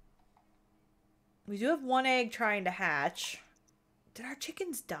 We do have one egg trying to hatch. Did our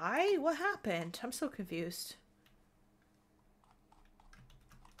chickens die? What happened? I'm so confused.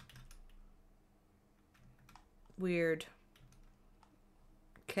 Weird.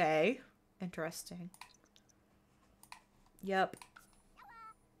 Okay. Interesting. Yep.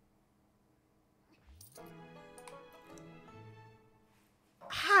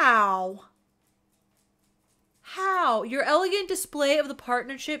 How? How? Your elegant display of the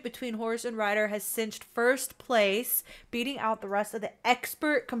partnership between horse and rider has cinched first place, beating out the rest of the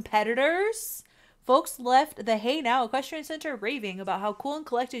expert competitors. Folks left the Hey Now Equestrian Center raving about how cool and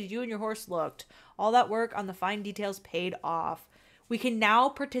collected you and your horse looked. All that work on the fine details paid off. We can now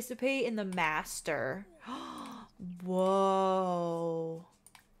participate in the Master. Whoa.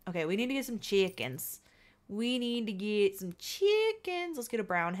 Okay, we need to get some chickens. We need to get some chickens. Let's get a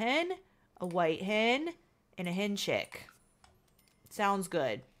brown hen, a white hen, and a hen chick. Sounds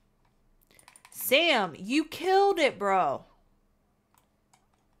good. Sam, you killed it, bro.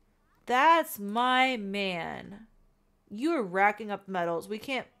 That's my man. You are racking up medals. We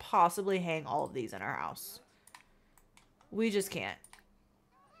can't possibly hang all of these in our house. We just can't.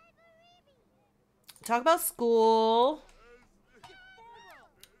 Talk about school.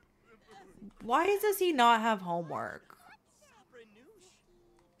 Why does he not have homework?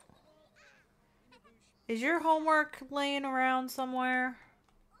 Is your homework laying around somewhere?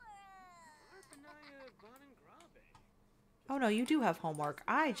 Oh no, you do have homework.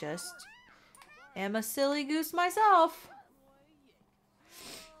 I just am a silly goose myself.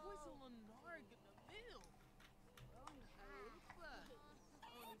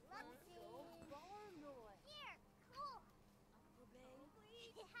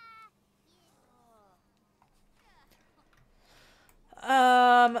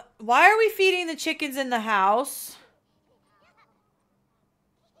 Why are we feeding the chickens in the house?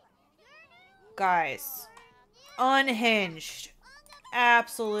 Guys, unhinged.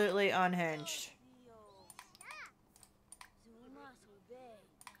 Absolutely unhinged.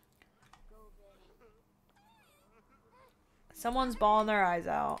 Someone's bawling their eyes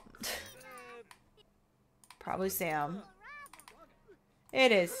out. Probably Sam.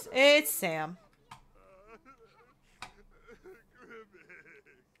 It is. It's Sam.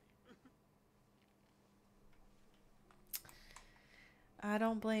 I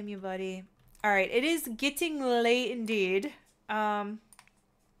don't blame you, buddy. Alright, it is getting late indeed.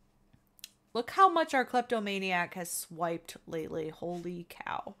 Look how much our kleptomaniac has swiped lately. Holy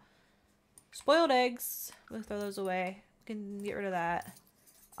cow. Spoiled eggs. We'll throw those away. We can get rid of that.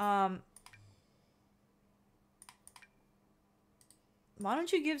 Why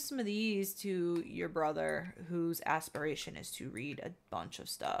don't you give some of these to your brother, whose aspiration is to read a bunch of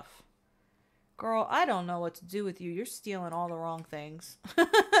stuff? Girl, I don't know what to do with you. You're stealing all the wrong things.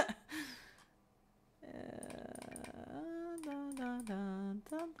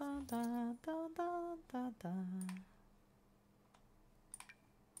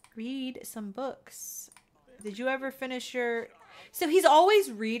 Read some books. Did you ever finish your... So he's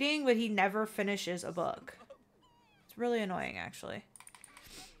always reading, but he never finishes a book. It's really annoying, actually.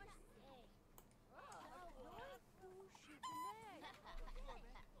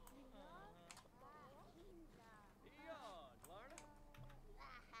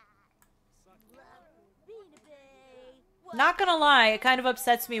 Not gonna lie, it kind of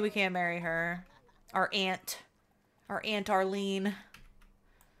upsets me we can't marry her. Our Aunt Arlene.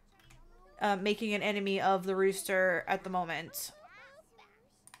 Making an enemy of the rooster at the moment.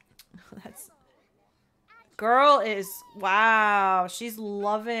 That's... Girl is... Wow, she's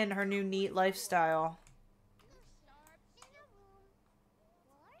loving her new neat lifestyle.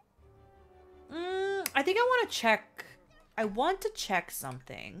 I think I want to check. I want to check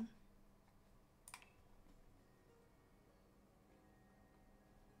something.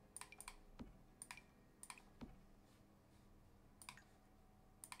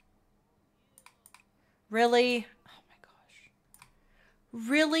 Really? Oh my gosh.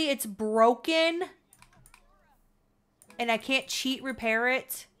 Really? It's broken? And I can't cheat repair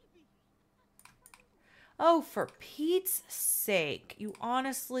it? Oh, for Pete's sake. You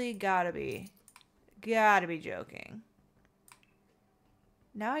honestly gotta be joking.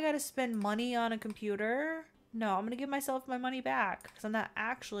 Now I gotta spend money on a computer? No, I'm gonna give myself my money back because I'm not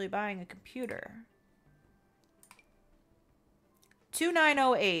actually buying a computer.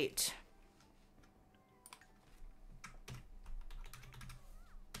 2908.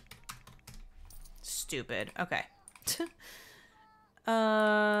 Stupid. Okay.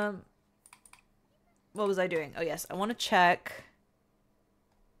 What was I doing? Oh yes, I want to check.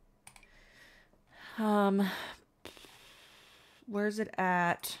 Where's it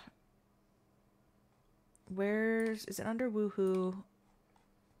at? Is it under Woohoo?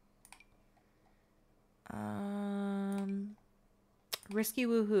 Risky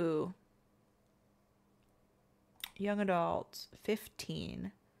Woohoo. Young adult,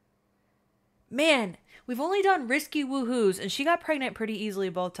 15. Man, we've only done Risky Woohoos, and she got pregnant pretty easily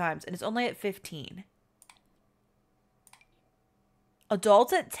both times, and it's only at 15.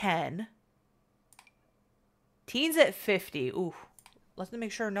 Adults at 10. Teens at 50. Ooh. Let's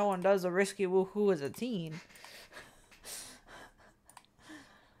make sure no one does a Risky Woohoo as a teen.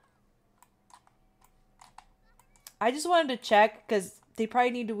 I just wanted to check because they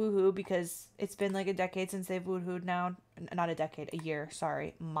probably need to woohoo because it's been like a decade since they've woohooed now. Not a decade, a year.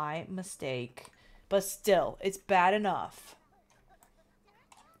 Sorry. My mistake. But still, it's bad enough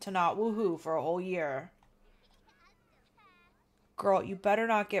to not woohoo for a whole year. Girl, you better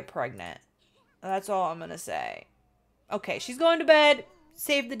not get pregnant. That's all I'm going to say. Okay, she's going to bed.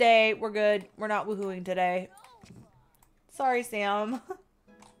 Save the day. We're good. We're not woohooing today. Sorry, Sam.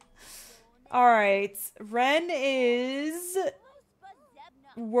 Alright. Ren is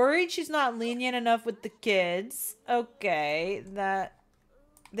worried she's not lenient enough with the kids. Okay,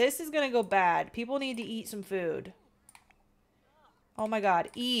 this is gonna go bad. People need to eat some food. Oh my god,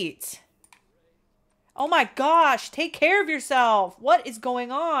 eat. Oh my gosh, take care of yourself. What is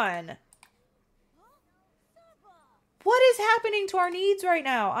going on? What is happening to our needs right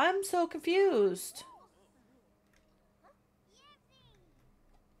now? I'm so confused.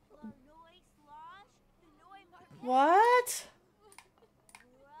 What?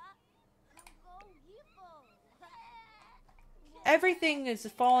 Everything is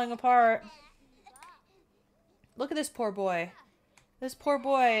falling apart. Look at this poor boy. This poor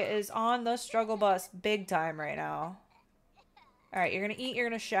boy is on the struggle bus big time right now. Alright, you're gonna eat, you're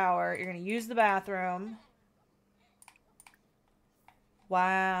gonna shower, you're gonna use the bathroom.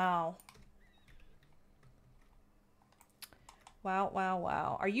 Wow. Wow, wow,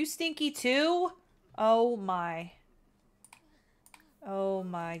 wow. Are you stinky too? Oh my. Oh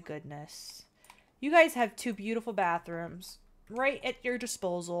my goodness. You guys have two beautiful bathrooms right at your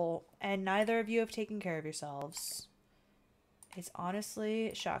disposal, and neither of you have taken care of yourselves. It's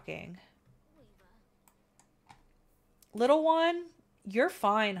honestly shocking. Little one, you're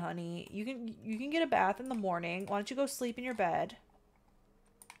fine, honey. You can get a bath in the morning. Why don't you go sleep in your bed?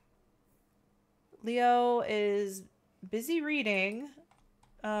 Leo is busy reading.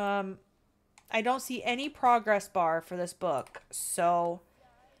 I don't see any progress bar for this book, so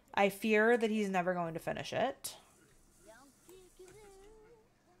I fear that he's never going to finish it.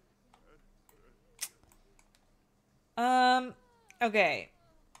 Okay.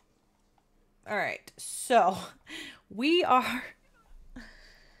 Alright, so we are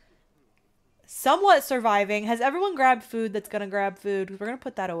somewhat surviving. Has everyone grabbed food that's gonna grab food? We're gonna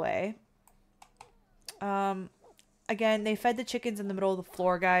put that away. Again, they fed the chickens in the middle of the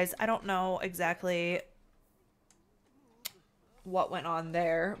floor, guys. I don't know exactly what went on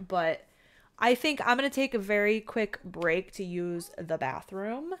there, but I think I'm going to take a very quick break to use the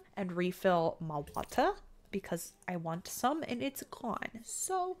bathroom and refill my water because I want some and it's gone.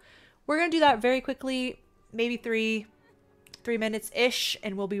 So we're going to do that very quickly, maybe three minutes-ish,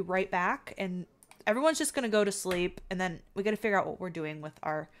 and we'll be right back. And everyone's just going to go to sleep, and then we got to figure out what we're doing with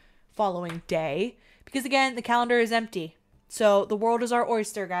our following day. Because again, the calendar is empty. So the world is our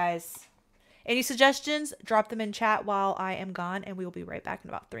oyster, guys. Any suggestions? Drop them in chat while I am gone, and we will be right back in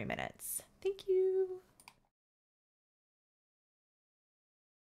about 3 minutes. Thank you.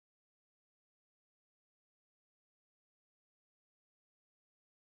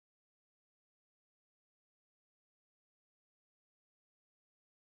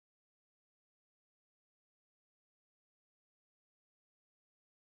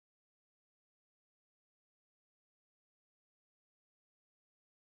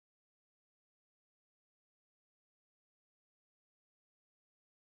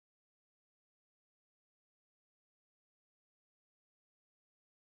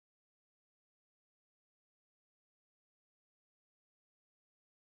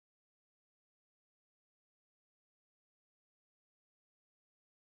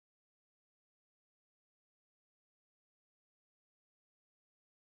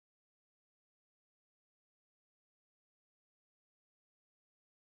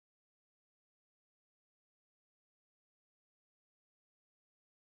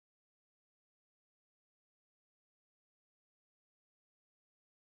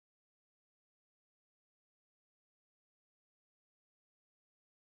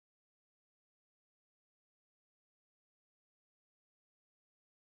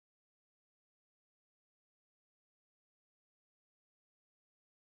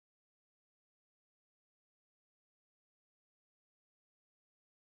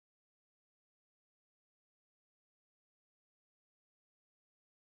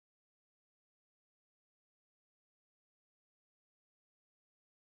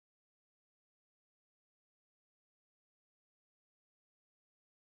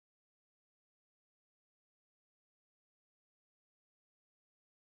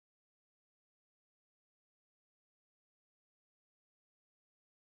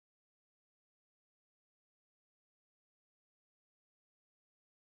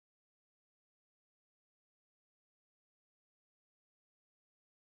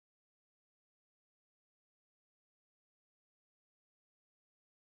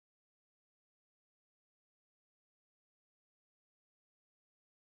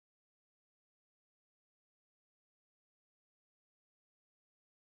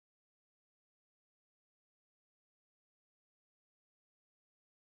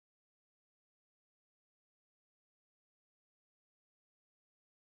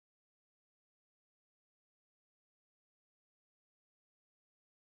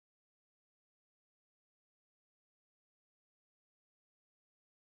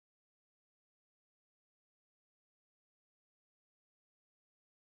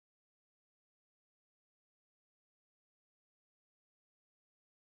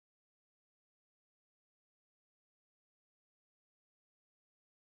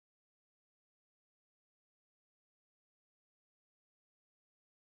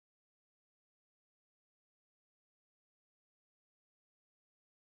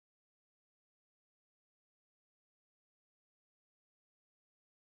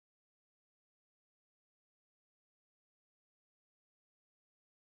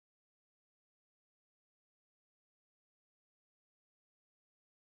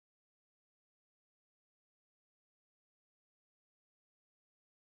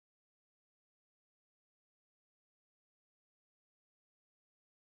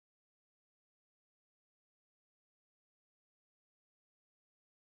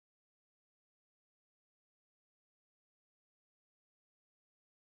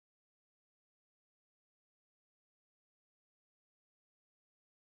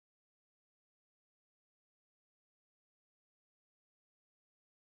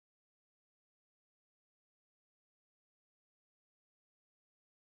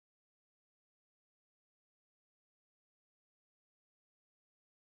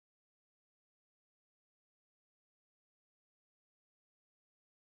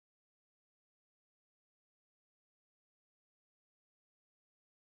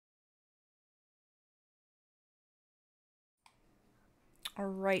 All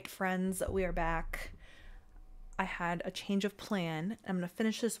right, friends, we are back. I had a change of plan. I'm going to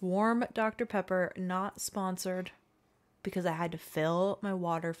finish this warm Dr. Pepper, not sponsored, because I had to fill my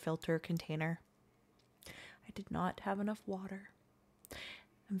water filter container. I did not have enough water.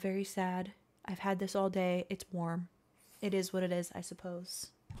 I'm very sad. I've had this all day. It's warm. It is what it is, I suppose.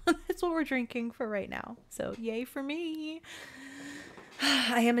 That's what we're drinking for right now. So yay for me.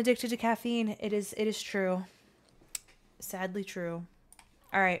 I am addicted to caffeine. It is true. Sadly true.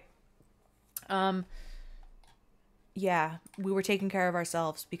 All right. Yeah, we were taking care of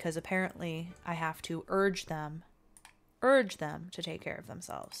ourselves because apparently I have to urge them to take care of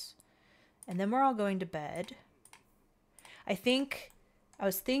themselves. And then we're all going to bed. I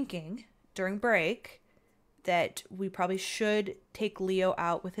was thinking during break that we probably should take Leo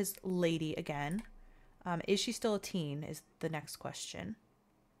out with his lady again. Is she still a teen is the next question.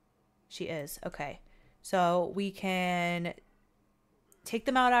 She is. Okay. So we can take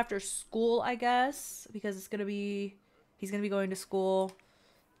them out after school, I guess, because he's going to be going to school.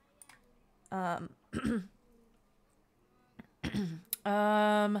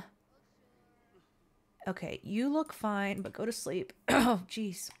 Okay, you look fine, but go to sleep. Oh,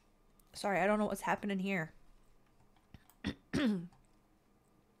 jeez. Sorry, I don't know what's happening here.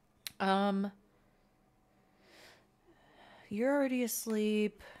 You're already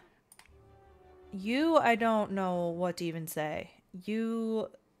asleep. I don't know what to even say. You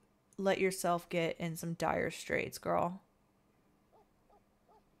let yourself get in some dire straits, girl.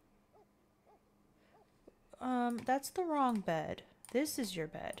 That's the wrong bed. This is your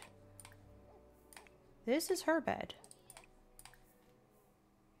bed. This is her bed.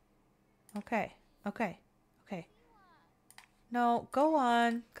 Okay. Okay. Okay. No, go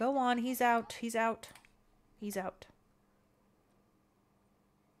on. Go on. He's out. He's out. He's out.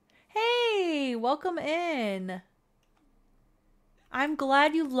 Hey, welcome in. I'm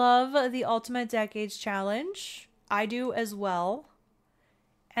glad you love the Ultimate Decades Challenge. I do as well.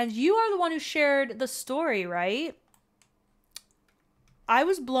 And you are the one who shared the story, right? I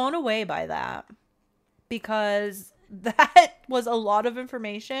was blown away by that because that was a lot of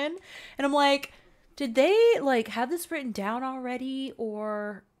information. And I'm like, did they like have this written down already?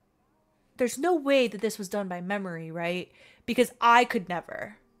 Or there's no way that this was done by memory, right? Because I could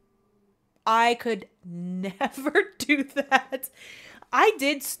never do that. I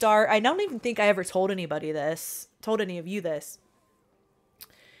don't even think I ever told any of you this.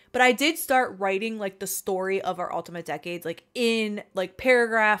 But I did start writing like the story of our Ultimate Decades, like in like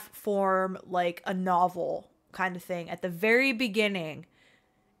paragraph form, like a novel kind of thing at the very beginning.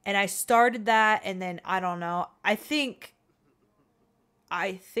 And I started that, and then I don't know. I think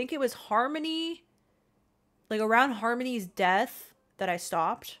it was Harmony, like around Harmony's death that I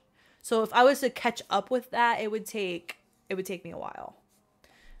stopped. So if I was to catch up with that, it would take me a while.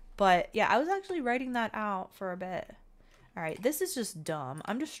 But yeah, I was actually writing that out for a bit. All right, this is just dumb.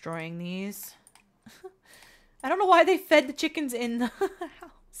 I'm destroying these. I don't know why they fed the chickens in the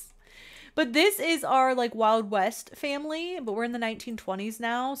house. But this is our like Wild West family, but we're in the 1920s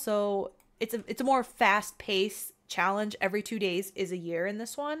now, so it's a more fast-paced challenge. Every 2 days is a year in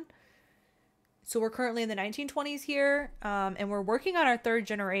this one. So we're currently in the 1920s here, and we're working on our third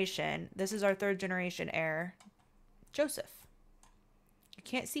generation. This is our third generation heir, Joseph. You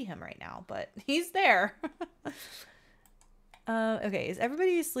can't see him right now, but he's there. Okay, is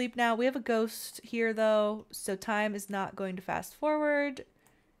everybody asleep now? We have a ghost here, though, so time is not going to fast forward.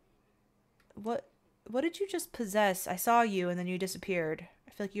 What did you just possess? I saw you, and then you disappeared.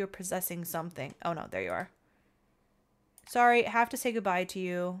 I feel like you were possessing something. Oh, no, there you are. Sorry, have to say goodbye to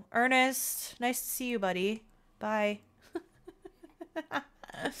you. Ernest, nice to see you, buddy. Bye.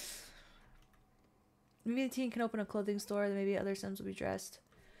 Maybe the teen can open a clothing store, then maybe other Sims will be dressed.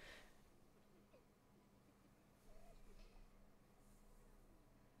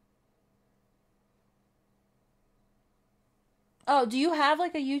 Oh, do you have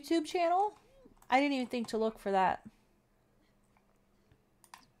like a YouTube channel? I didn't even think to look for that.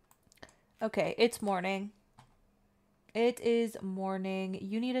 Okay, it's morning. It is morning.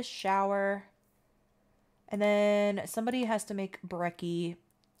 You need a shower. And then somebody has to make brekkie.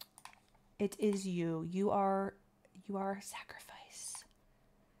 It is you. You are a sacrifice.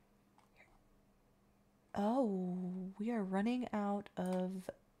 Oh, we are running out of...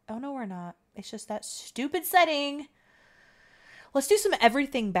 Oh, no, we're not. It's just that stupid setting. Let's do some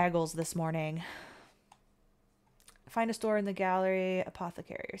everything bagels this morning. Find a store in the gallery,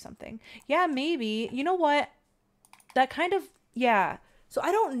 apothecary or something. Yeah, maybe. You know what? That kind of, yeah. So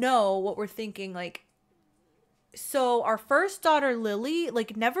I don't know what we're thinking. Like, so our first daughter, Lily,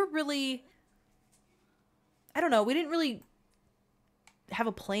 like never really, I don't know. We didn't really have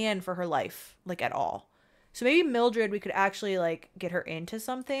a plan for her life, like, at all. So maybe Mildred, we could actually, like, get her into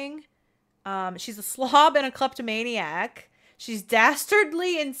something. She's a slob and a kleptomaniac. She's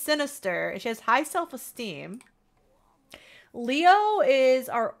dastardly and sinister, and she has high self-esteem. Leo is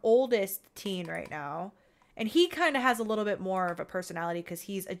our oldest teen right now, and he kind of has a little bit more of a personality because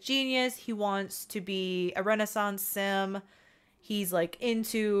he's a genius. He wants to be a Renaissance sim. He's, like,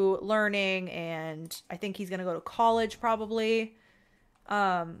 into learning, and I think he's gonna go to college probably.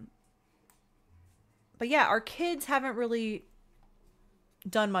 But yeah, our kids haven't really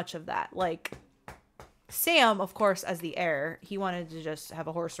done much of that. Like, Sam, of course, as the heir, he wanted to just have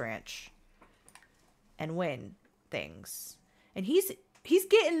a horse ranch and win things. And he's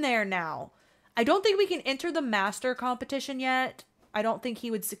getting there now. I don't think we can enter the master competition yet. I don't think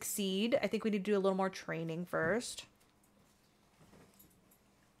he would succeed. I think we need to do a little more training first.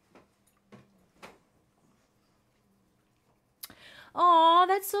 Aw,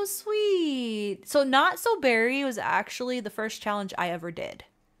 that's so sweet. So Not So Berry was actually the first challenge I ever did.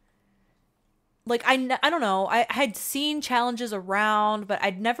 Like, I don't know. I had seen challenges around, but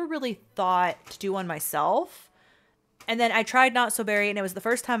I'd never really thought to do one myself. And then I tried Not So Berry, and it was the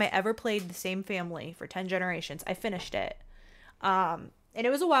first time I ever played the same family for 10 generations. I finished it. And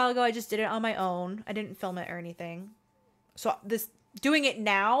it was a while ago. I just did it on my own. I didn't film it or anything. So doing it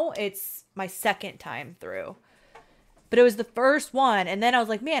now, it's my second time through. But it was the first one. And then I was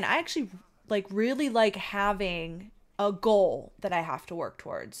like, man, I actually really like having a goal that I have to work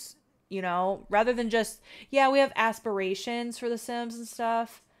towards, you know, rather than just, yeah, we have aspirations for the Sims and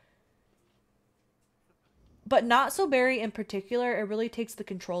stuff. But Not So Berry in particular, it really takes the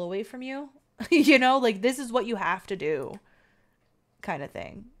control away from you. You know, like, this is what you have to do kind of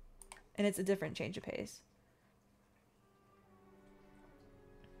thing. And it's a different change of pace.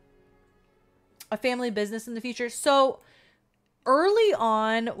 A family business in the future. So early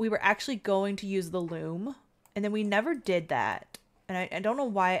on, we were actually going to use the loom, and then we never did that. And I don't know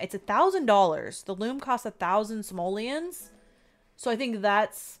why. It's $1,000. The loom costs 1,000 simoleons. So I think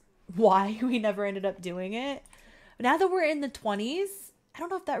that's why we never ended up doing it. But now that we're in the 20s, I don't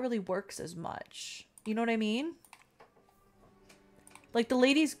know if that really works as much. You know what I mean? Like, the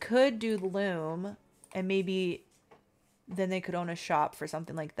ladies could do the loom, and maybe then they could own a shop for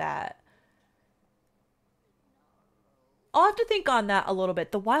something like that. I'll have to think on that a little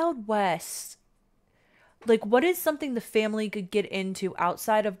bit. The Wild West. Like, what is something the family could get into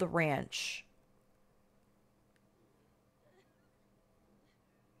outside of the ranch?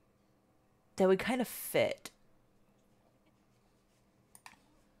 That would kind of fit.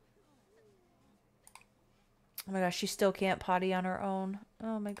 Oh my gosh, she still can't potty on her own.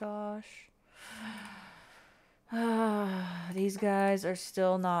 Oh my gosh. These guys are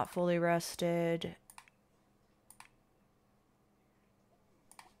still not fully rested.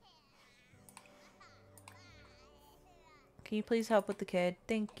 Can you please help with the kid?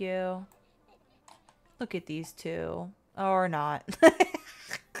 Thank you. Look at these two. Or not.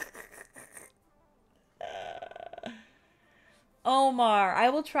 Omar. I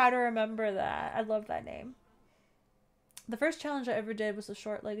will try to remember that. I love that name. The first challenge I ever did was the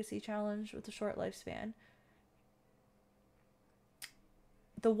short legacy challenge with the short lifespan.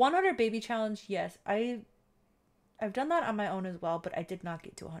 The 100 baby challenge, yes. I've done that on my own as well, but I did not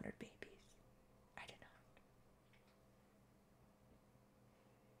get to 100 babies. I did not.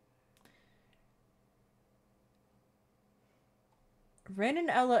 Rin and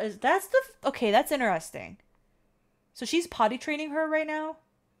Ella is... Okay, that's interesting. So she's potty training her right now?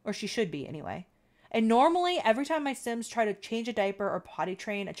 Or she should be, anyway. And normally, every time my Sims try to change a diaper or potty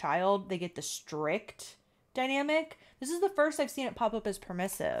train a child, they get the strict dynamic. This is the first I've seen it pop up as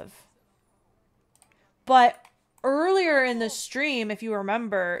permissive. But earlier in the stream, if you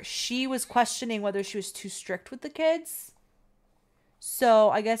remember, she was questioning whether she was too strict with the kids.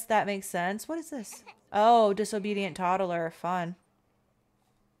 So I guess that makes sense. What is this? Oh, disobedient toddler. Fun.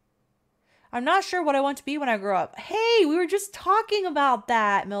 I'm not sure what I want to be when I grow up. Hey, we were just talking about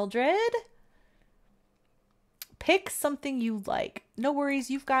that, Mildred. Pick something you like. No worries,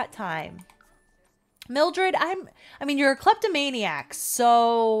 you've got time. Mildred, I mean, you're a kleptomaniac,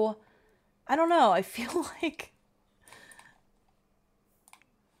 so I don't know. I feel like...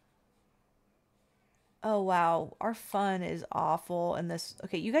 Oh, wow. Our fun is awful in this.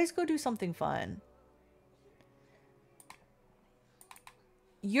 Okay, you guys go do something fun.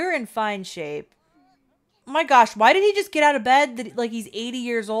 You're in fine shape. Oh my gosh, why did he just get out of bed like he's 80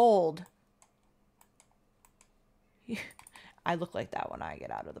 years old? I look like that when I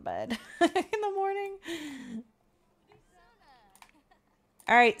get out of the bed in the morning.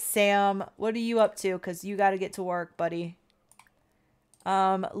 All right, Sam, what are you up to? Because you got to get to work, buddy.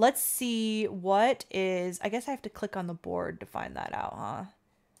 Let's see what is... I guess I have to click on the board to find that out, huh?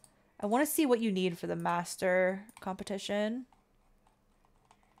 I want to see what you need for the master competition.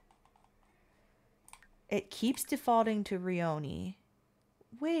 It keeps defaulting to Rioni.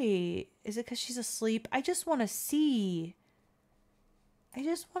 Wait, is it because she's asleep? I just want to see. I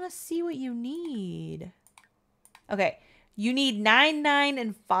just want to see what you need. Okay, you need 9, 9,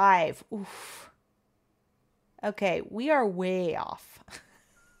 and 5. Oof. Okay, we are way off.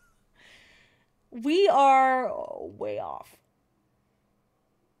 We are way off.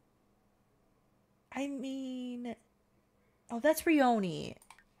 I mean, oh, that's Rioni.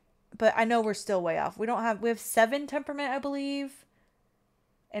 But I know we're still way off. We have 7 temperament, I believe.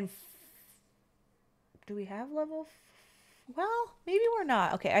 And do we have level? Well, maybe we're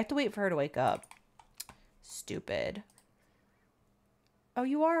not. Okay, I have to wait for her to wake up. Stupid. Oh,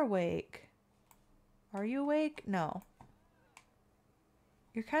 you are awake. Are you awake? No.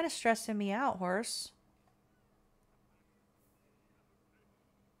 You're kind of stressing me out, horse.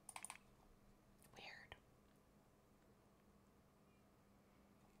 Weird.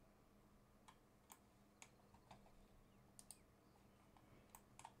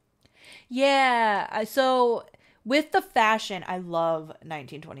 Yeah, so with the fashion, I love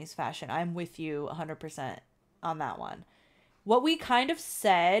 1920s fashion. I'm with you 100% on that one. What we kind of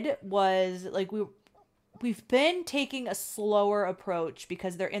said was like we've been taking a slower approach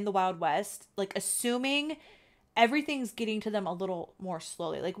because they're in the Wild West, like assuming everything's getting to them a little more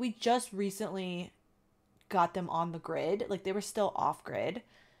slowly. Like we just recently got them on the grid, like they were still off grid.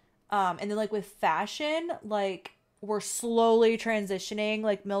 And then like with fashion, like we're slowly transitioning.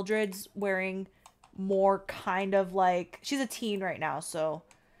 Like Mildred's wearing more kind of like, she's a teen right now, so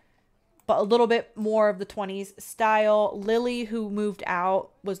but a little bit more of the 20s style. Lily, who moved out,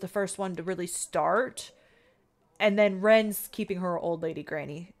 was the first one to really start. And then Ren's keeping her old lady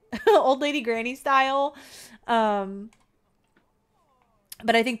granny. Old lady granny style. But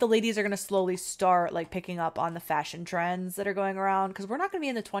I think the ladies are going to slowly start like picking up on the fashion trends that are going around. Because we're not going to be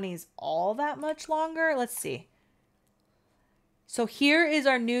in the 20s all that much longer. Let's see. So here is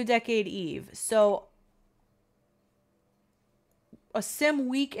our new decade eve. So a sim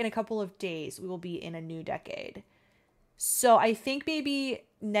week in a couple of days, we will be in a new decade. So I think maybe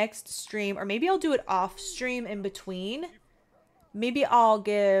next stream, or maybe I'll do it off stream in between. Maybe I'll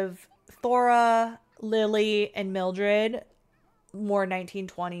give Thora, Lily, and Mildred more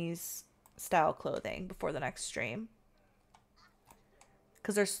 1920s style clothing before the next stream.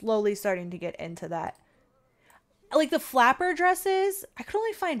 Because they're slowly starting to get into that. Like the flapper dresses, I could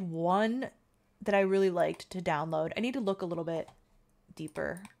only find one that I really liked to download. I need to look a little bit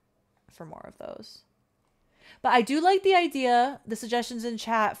deeper for more of those. But I do like the idea, the suggestions in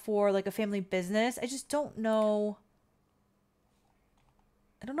chat for like a family business. I just don't know.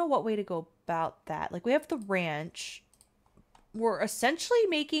 I don't know what way to go about that. Like we have the ranch. We're essentially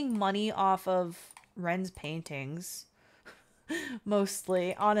making money off of Ren's paintings.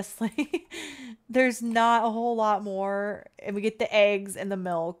 Mostly, honestly. There's not a whole lot more. And we get the eggs and the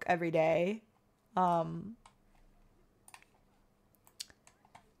milk every day.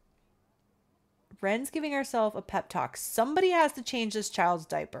 Ren's giving herself a pep talk. Somebody has to change this child's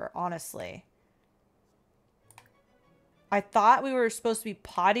diaper, honestly. I thought we were supposed to be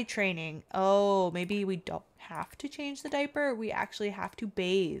potty training. Oh, maybe we don't have to change the diaper. We actually have to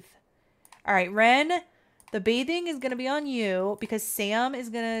bathe. All right, Ren, the bathing is going to be on you because Sam is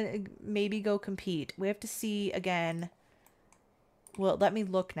going to maybe go compete. We have to see again. Well, let me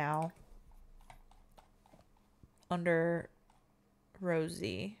look now. Under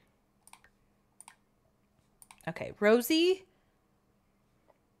Rosie. Okay, Rosie,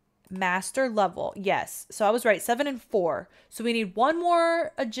 master level. Yes, so I was right, 7 and 4. So we need one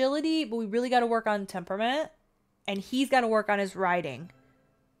more agility, but we really got to work on temperament. And he's got to work on his riding.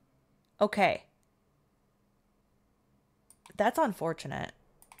 Okay. That's unfortunate.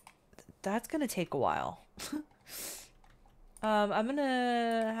 That's going to take a while. I'm going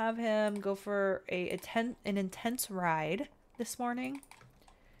to have him go for an intense ride this morning.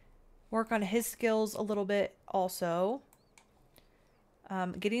 Work on his skills a little bit also.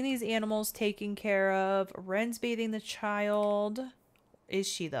 Getting these animals taken care of. Ren's bathing the child. Is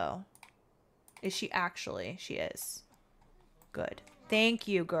she, though? Is she actually? She is. Good. Thank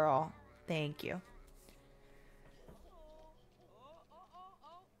you, girl. Thank you.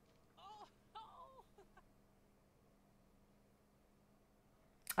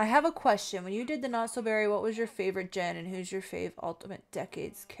 I have a question. When you did the Not So Berry, what was your favorite gen and who's your fave Ultimate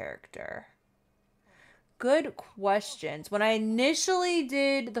Decades character? Good questions. When I initially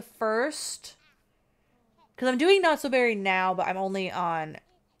did the first Because I'm doing Not So Berry now, but I'm only on,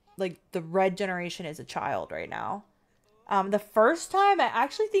 like, the red generation as a child right now. The first time, I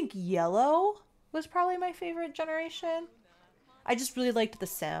actually think yellow was probably my favorite generation. I just really liked the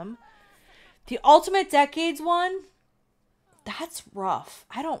sim. The Ultimate Decades one, that's rough.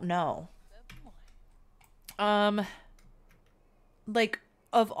 I don't know. Like,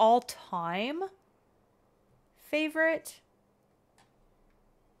 of all time, favorite?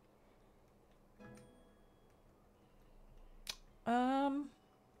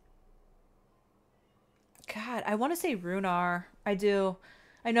 God, I want to say Runar. I do.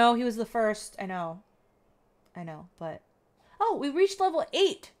 I know he was the first. I know. But... Oh, we reached level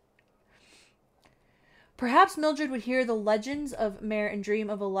 8. Perhaps Mildred would hear the legends of Mare and dream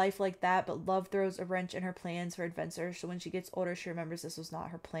of a life like that, but love throws a wrench in her plans for adventure, so when she gets older, she remembers this was not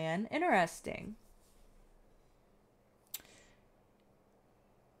her plan. Interesting.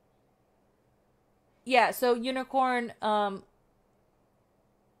 Yeah, so Unicorn,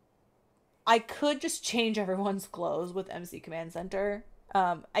 I could just change everyone's clothes with MC Command Center.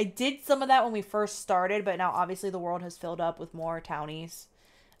 I did some of that when we first started, but now obviously the world has filled up with more townies.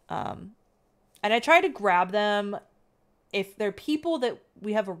 And I try to grab them if they're people that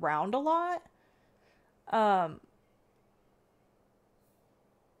we have around a lot. But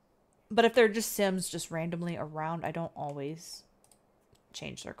if they're just Sims just randomly around, I don't always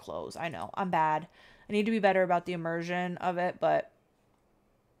change their clothes. I know, I'm bad. I need to be better about the immersion of it, but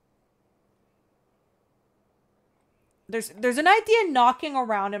there's an idea knocking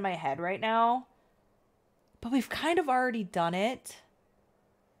around in my head right now, but we've kind of already done it.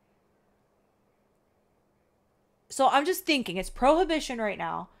 So I'm just thinking it's Prohibition right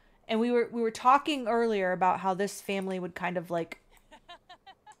now, and we were talking earlier about how this family would kind of like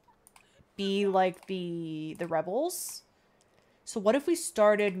be like the rebels. So what if we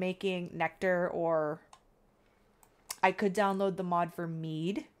started making nectar, or I could download the mod for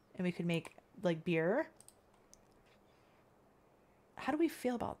mead and we could make like beer. How do we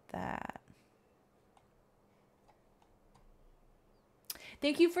feel about that?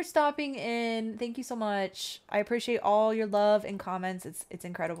 Thank you for stopping in. Thank you so much. I appreciate all your love and comments. It's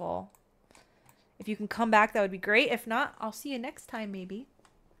incredible. If you can come back, that would be great. If not, I'll see you next time maybe.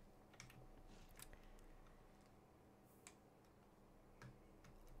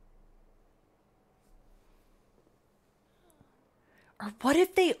 Or what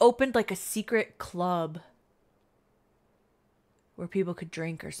if they opened like a secret club where people could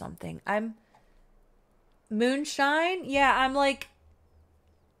drink or something? Moonshine? Yeah, I'm like,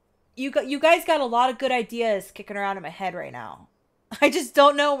 you guys got a lot of good ideas kicking around in my head right now. I just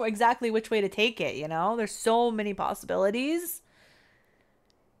don't know exactly which way to take it, you know? There's so many possibilities.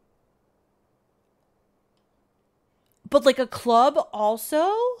 But like a club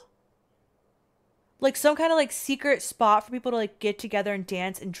also? Like some kind of like secret spot for people to like get together and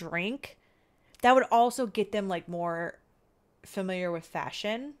dance and drink. That would also get them like more familiar with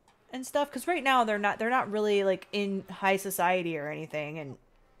fashion and stuff, because right now they're not really like in high society or anything and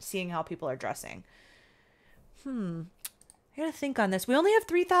seeing how people are dressing. I gotta think on this. We only have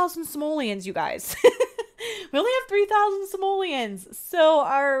 3,000 simoleons, you guys. We only have 3,000 simoleons, so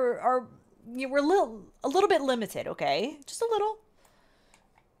we're a little bit limited, okay? Just a little.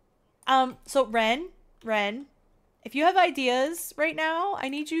 So Ren, if you have ideas right now, I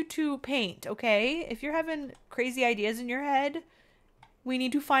need you to paint, okay? If you're having crazy ideas in your head, we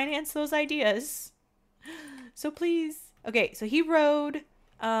need to finance those ideas. So please. Okay, so he rode.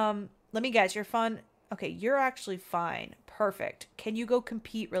 Let me guess, you're fun. Okay, you're actually fine. Perfect. Can you go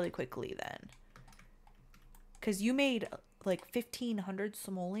compete really quickly then? Because you made like 1,500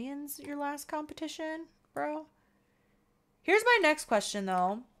 simoleons your last competition, bro. Here's my next question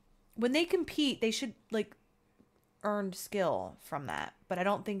though. When they compete, they should like earn skill from that, but I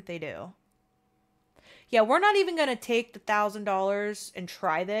don't think they do. Yeah, we're not even gonna take the $1,000 and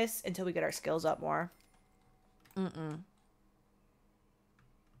try this until we get our skills up more.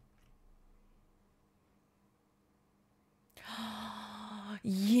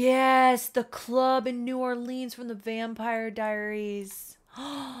 Yes, the club in New Orleans from the Vampire Diaries.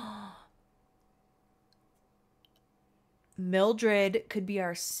 Mildred could be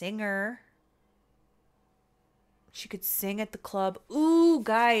our singer. She could sing at the club. Ooh,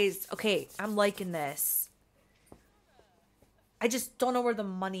 guys. Okay, I'm liking this. I just don't know where the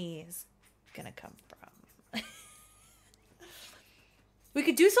money is gonna come from. We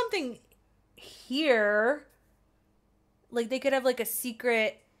could do something here. Like, they could have, like, a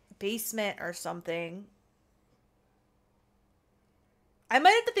secret basement or something. I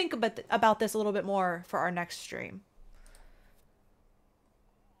might have to think about this a little bit more for our next stream.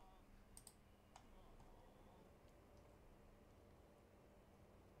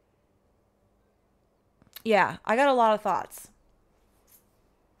 Yeah, I got a lot of thoughts.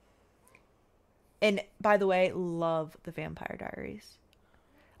 And by the way, love the Vampire Diaries.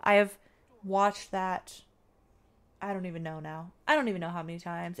 I have watched that. I don't even know now. I don't even know how many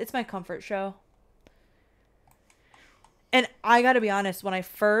times. It's my comfort show. And I got to be honest, when I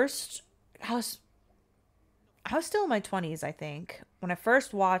was still in my 20s, I think, when I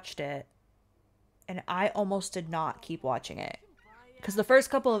first watched it, and I almost did not keep watching it. Because the first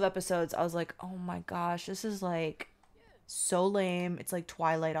couple of episodes, I was like, oh my gosh, this is like so lame. It's like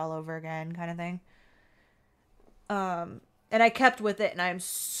Twilight all over again kind of thing. And I kept with it, and I'm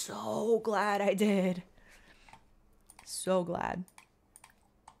so glad I did. So glad.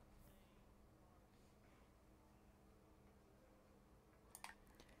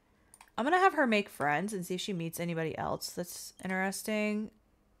 I'm gonna have her make friends and see if she meets anybody else that's interesting.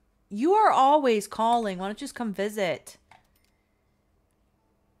 You are always calling. Why don't you just come visit?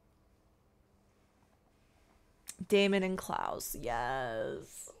 Damon and Klaus.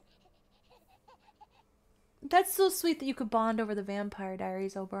 Yes. That's so sweet that you could bond over the Vampire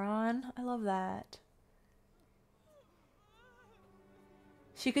Diaries, Oberon. I love that.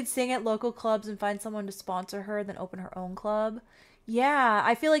 She could sing at local clubs and find someone to sponsor her, then open her own club. Yeah,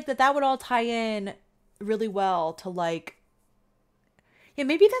 I feel like that would all tie in really well to like... Yeah,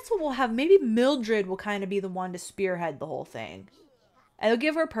 maybe that's what we'll have. Maybe Mildred will kind of be the one to spearhead the whole thing. It'll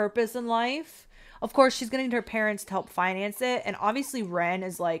give her purpose in life. Of course, she's going to need her parents to help finance it. And obviously, Ren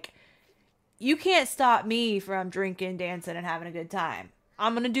is like, you can't stop me from drinking, dancing, and having a good time.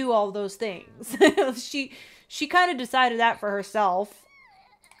 I'm going to do all those things. She kind of decided that for herself.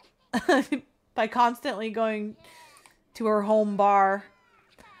 By constantly going to her home bar.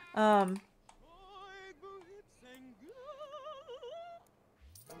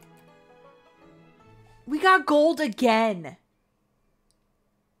 We got gold again.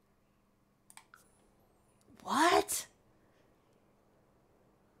 What?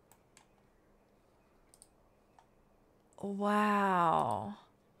 Wow.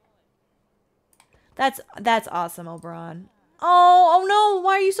 That's awesome, Oberon. Oh no,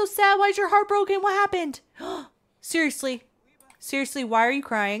 why are you so sad? Why is your heart broken? What happened? Seriously. Seriously, why are you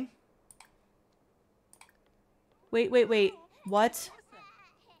crying? Wait. What?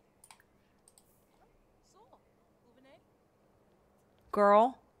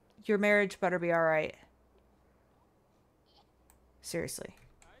 Girl, your marriage better be alright. Seriously.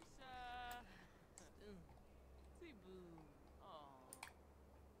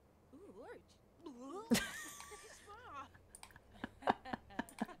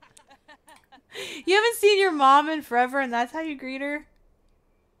 You haven't seen your mom in forever and that's how you greet her?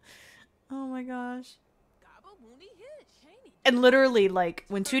 Oh my gosh. And literally, like,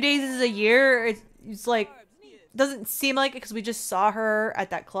 when 2 days is a year, it's like, doesn't seem like it because we just saw her at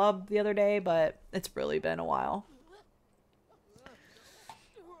that club the other day, but it's really been a while.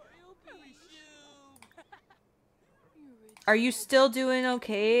 Are you still doing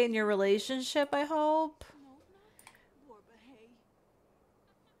okay in your relationship, I hope?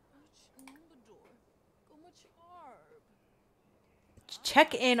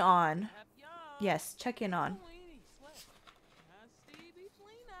 Check in on. Yes, check in on.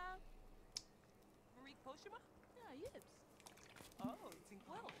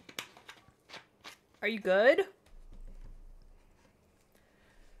 Are you good?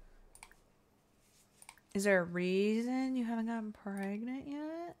 Is there a reason you haven't gotten pregnant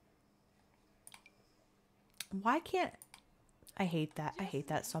yet? Why can't... I hate that. I hate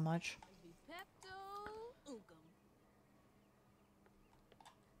that so much.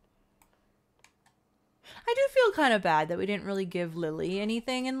 I do feel kind of bad that we didn't really give Lily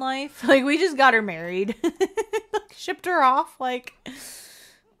anything in life. Like, we just got her married. Shipped her off, like...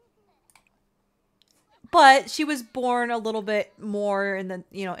 But she was born a little bit more in the,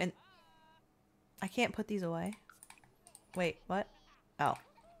 you know, in... I can't put these away. Wait, what? Oh.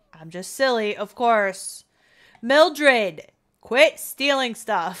 I'm just silly, of course. Mildred! Quit stealing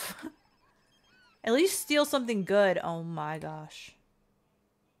stuff. At least steal something good. Oh my gosh.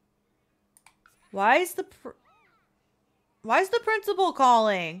 Why is the principal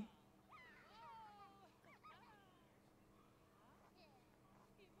calling?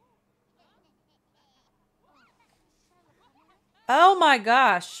 Oh my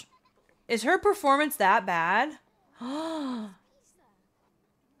gosh. Is her performance that bad?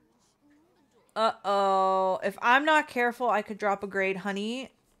 Uh-oh. If I'm not careful, I could drop a grade, honey.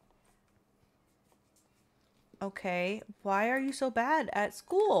 Okay. Why are you so bad at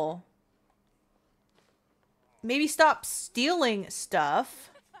school? Maybe stop stealing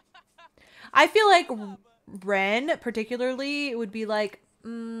stuff. I feel like Ren, particularly, would be like,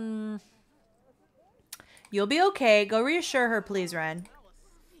 You'll be okay. Go reassure her, please, Ren.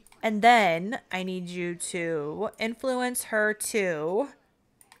 And then I need you to influence her to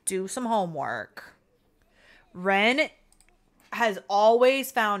do some homework. Ren has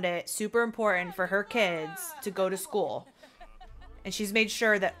always found it super important for her kids to go to school. And she's made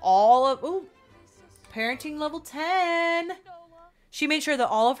sure that all of... Ooh, parenting level 10. She made sure that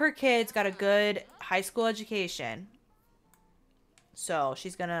all of her kids got a good high school education. So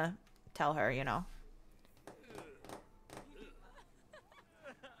she's gonna tell her, you know.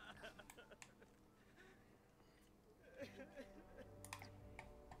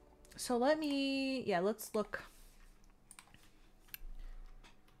 So let's look.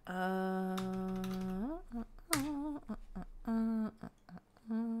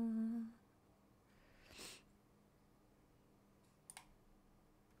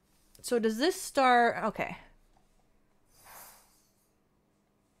 So does this start? Okay.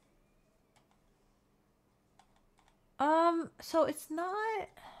 So it's not.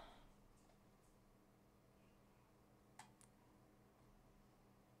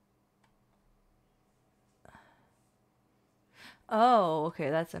 Oh, okay,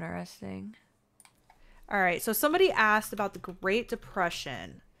 that's interesting. All right, so somebody asked about the Great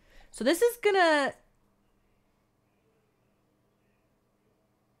Depression. So this is gonna...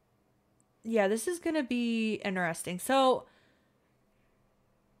 Yeah, this is gonna be interesting. So,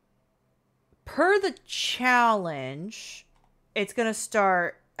 per the challenge, it's gonna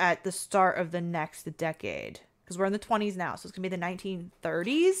start at the start of the next decade. Because we're in the 20s now, so it's gonna be the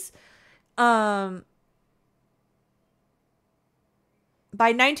 1930s.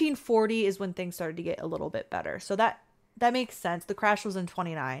 By 1940 is when things started to get a little bit better. So that makes sense. The crash was in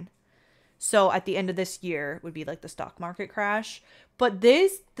 29. So at the end of this year would be like the stock market crash. But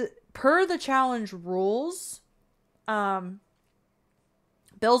per the challenge rules, bills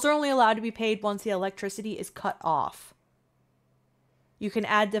are only allowed to be paid once the electricity is cut off. You can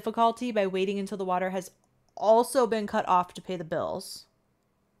add difficulty by waiting until the water has also been cut off to pay the bills.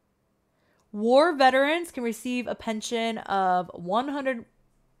 War veterans can receive a pension of 100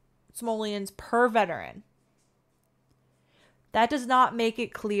 simoleons per veteran. That does not make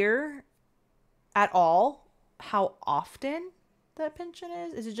it clear at all how often that pension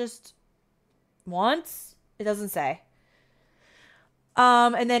is. Is it just once? It doesn't say.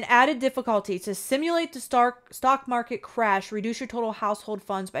 And then added difficulty. To simulate the stock market crash, reduce your total household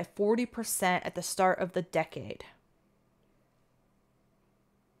funds by 40% at the start of the decade.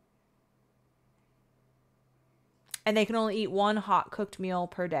 And they can only eat one hot cooked meal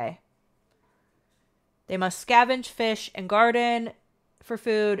per day. They must scavenge, fish, and garden for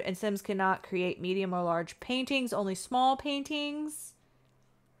food, and Sims cannot create medium or large paintings, only small paintings.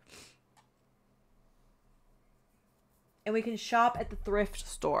 And we can shop at the thrift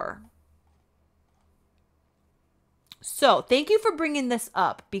store. So, thank you for bringing this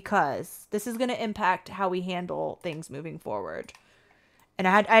up, because this is going to impact how we handle things moving forward. And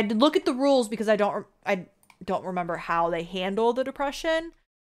I had to look at the rules because I don't remember how they handle the Depression.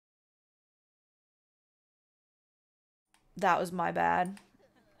 That was my bad.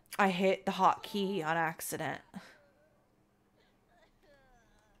 I hit the hotkey on accident.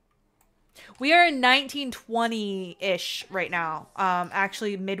 We are in 1920-ish right now.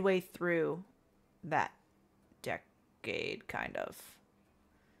 Actually midway through that decade, kind of.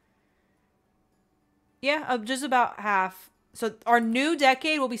 Yeah, just about half. So our new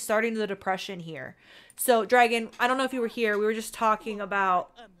decade will be starting the Depression here. So, Dragon, I don't know if you were here. We were just talking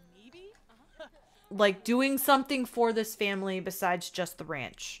about, like, doing something for this family besides just the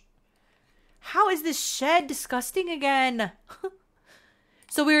ranch. How is this shed disgusting again?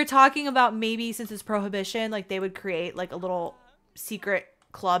 So we were talking about maybe, since it's prohibition, like, they would create, like, a little secret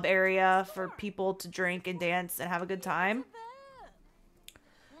club area for people to drink and dance and have a good time.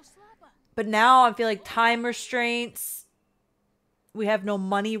 But now I feel like time restraints... We have no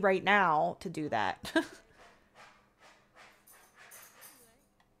money right now to do that.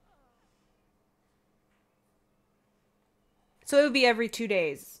 So it would be every 2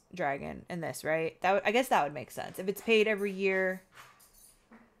 days, Dragon, in this, right? I guess that would make sense. If it's paid every year,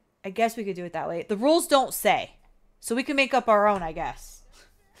 I guess we could do it that way. The rules don't say. So we can make up our own, I guess.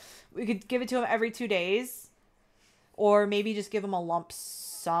 We could give it to him every 2 days. Or maybe just give him a lump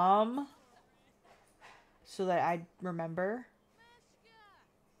sum. So that I remember.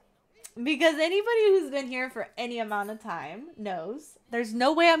 Because anybody who's been here for any amount of time knows there's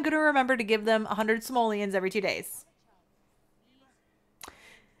no way I'm going to remember to give them 100 simoleons every 2 days.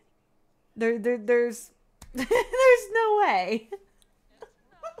 There's no way.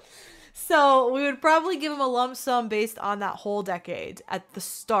 So we would probably give them a lump sum based on that whole decade at the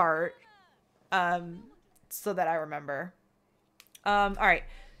start. so that I remember. All right.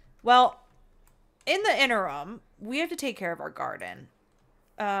 Well, in the interim, we have to take care of our garden.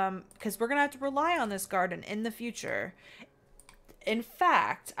 Because we're going to have to rely on this garden in the future. In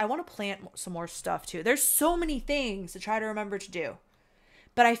fact, I want to plant some more stuff too. There's so many things to try to remember to do.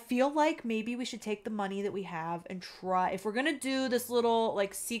 But I feel like maybe we should take the money that we have and try, if we're going to do this little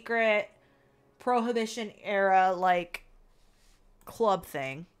like secret Prohibition era like club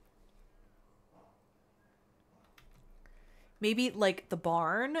thing. Maybe like the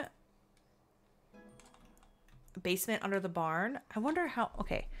barn. Basement under the barn. I wonder how...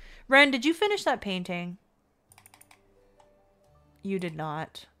 Okay. Ren, did you finish that painting? You did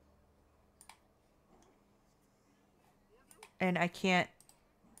not. And I can't...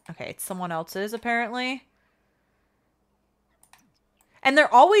 Okay, it's someone else's apparently. And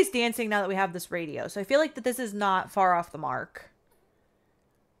they're always dancing now that we have this radio. So I feel like that this is not far off the mark.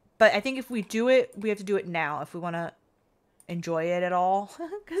 But I think if we do it, we have to do it now if we want to enjoy it at all.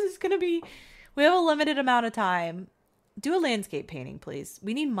 Because it's going to be... We have a limited amount of time. Do a landscape painting, please.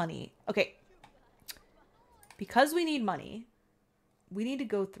 We need money. Okay. Because we need money, we need to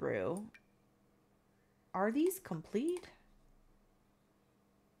go through. Are these complete?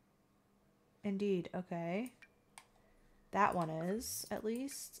 Indeed. Okay. That one is, at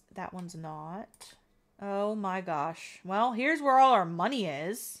least. That one's not. Oh my gosh. Well, here's where all our money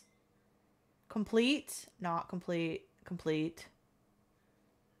is. Complete. Not complete. Complete.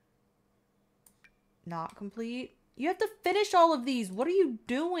 Not complete. You have to finish all of these. What are you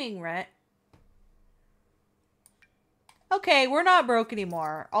doing, Rhett? Okay, we're not broke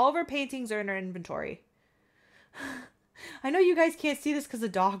anymore. All of our paintings are in our inventory. I know you guys can't see this because the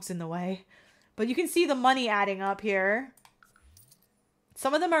dog's in the way. But you can see the money adding up here.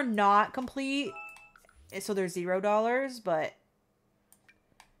 Some of them are not complete. So they're $0, but...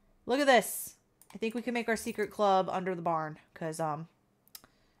 Look at this. I think we can make our secret club under the barn. Because,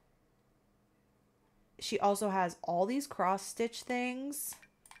 she also has all these cross-stitch things.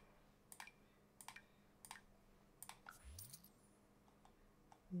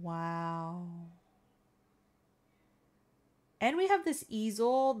 Wow. And we have this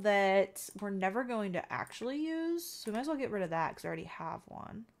easel that we're never going to actually use. So we might as well get rid of that because I already have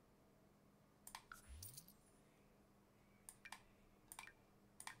one.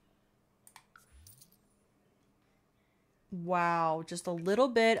 Wow, just a little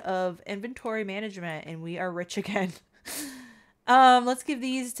bit of inventory management and we are rich again. Let's give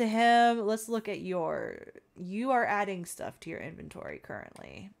these to him. Let's look at you are adding stuff to your inventory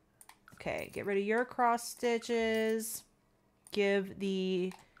currently. Okay, get rid of your cross stitches. Give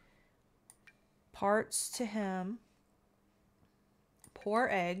the parts to him. Pour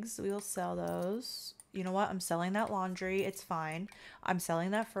eggs, we will sell those. You know what? I'm selling that laundry. It's fine. I'm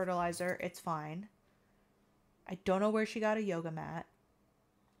selling that fertilizer. It's fine. I don't know where she got a yoga mat.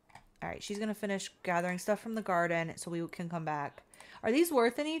 All right, she's going to finish gathering stuff from the garden so we can come back. Are these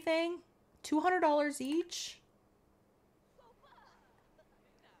worth anything? $200 each?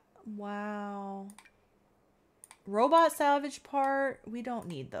 Wow. Robot salvage part. We don't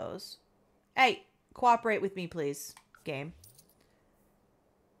need those. Hey, cooperate with me, please, game.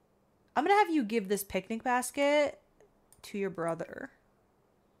 I'm going to have you give this picnic basket to your brother.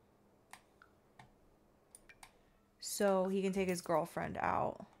 So he can take his girlfriend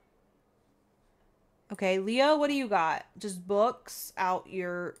out. Okay, Leo, what do you got? Just books out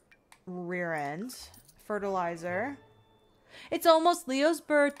your rear end. Fertilizer. It's almost Leo's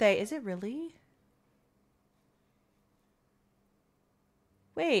birthday. Is it really?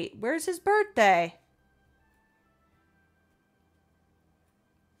 Wait, where's his birthday?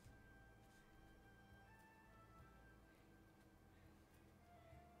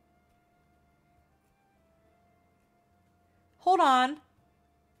 Hold on.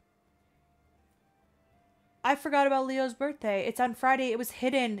 I forgot about Leo's birthday. It's on Friday. It was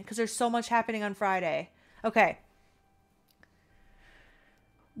hidden because there's so much happening on Friday. Okay.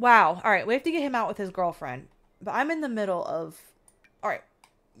 Wow. All right. We have to get him out with his girlfriend. But I'm in the middle of... All right.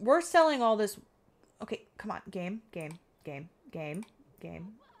 We're selling all this... Okay. Come on. Game. Game. Game. Game.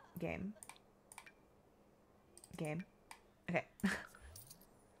 Game. Game. Game. Okay.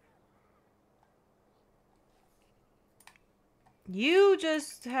 You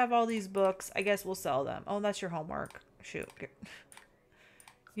just have all these books. I guess we'll sell them. Oh, that's your homework. Shoot.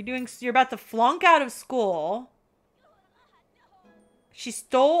 You're about to flunk out of school. She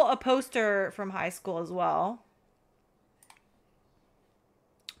stole a poster from high school as well.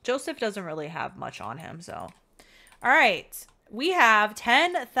 Joseph doesn't really have much on him, so. All right. We have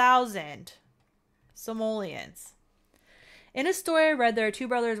 10,000 simoleons. In a story I read, there are two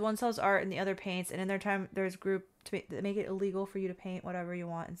brothers. One sells art and the other paints. And in their time, there's a group to make it illegal for you to paint whatever you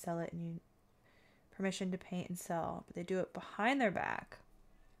want and sell it. And you permission to paint and sell. But they do it behind their back.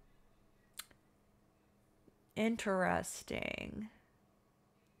 Interesting.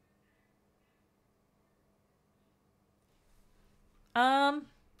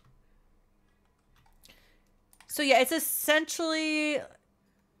 So yeah, it's essentially,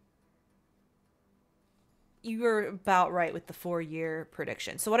 you were about right with the 4-year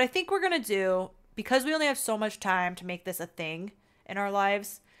prediction. So what I think we're going to do, because we only have so much time to make this a thing in our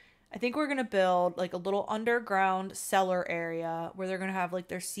lives, I think we're going to build like a little underground cellar area where they're going to have like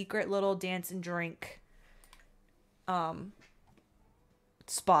their secret little dance and drink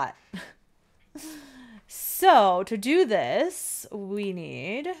spot. So to do this, we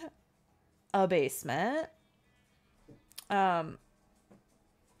need a basement.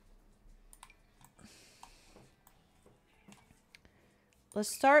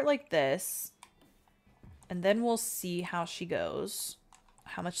 Let's start like this, and then we'll see how she goes,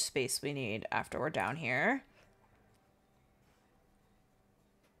 how much space we need after we're down here.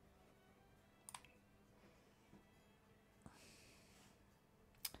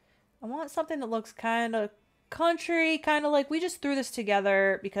 I want something that looks kind of country, kind of like we just threw this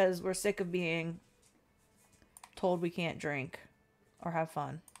together because we're sick of being told we can't drink or have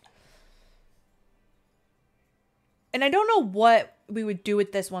fun. And I don't know what we would do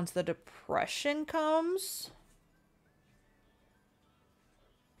with this once the depression comes.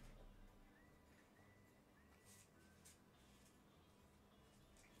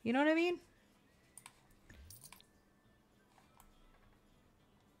 You know what I mean?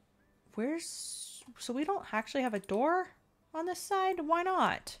 So we don't actually have a door on this side? Why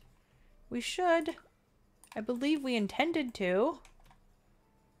not? We should. I believe we intended to.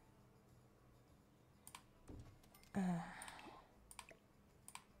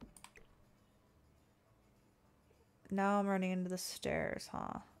 Now I'm running into the stairs,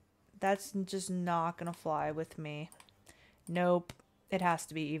 huh? That's just not gonna fly with me. Nope. It has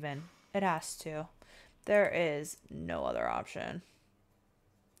to be even. It has to. There is no other option.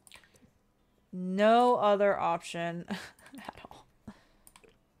 No other option at all.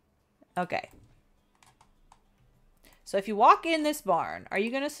 Okay. So if you walk in this barn, are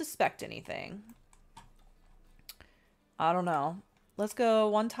you going to suspect anything? I don't know. Let's go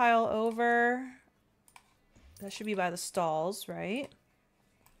one tile over. That should be by the stalls, right?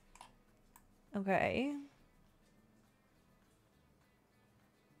 Okay.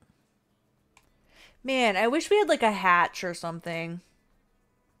 Man, I wish we had like a hatch or something.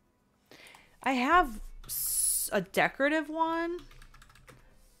 I have a decorative one,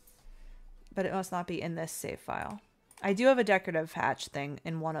 but it must not be in this save file. I do have a decorative hatch thing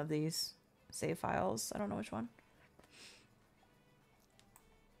in one of these save files. I don't know which one.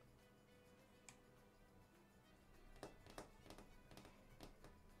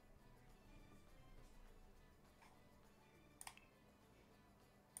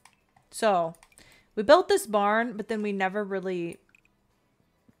 So, we built this barn, but then we never really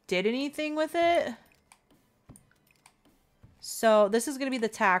did anything with it. So this is going to be the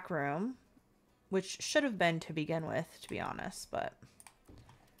tack room, which should have been to begin with, to be honest, but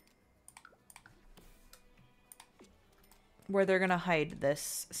where they're going to hide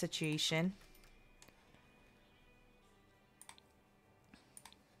this situation.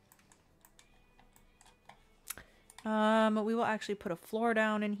 We will actually put a floor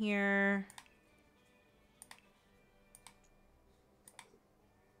down in here.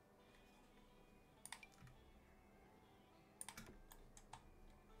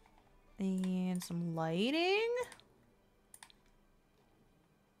 And some lighting.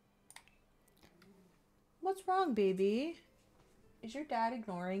 What's wrong, baby? Is your dad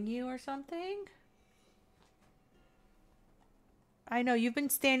ignoring you or something? I know, you've been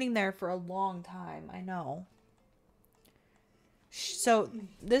standing there for a long time. I know. So,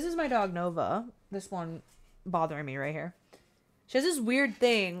 this is my dog, Nova. This one bothering me right here. She has this weird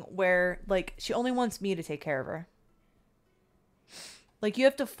thing where, like, she only wants me to take care of her. Like, you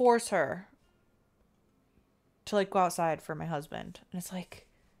have to force her to, like, go outside for my husband. And it's like,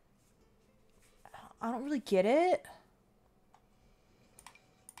 I don't really get it.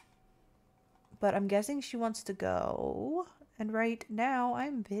 But I'm guessing she wants to go. And right now,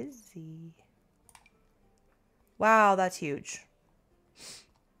 I'm busy. Wow, that's huge.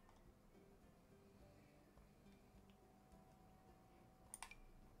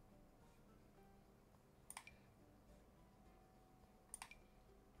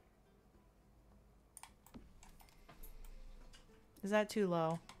 Is that too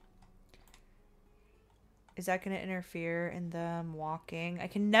low? Is that going to interfere in them walking? I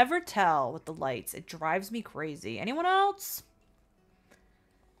can never tell with the lights. It drives me crazy. Anyone else?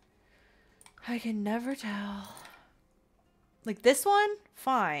 I can never tell. Like this one,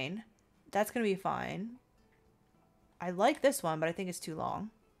 fine. That's going to be fine. I like this one, but I think it's too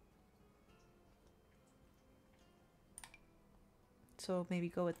long. So maybe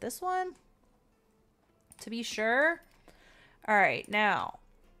go with this one to be sure. All right, now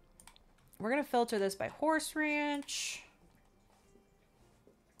we're going to filter this by horse ranch.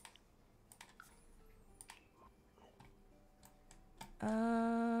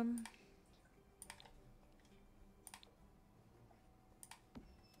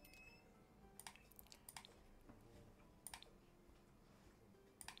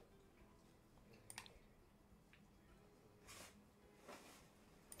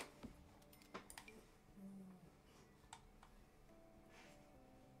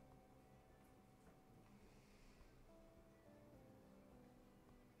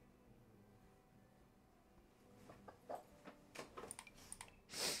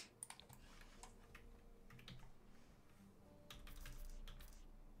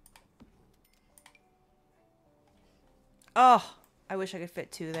 Oh, I wish I could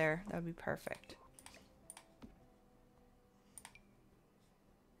fit 2 there. That would be perfect.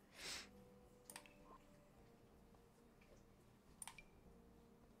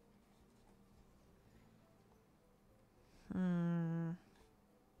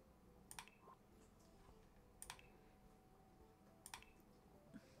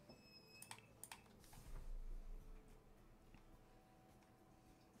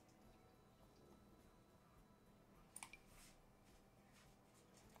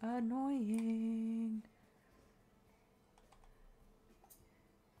 Annoying.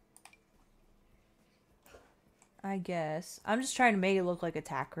 I guess. I'm just trying to make it look like a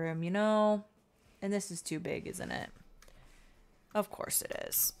tack room, you know? And this is too big, isn't it? Of course it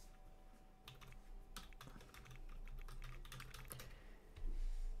is.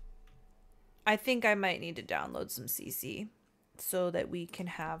 I think I might need to download some CC so that we can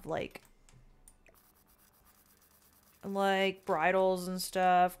have like bridles and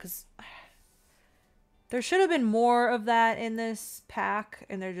stuff, because there should have been more of that in this pack,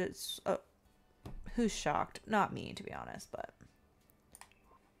 and they're just who's shocked? Not me, to be honest, but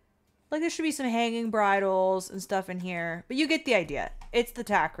like there should be some hanging bridles and stuff in here, but you get the idea. It's the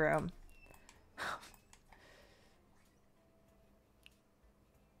tack room.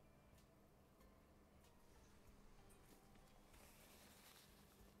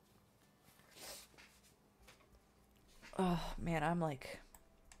 Oh man, I'm like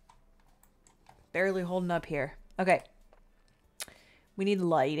barely holding up here. Okay. We need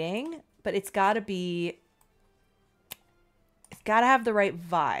lighting, but it's got to have the right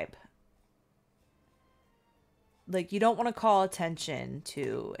vibe. Like you don't want to call attention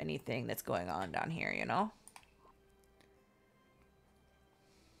to anything that's going on down here, you know?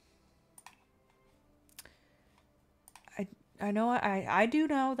 I know I do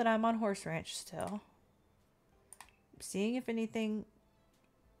know that I'm on horse ranch still. Seeing if anything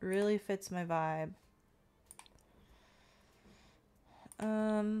really fits my vibe.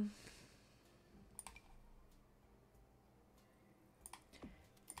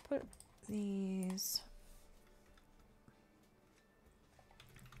 Put these.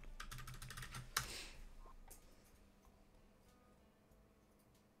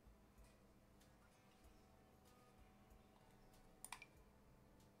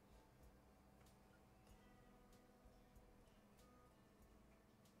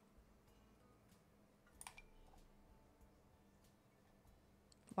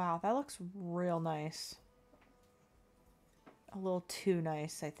 Wow, that looks real nice. A little too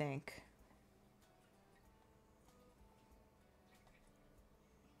nice, I think.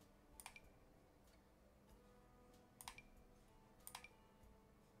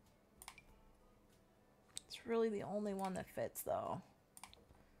 It's really the only one that fits, though.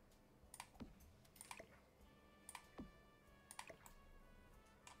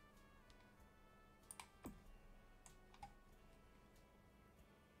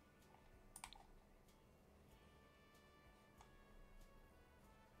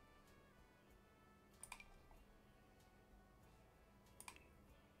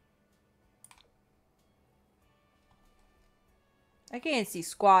 I can't see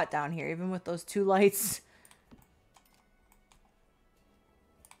squat down here, even with those 2 lights.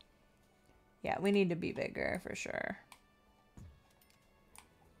 Yeah, we need to be bigger for sure.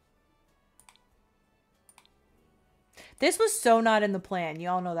 This was so not in the plan. You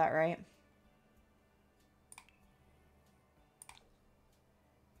all know that, right?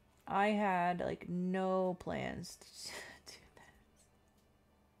 I had like no plans to do that.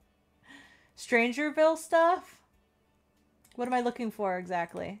 Strangerville stuff? What am I looking for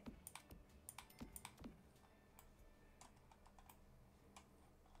exactly?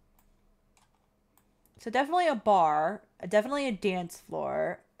 So definitely a bar, definitely a dance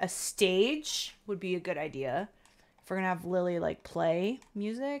floor, a stage would be a good idea. If we're gonna have Lily like play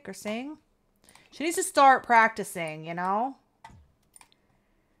music or sing. She needs to start practicing, you know?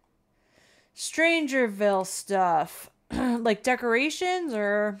 Strangerville stuff. Like decorations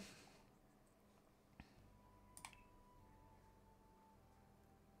or...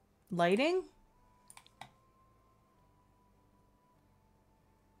 lighting?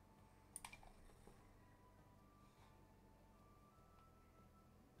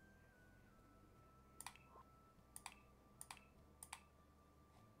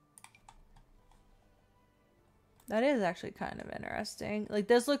 That is actually kind of interesting. Like,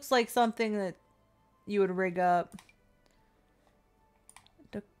 this looks like something that you would rig up.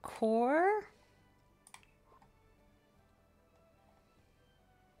 Decor?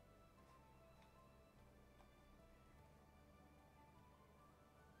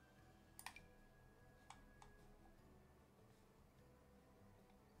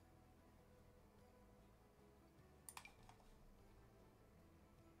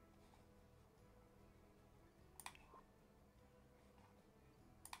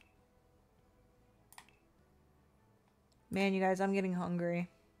 Man, you guys, I'm getting hungry.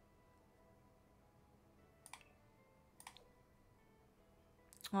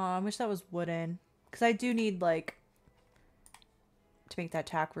 Oh, I wish that was wooden. Because I do need, like, to make that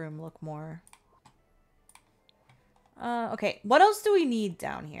tack room look more... okay. What else do we need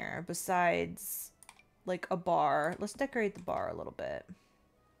down here besides, like, a bar? Let's decorate the bar a little bit.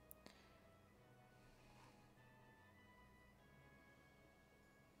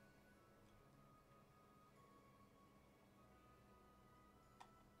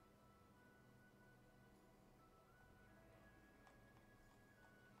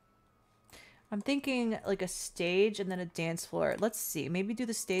 I'm thinking like a stage and then a dance floor. Let's see. Maybe do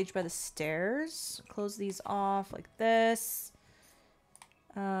the stage by the stairs. Close these off like this.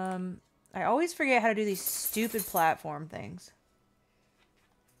 I always forget how to do these stupid platform things.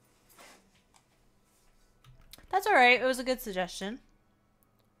 That's all right. It was a good suggestion.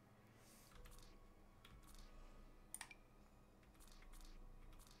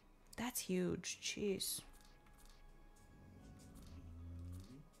 That's huge. Jeez.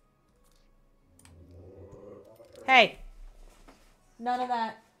 Hey. None of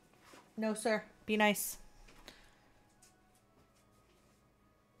that. No, sir. Be nice.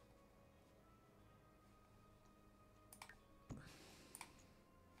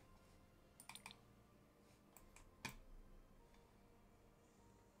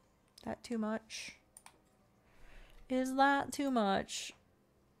 That too much? Is that too much?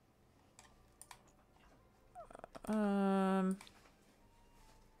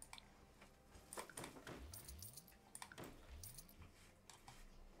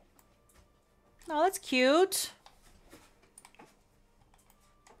 Oh, that's cute.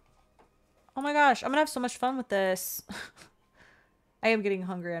 Oh my gosh, I'm gonna have so much fun with this. I am getting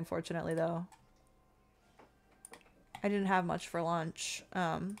hungry, unfortunately, though. I didn't have much for lunch.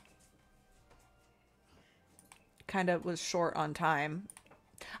 Kind of was short on time.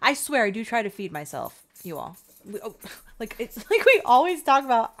 I swear, I do try to feed myself, you all. Like, it's like we always talk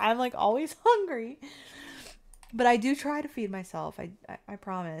about, I'm like always hungry. But I do try to feed myself. I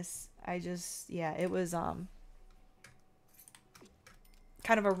promise. I just, yeah, it was kind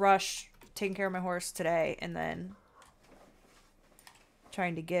of a rush taking care of my horse today and then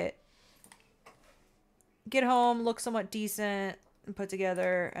trying to get home, look somewhat decent and put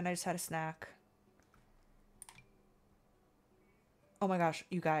together, and I just had a snack. Oh my gosh,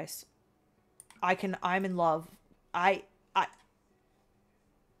 you guys. I'm in love. I have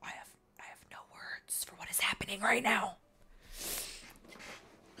no words for what is happening right now.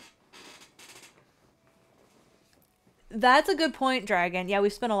 That's a good point, Dragon. Yeah, we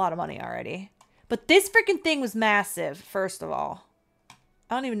spent a lot of money already. But this freaking thing was massive, first of all.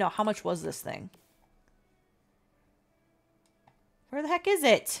 I don't even know. How much was this thing? Where the heck is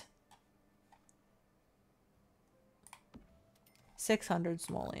it? 600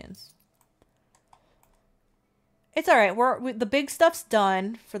 simoleons. It's all right. The big stuff's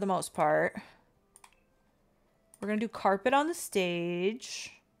done for the most part. We're going to do carpet on the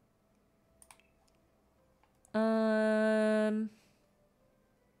stage.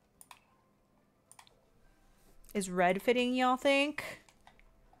 Is red fitting, y'all think?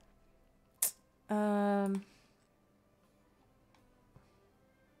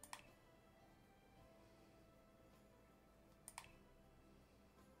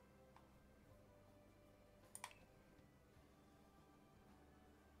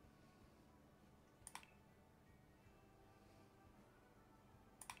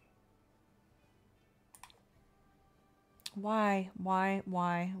 Why white?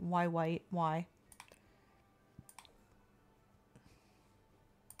 Why?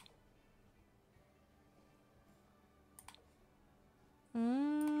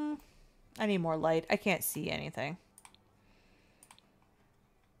 I need more light. I can't see anything.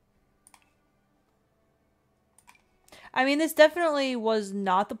 I mean, this definitely was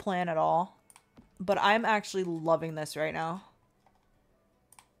not the plan at all, but I'm actually loving this right now.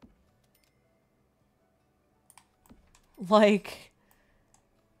 Like,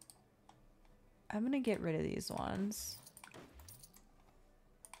 I'm gonna get rid of these ones.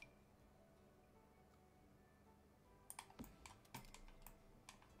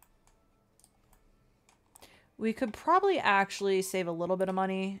 We could probably actually save a little bit of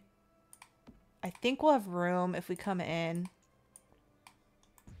money. I think we'll have room if we come in.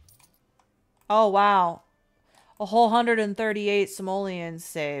 Oh, wow. A whole 138 simoleons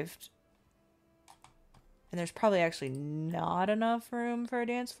saved. And there's probably actually not enough room for a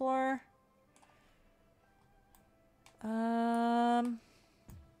dance floor.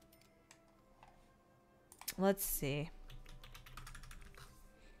 Let's see.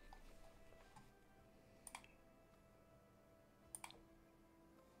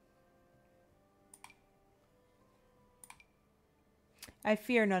 I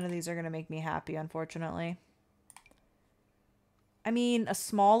fear none of these are going to make me happy, unfortunately. I mean, a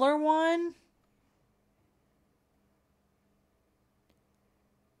smaller one?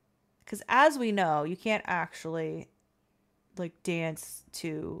 Because as we know, you can't actually, like, dance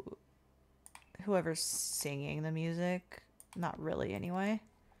to whoever's singing the music. Not really, anyway.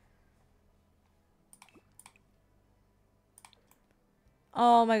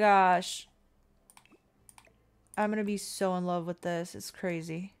 Oh my gosh. I'm gonna be so in love with this. It's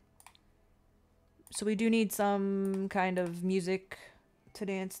crazy. So we do need some kind of music to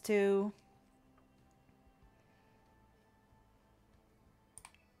dance to.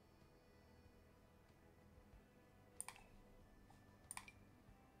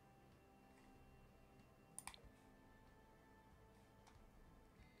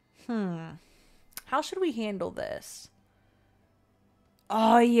 How should we handle this?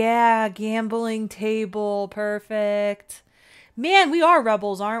 Oh yeah, gambling table. Perfect. Man, we are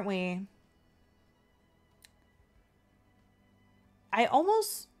rebels, aren't we? I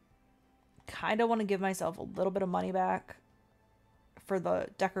almost kind of want to give myself a little bit of money back for the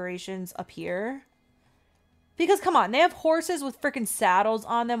decorations up here. Because, come on, they have horses with freaking saddles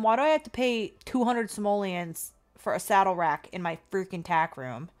on them. Why do I have to pay 200 simoleons for a saddle rack in my freaking tack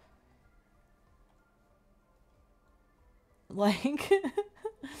room? Like,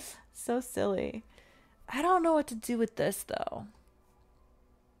 so silly. I don't know what to do with this, though.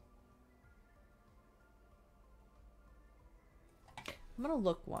 I'm gonna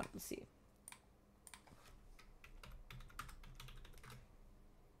look one. Let's see.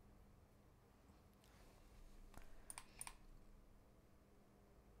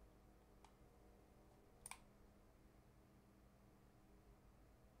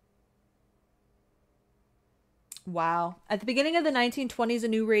 Wow. At the beginning of the 1920s, a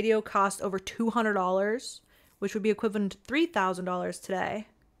new radio cost over $200, which would be equivalent to $3,000 today.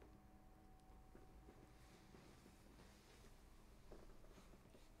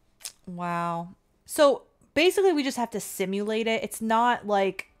 Wow. So basically we just have to simulate it. It's not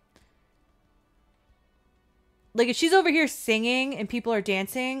like if she's over here singing and people are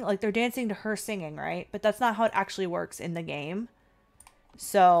dancing, like they're dancing to her singing, right? But that's not how it actually works in the game.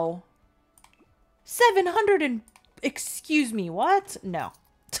 So 700 and excuse me, what? No.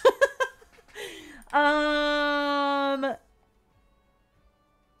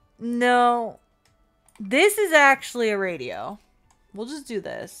 No. This is actually a radio. We'll just do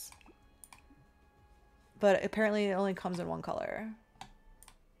this. But apparently it only comes in one color.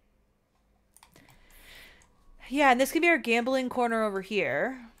 Yeah, and this could be our gambling corner over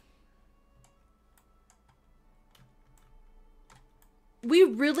here. We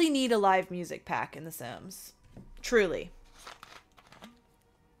really need a live music pack in The Sims. Truly.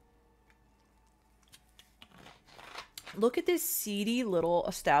 Look at this seedy little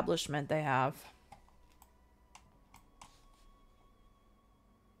establishment they have.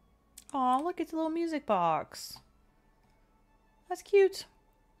 Aw, look, it's a little music box. That's cute.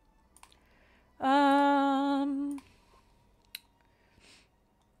 Oh,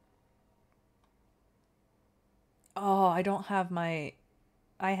 I don't have my...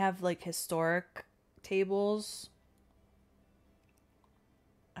 I have, like, historic tables.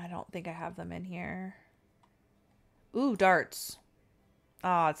 I don't think I have them in here. Ooh, darts.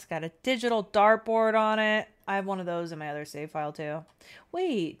 Oh, it's got a digital dartboard on it. I have one of those in my other save file, too.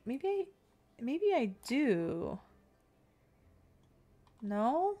 Wait, maybe I do.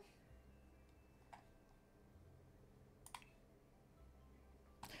 No?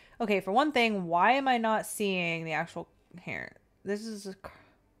 Okay, for one thing, why am I not seeing the actual... Here. This is a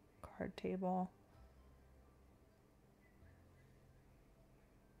card table.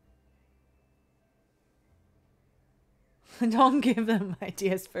 Don't give them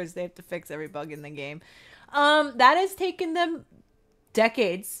ideas first. They have to fix every bug in the game. That has taken them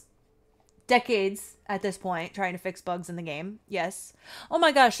decades. Decades at this point, trying to fix bugs in the game. Yes. Oh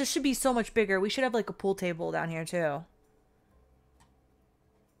my gosh, this should be so much bigger. We should have like a pool table down here too.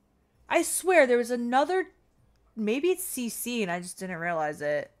 I swear there was another... Maybe it's CC and I just didn't realize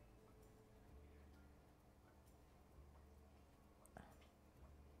it.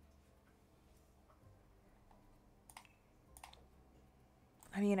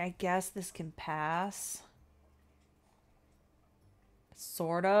 I mean, I guess this can pass.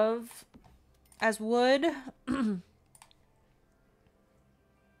 Sort of. As wood.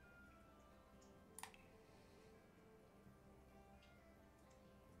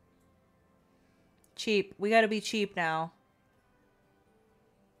 Cheap. We gotta be cheap now.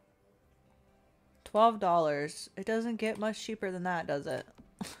 $12. It doesn't get much cheaper than that, does it?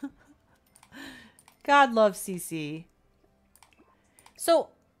 God loves CC. So,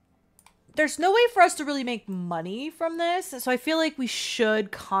 there's no way for us to really make money from this. So I feel like we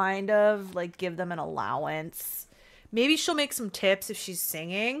should kind of like give them an allowance. Maybe she'll make some tips if she's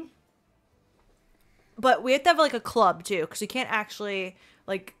singing. But we have to have like a club too, because we can't actually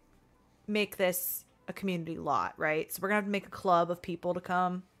like make this a community lot, right? So we're gonna have to make a club of people to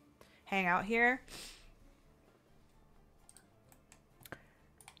come hang out here.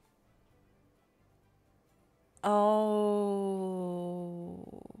 Oh,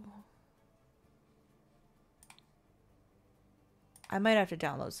 I might have to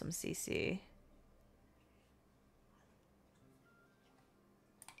download some CC.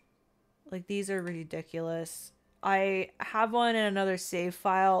 Like, these are ridiculous. I have one in another save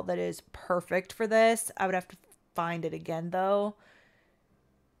file that is perfect for this. I would have to find it again, though.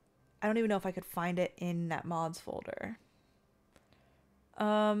 I don't even know if I could find it in that mods folder.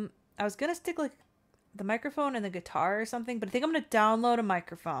 I was gonna stick, like, the microphone and the guitar or something, but I think I'm gonna download a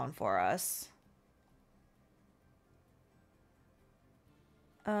microphone for us.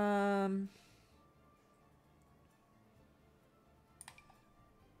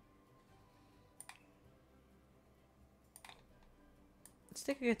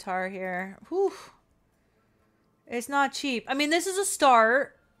 Stick a guitar here. Whew. It's not cheap. I mean, this is a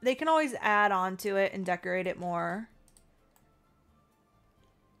start. They can always add on to it and decorate it more.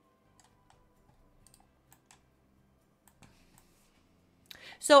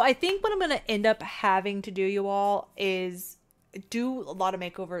 So I think what I'm going to end up having to do, you all, is do a lot of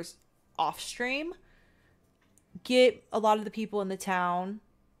makeovers off stream. Get a lot of the people in the town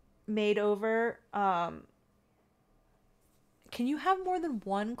made over. Can you have more than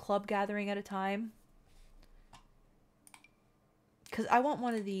one club gathering at a time? Because I want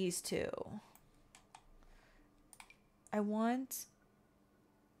one of these too. I want...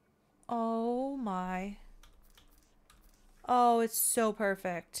 Oh my... Oh, it's so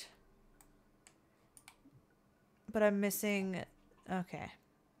perfect. But I'm missing... Okay.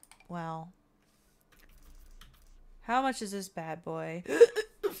 Well. How much is this bad boy?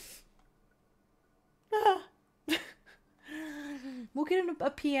 We'll get a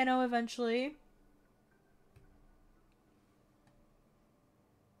piano eventually.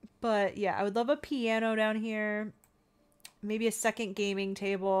 But yeah, I would love a piano down here. Maybe a second gaming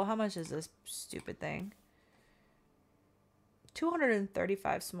table. How much is this stupid thing?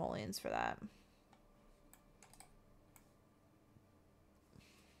 235 simoleons for that.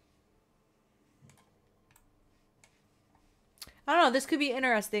 I don't know. This could be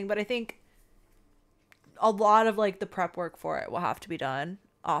interesting, but I think a lot of like the prep work for it will have to be done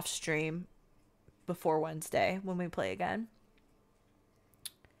off stream before Wednesday when we play again.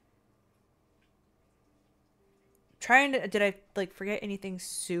 Trying to... Did I like forget anything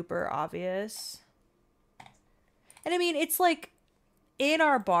super obvious? And I mean, it's like in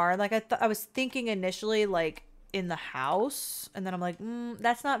our barn. Like I was thinking initially like in the house, and then I'm like,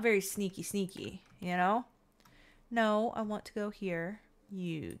 that's not very sneaky, you know? No, I want to go here.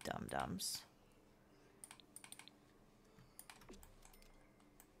 You dum-dums.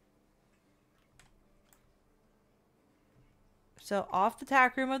 So off the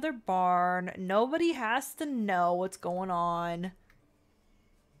tack room of their barn. Nobody has to know what's going on.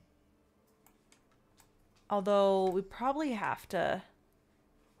 Although we probably have to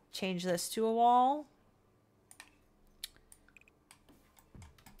change this to a wall.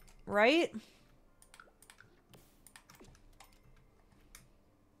 Right?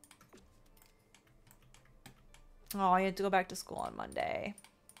 Oh, you have to go back to school on Monday.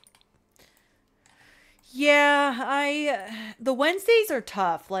 Yeah, the Wednesdays are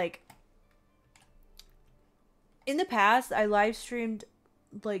tough. Like, in the past, I live streamed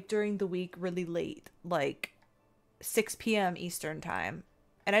like during the week really late, like 6 p.m. Eastern time.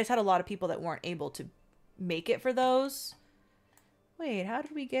 And I just had a lot of people that weren't able to make it for those. Wait, how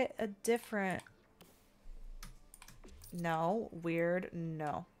did we get a different... No, weird,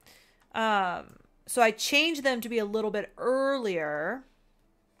 no. So I changed them to be a little bit earlier.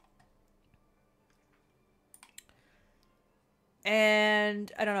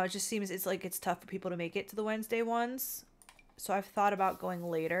 And I don't know, it just seems it's like it's tough for people to make it to the Wednesday ones. So I've thought about going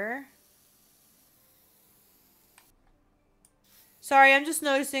later. Sorry, I'm just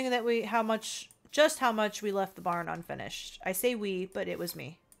noticing that how much we left the barn unfinished. I say we, but it was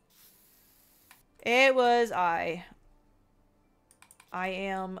me. It was I. I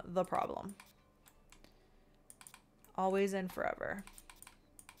am the problem. Always and forever.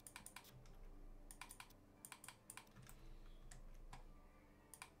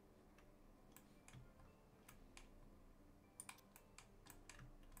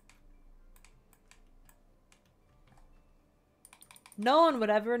 No one would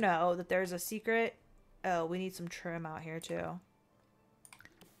ever know that there's a secret. Oh, we need some trim out here too.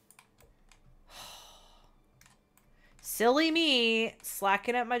 Silly me,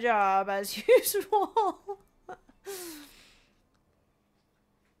 slacking at my job as usual.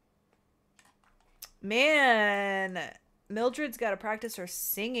 Man, Mildred's got to practice her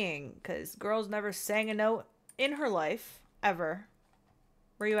singing because girl's never sang a note in her life, ever.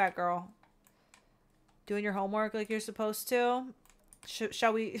 Where you at, girl? Doing your homework like you're supposed to?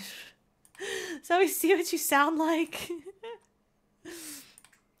 Shall we see what you sound like?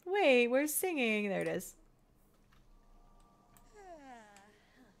 Wait, where's singing? There it is.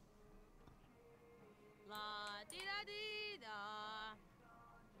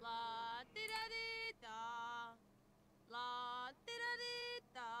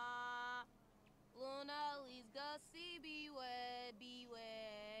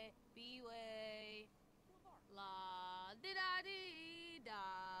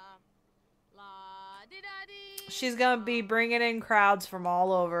 She's gonna be bringing in crowds from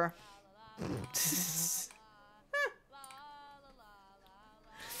all over.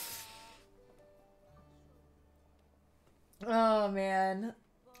 Oh, man.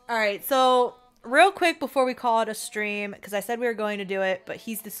 All right, so real quick before we call it a stream, because I said we were going to do it, but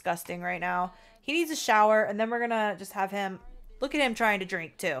he's disgusting right now. He needs a shower, and then we're going to just have him... Look at him trying to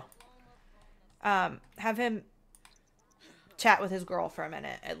drink, too. Have him chat with his girl for a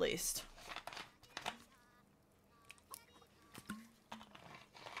minute, at least.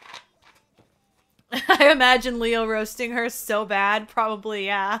 I imagine Leo roasting her so bad. Probably,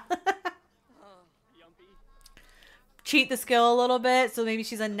 yeah. Cheat the skill a little bit, so maybe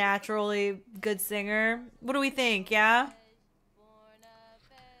she's a naturally good singer. What do we think, yeah?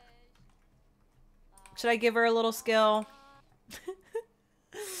 Should I give her a little skill?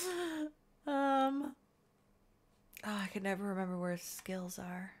 Oh, I could never remember where skills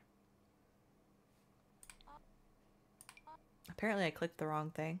are. Apparently I clicked the wrong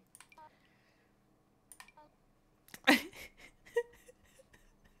thing.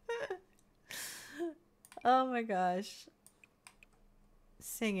 Oh my gosh.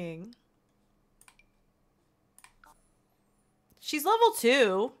 Singing. She's level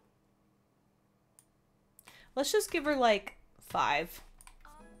 2. Let's just give her like 5.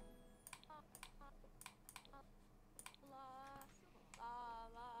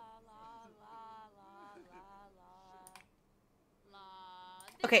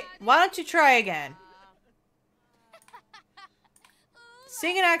 Okay, why don't you try again?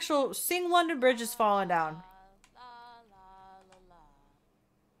 Sing London Bridge is falling down.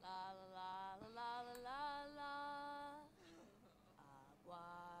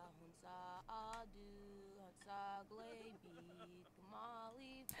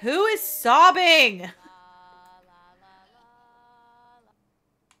 Who is sobbing?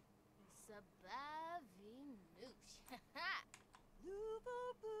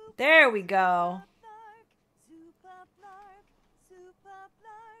 There we go.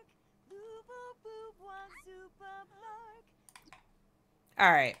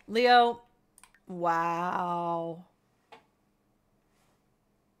 All right, Leo. Wow.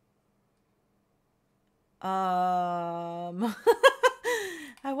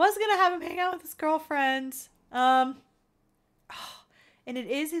 I was gonna have him hang out with his girlfriend. And it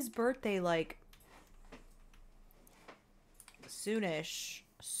is his birthday, like, soonish.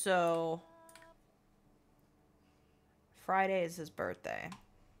 So Friday is his birthday.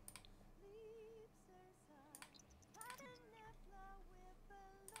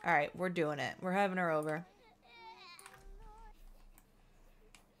 All right, we're doing it. We're having her over.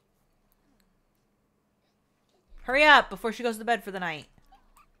 Hurry up before she goes to bed for the night.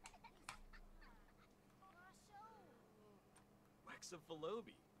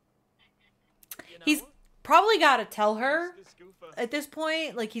 He's probably got to tell her at this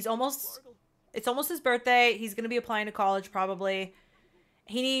point. Like, it's almost his birthday. He's going to be applying to college probably.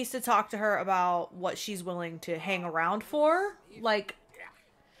 He needs to talk to her about what she's willing to hang around for. Like,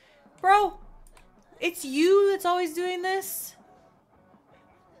 bro, it's you that's always doing this.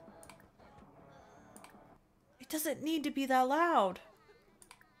 It doesn't need to be that loud.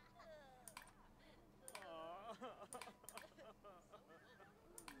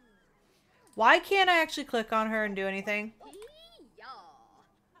 Why can't I actually click on her and do anything?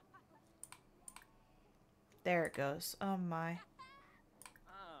 There it goes. Oh my.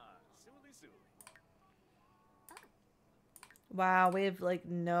 Wow, we have like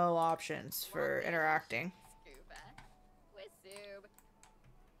no options for interacting.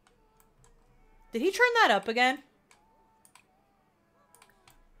 Did he turn that up again?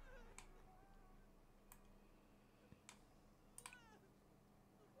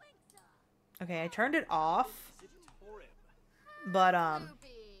 Okay, I turned it off. But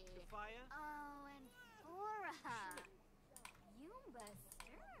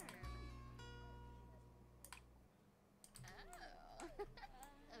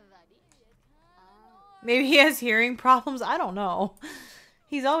maybe he has hearing problems. I don't know.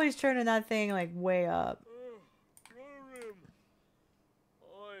 He's always turning that thing like way up.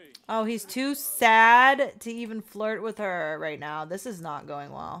 Oh, he's too sad to even flirt with her right now. This is not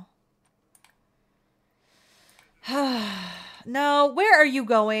going well. No, where are you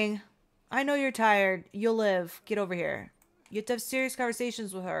going? I know you're tired. You'll live. Get over here. You have to have serious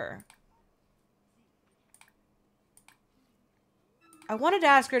conversations with her. I wanted to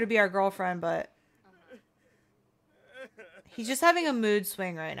ask her to be our girlfriend, but he's just having a mood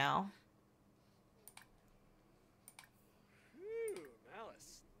swing right now.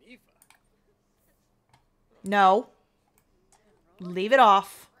 No. Leave it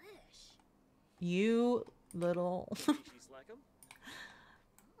off. You little...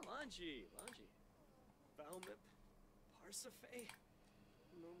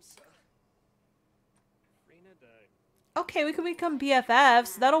 Okay, we can become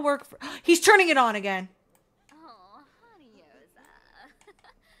BFFs. That'll work for... He's turning it on again.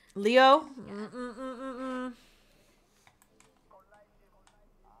 Leo?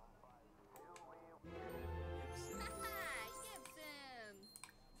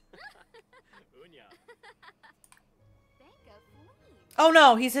 Oh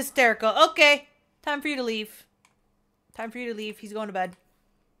no, he's hysterical. Okay, time for you to leave. Time for you to leave. He's going to bed.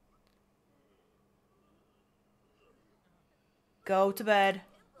 Go to bed.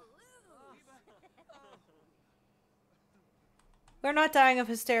 We're not dying of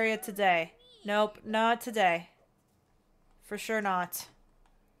hysteria today. Nope, not today. For sure not.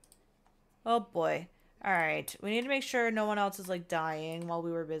 Oh boy. Alright, we need to make sure no one else is like dying while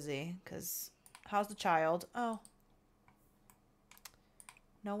we were busy. Because, how's the child? Oh.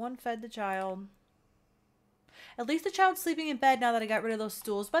 No one fed the child. At least the child's sleeping in bed now that I got rid of those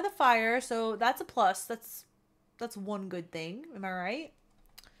stools by the fire. So that's a plus. That's one good thing. Am I right?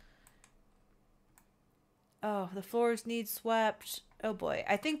 Oh, the floors need swept. Oh boy.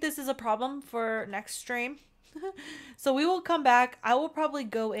 I think this is a problem for next stream. So we will come back. I will probably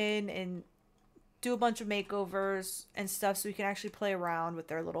go in and do a bunch of makeovers and stuff so we can actually play around with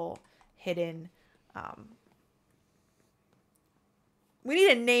their little hidden... We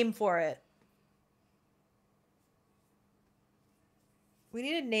need a name for it. We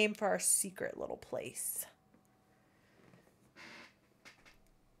need a name for our secret little place.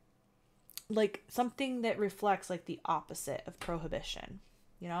 Like something that reflects like the opposite of prohibition,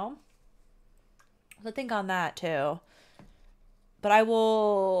 you know? So think on that too. But I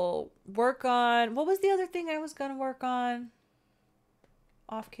will work on, what was the other thing I was going to work on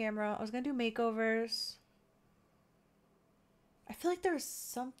off camera? I was going to do makeovers. I feel like there's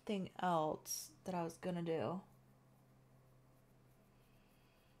something else that I was going to do.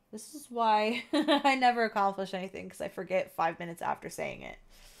 This is why I never accomplish anything, because I forget 5 minutes after saying it.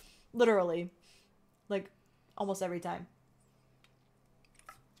 Literally. Like, almost every time.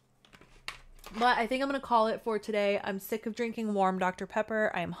 But I think I'm going to call it for today. I'm sick of drinking warm Dr.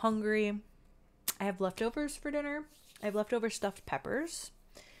 Pepper. I am hungry. I have leftovers for dinner. I have leftover stuffed peppers.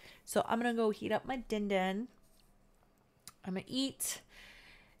 So I'm going to go heat up my din-din. I'm going to eat.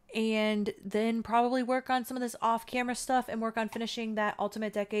 And then probably work on some of this off-camera stuff and work on finishing that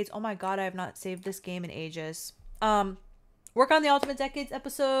Ultimate Decades. Oh my god, I have not saved this game in ages. work on the Ultimate Decades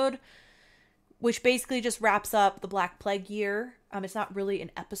episode, which basically just wraps up the Black Plague year. It's not really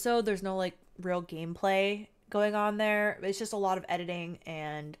an episode. There's no like real gameplay going on there. It's just a lot of editing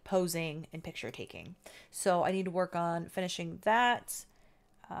and posing and picture taking. So I need to work on finishing that.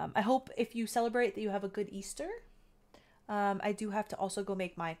 I hope if you celebrate that you have a good Easter. I do have to also go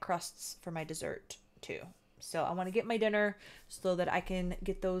make my crusts for my dessert too. So I want to get my dinner so that I can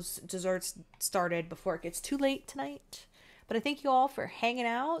get those desserts started before it gets too late tonight. But I thank you all for hanging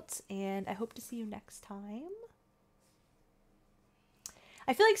out, and I hope to see you next time.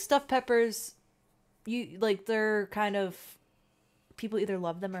 I feel like stuffed peppers, they're kind of, people either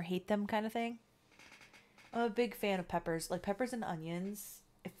love them or hate them kind of thing. I'm a big fan of peppers, like peppers and onions.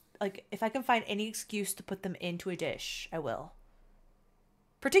 If I can find any excuse to put them into a dish, I will.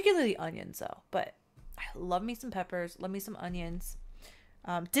 Particularly onions though, but I love me some peppers, love me some onions.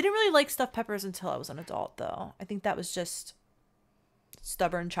 Didn't really like stuffed peppers until I was an adult though. I think that was just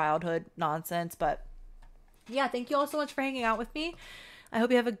stubborn childhood nonsense, but yeah, thank you all so much for hanging out with me. I hope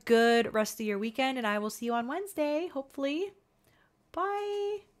you have a good rest of your weekend, and I will see you on Wednesday, hopefully.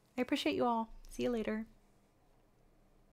 Bye. I appreciate you all. See you later.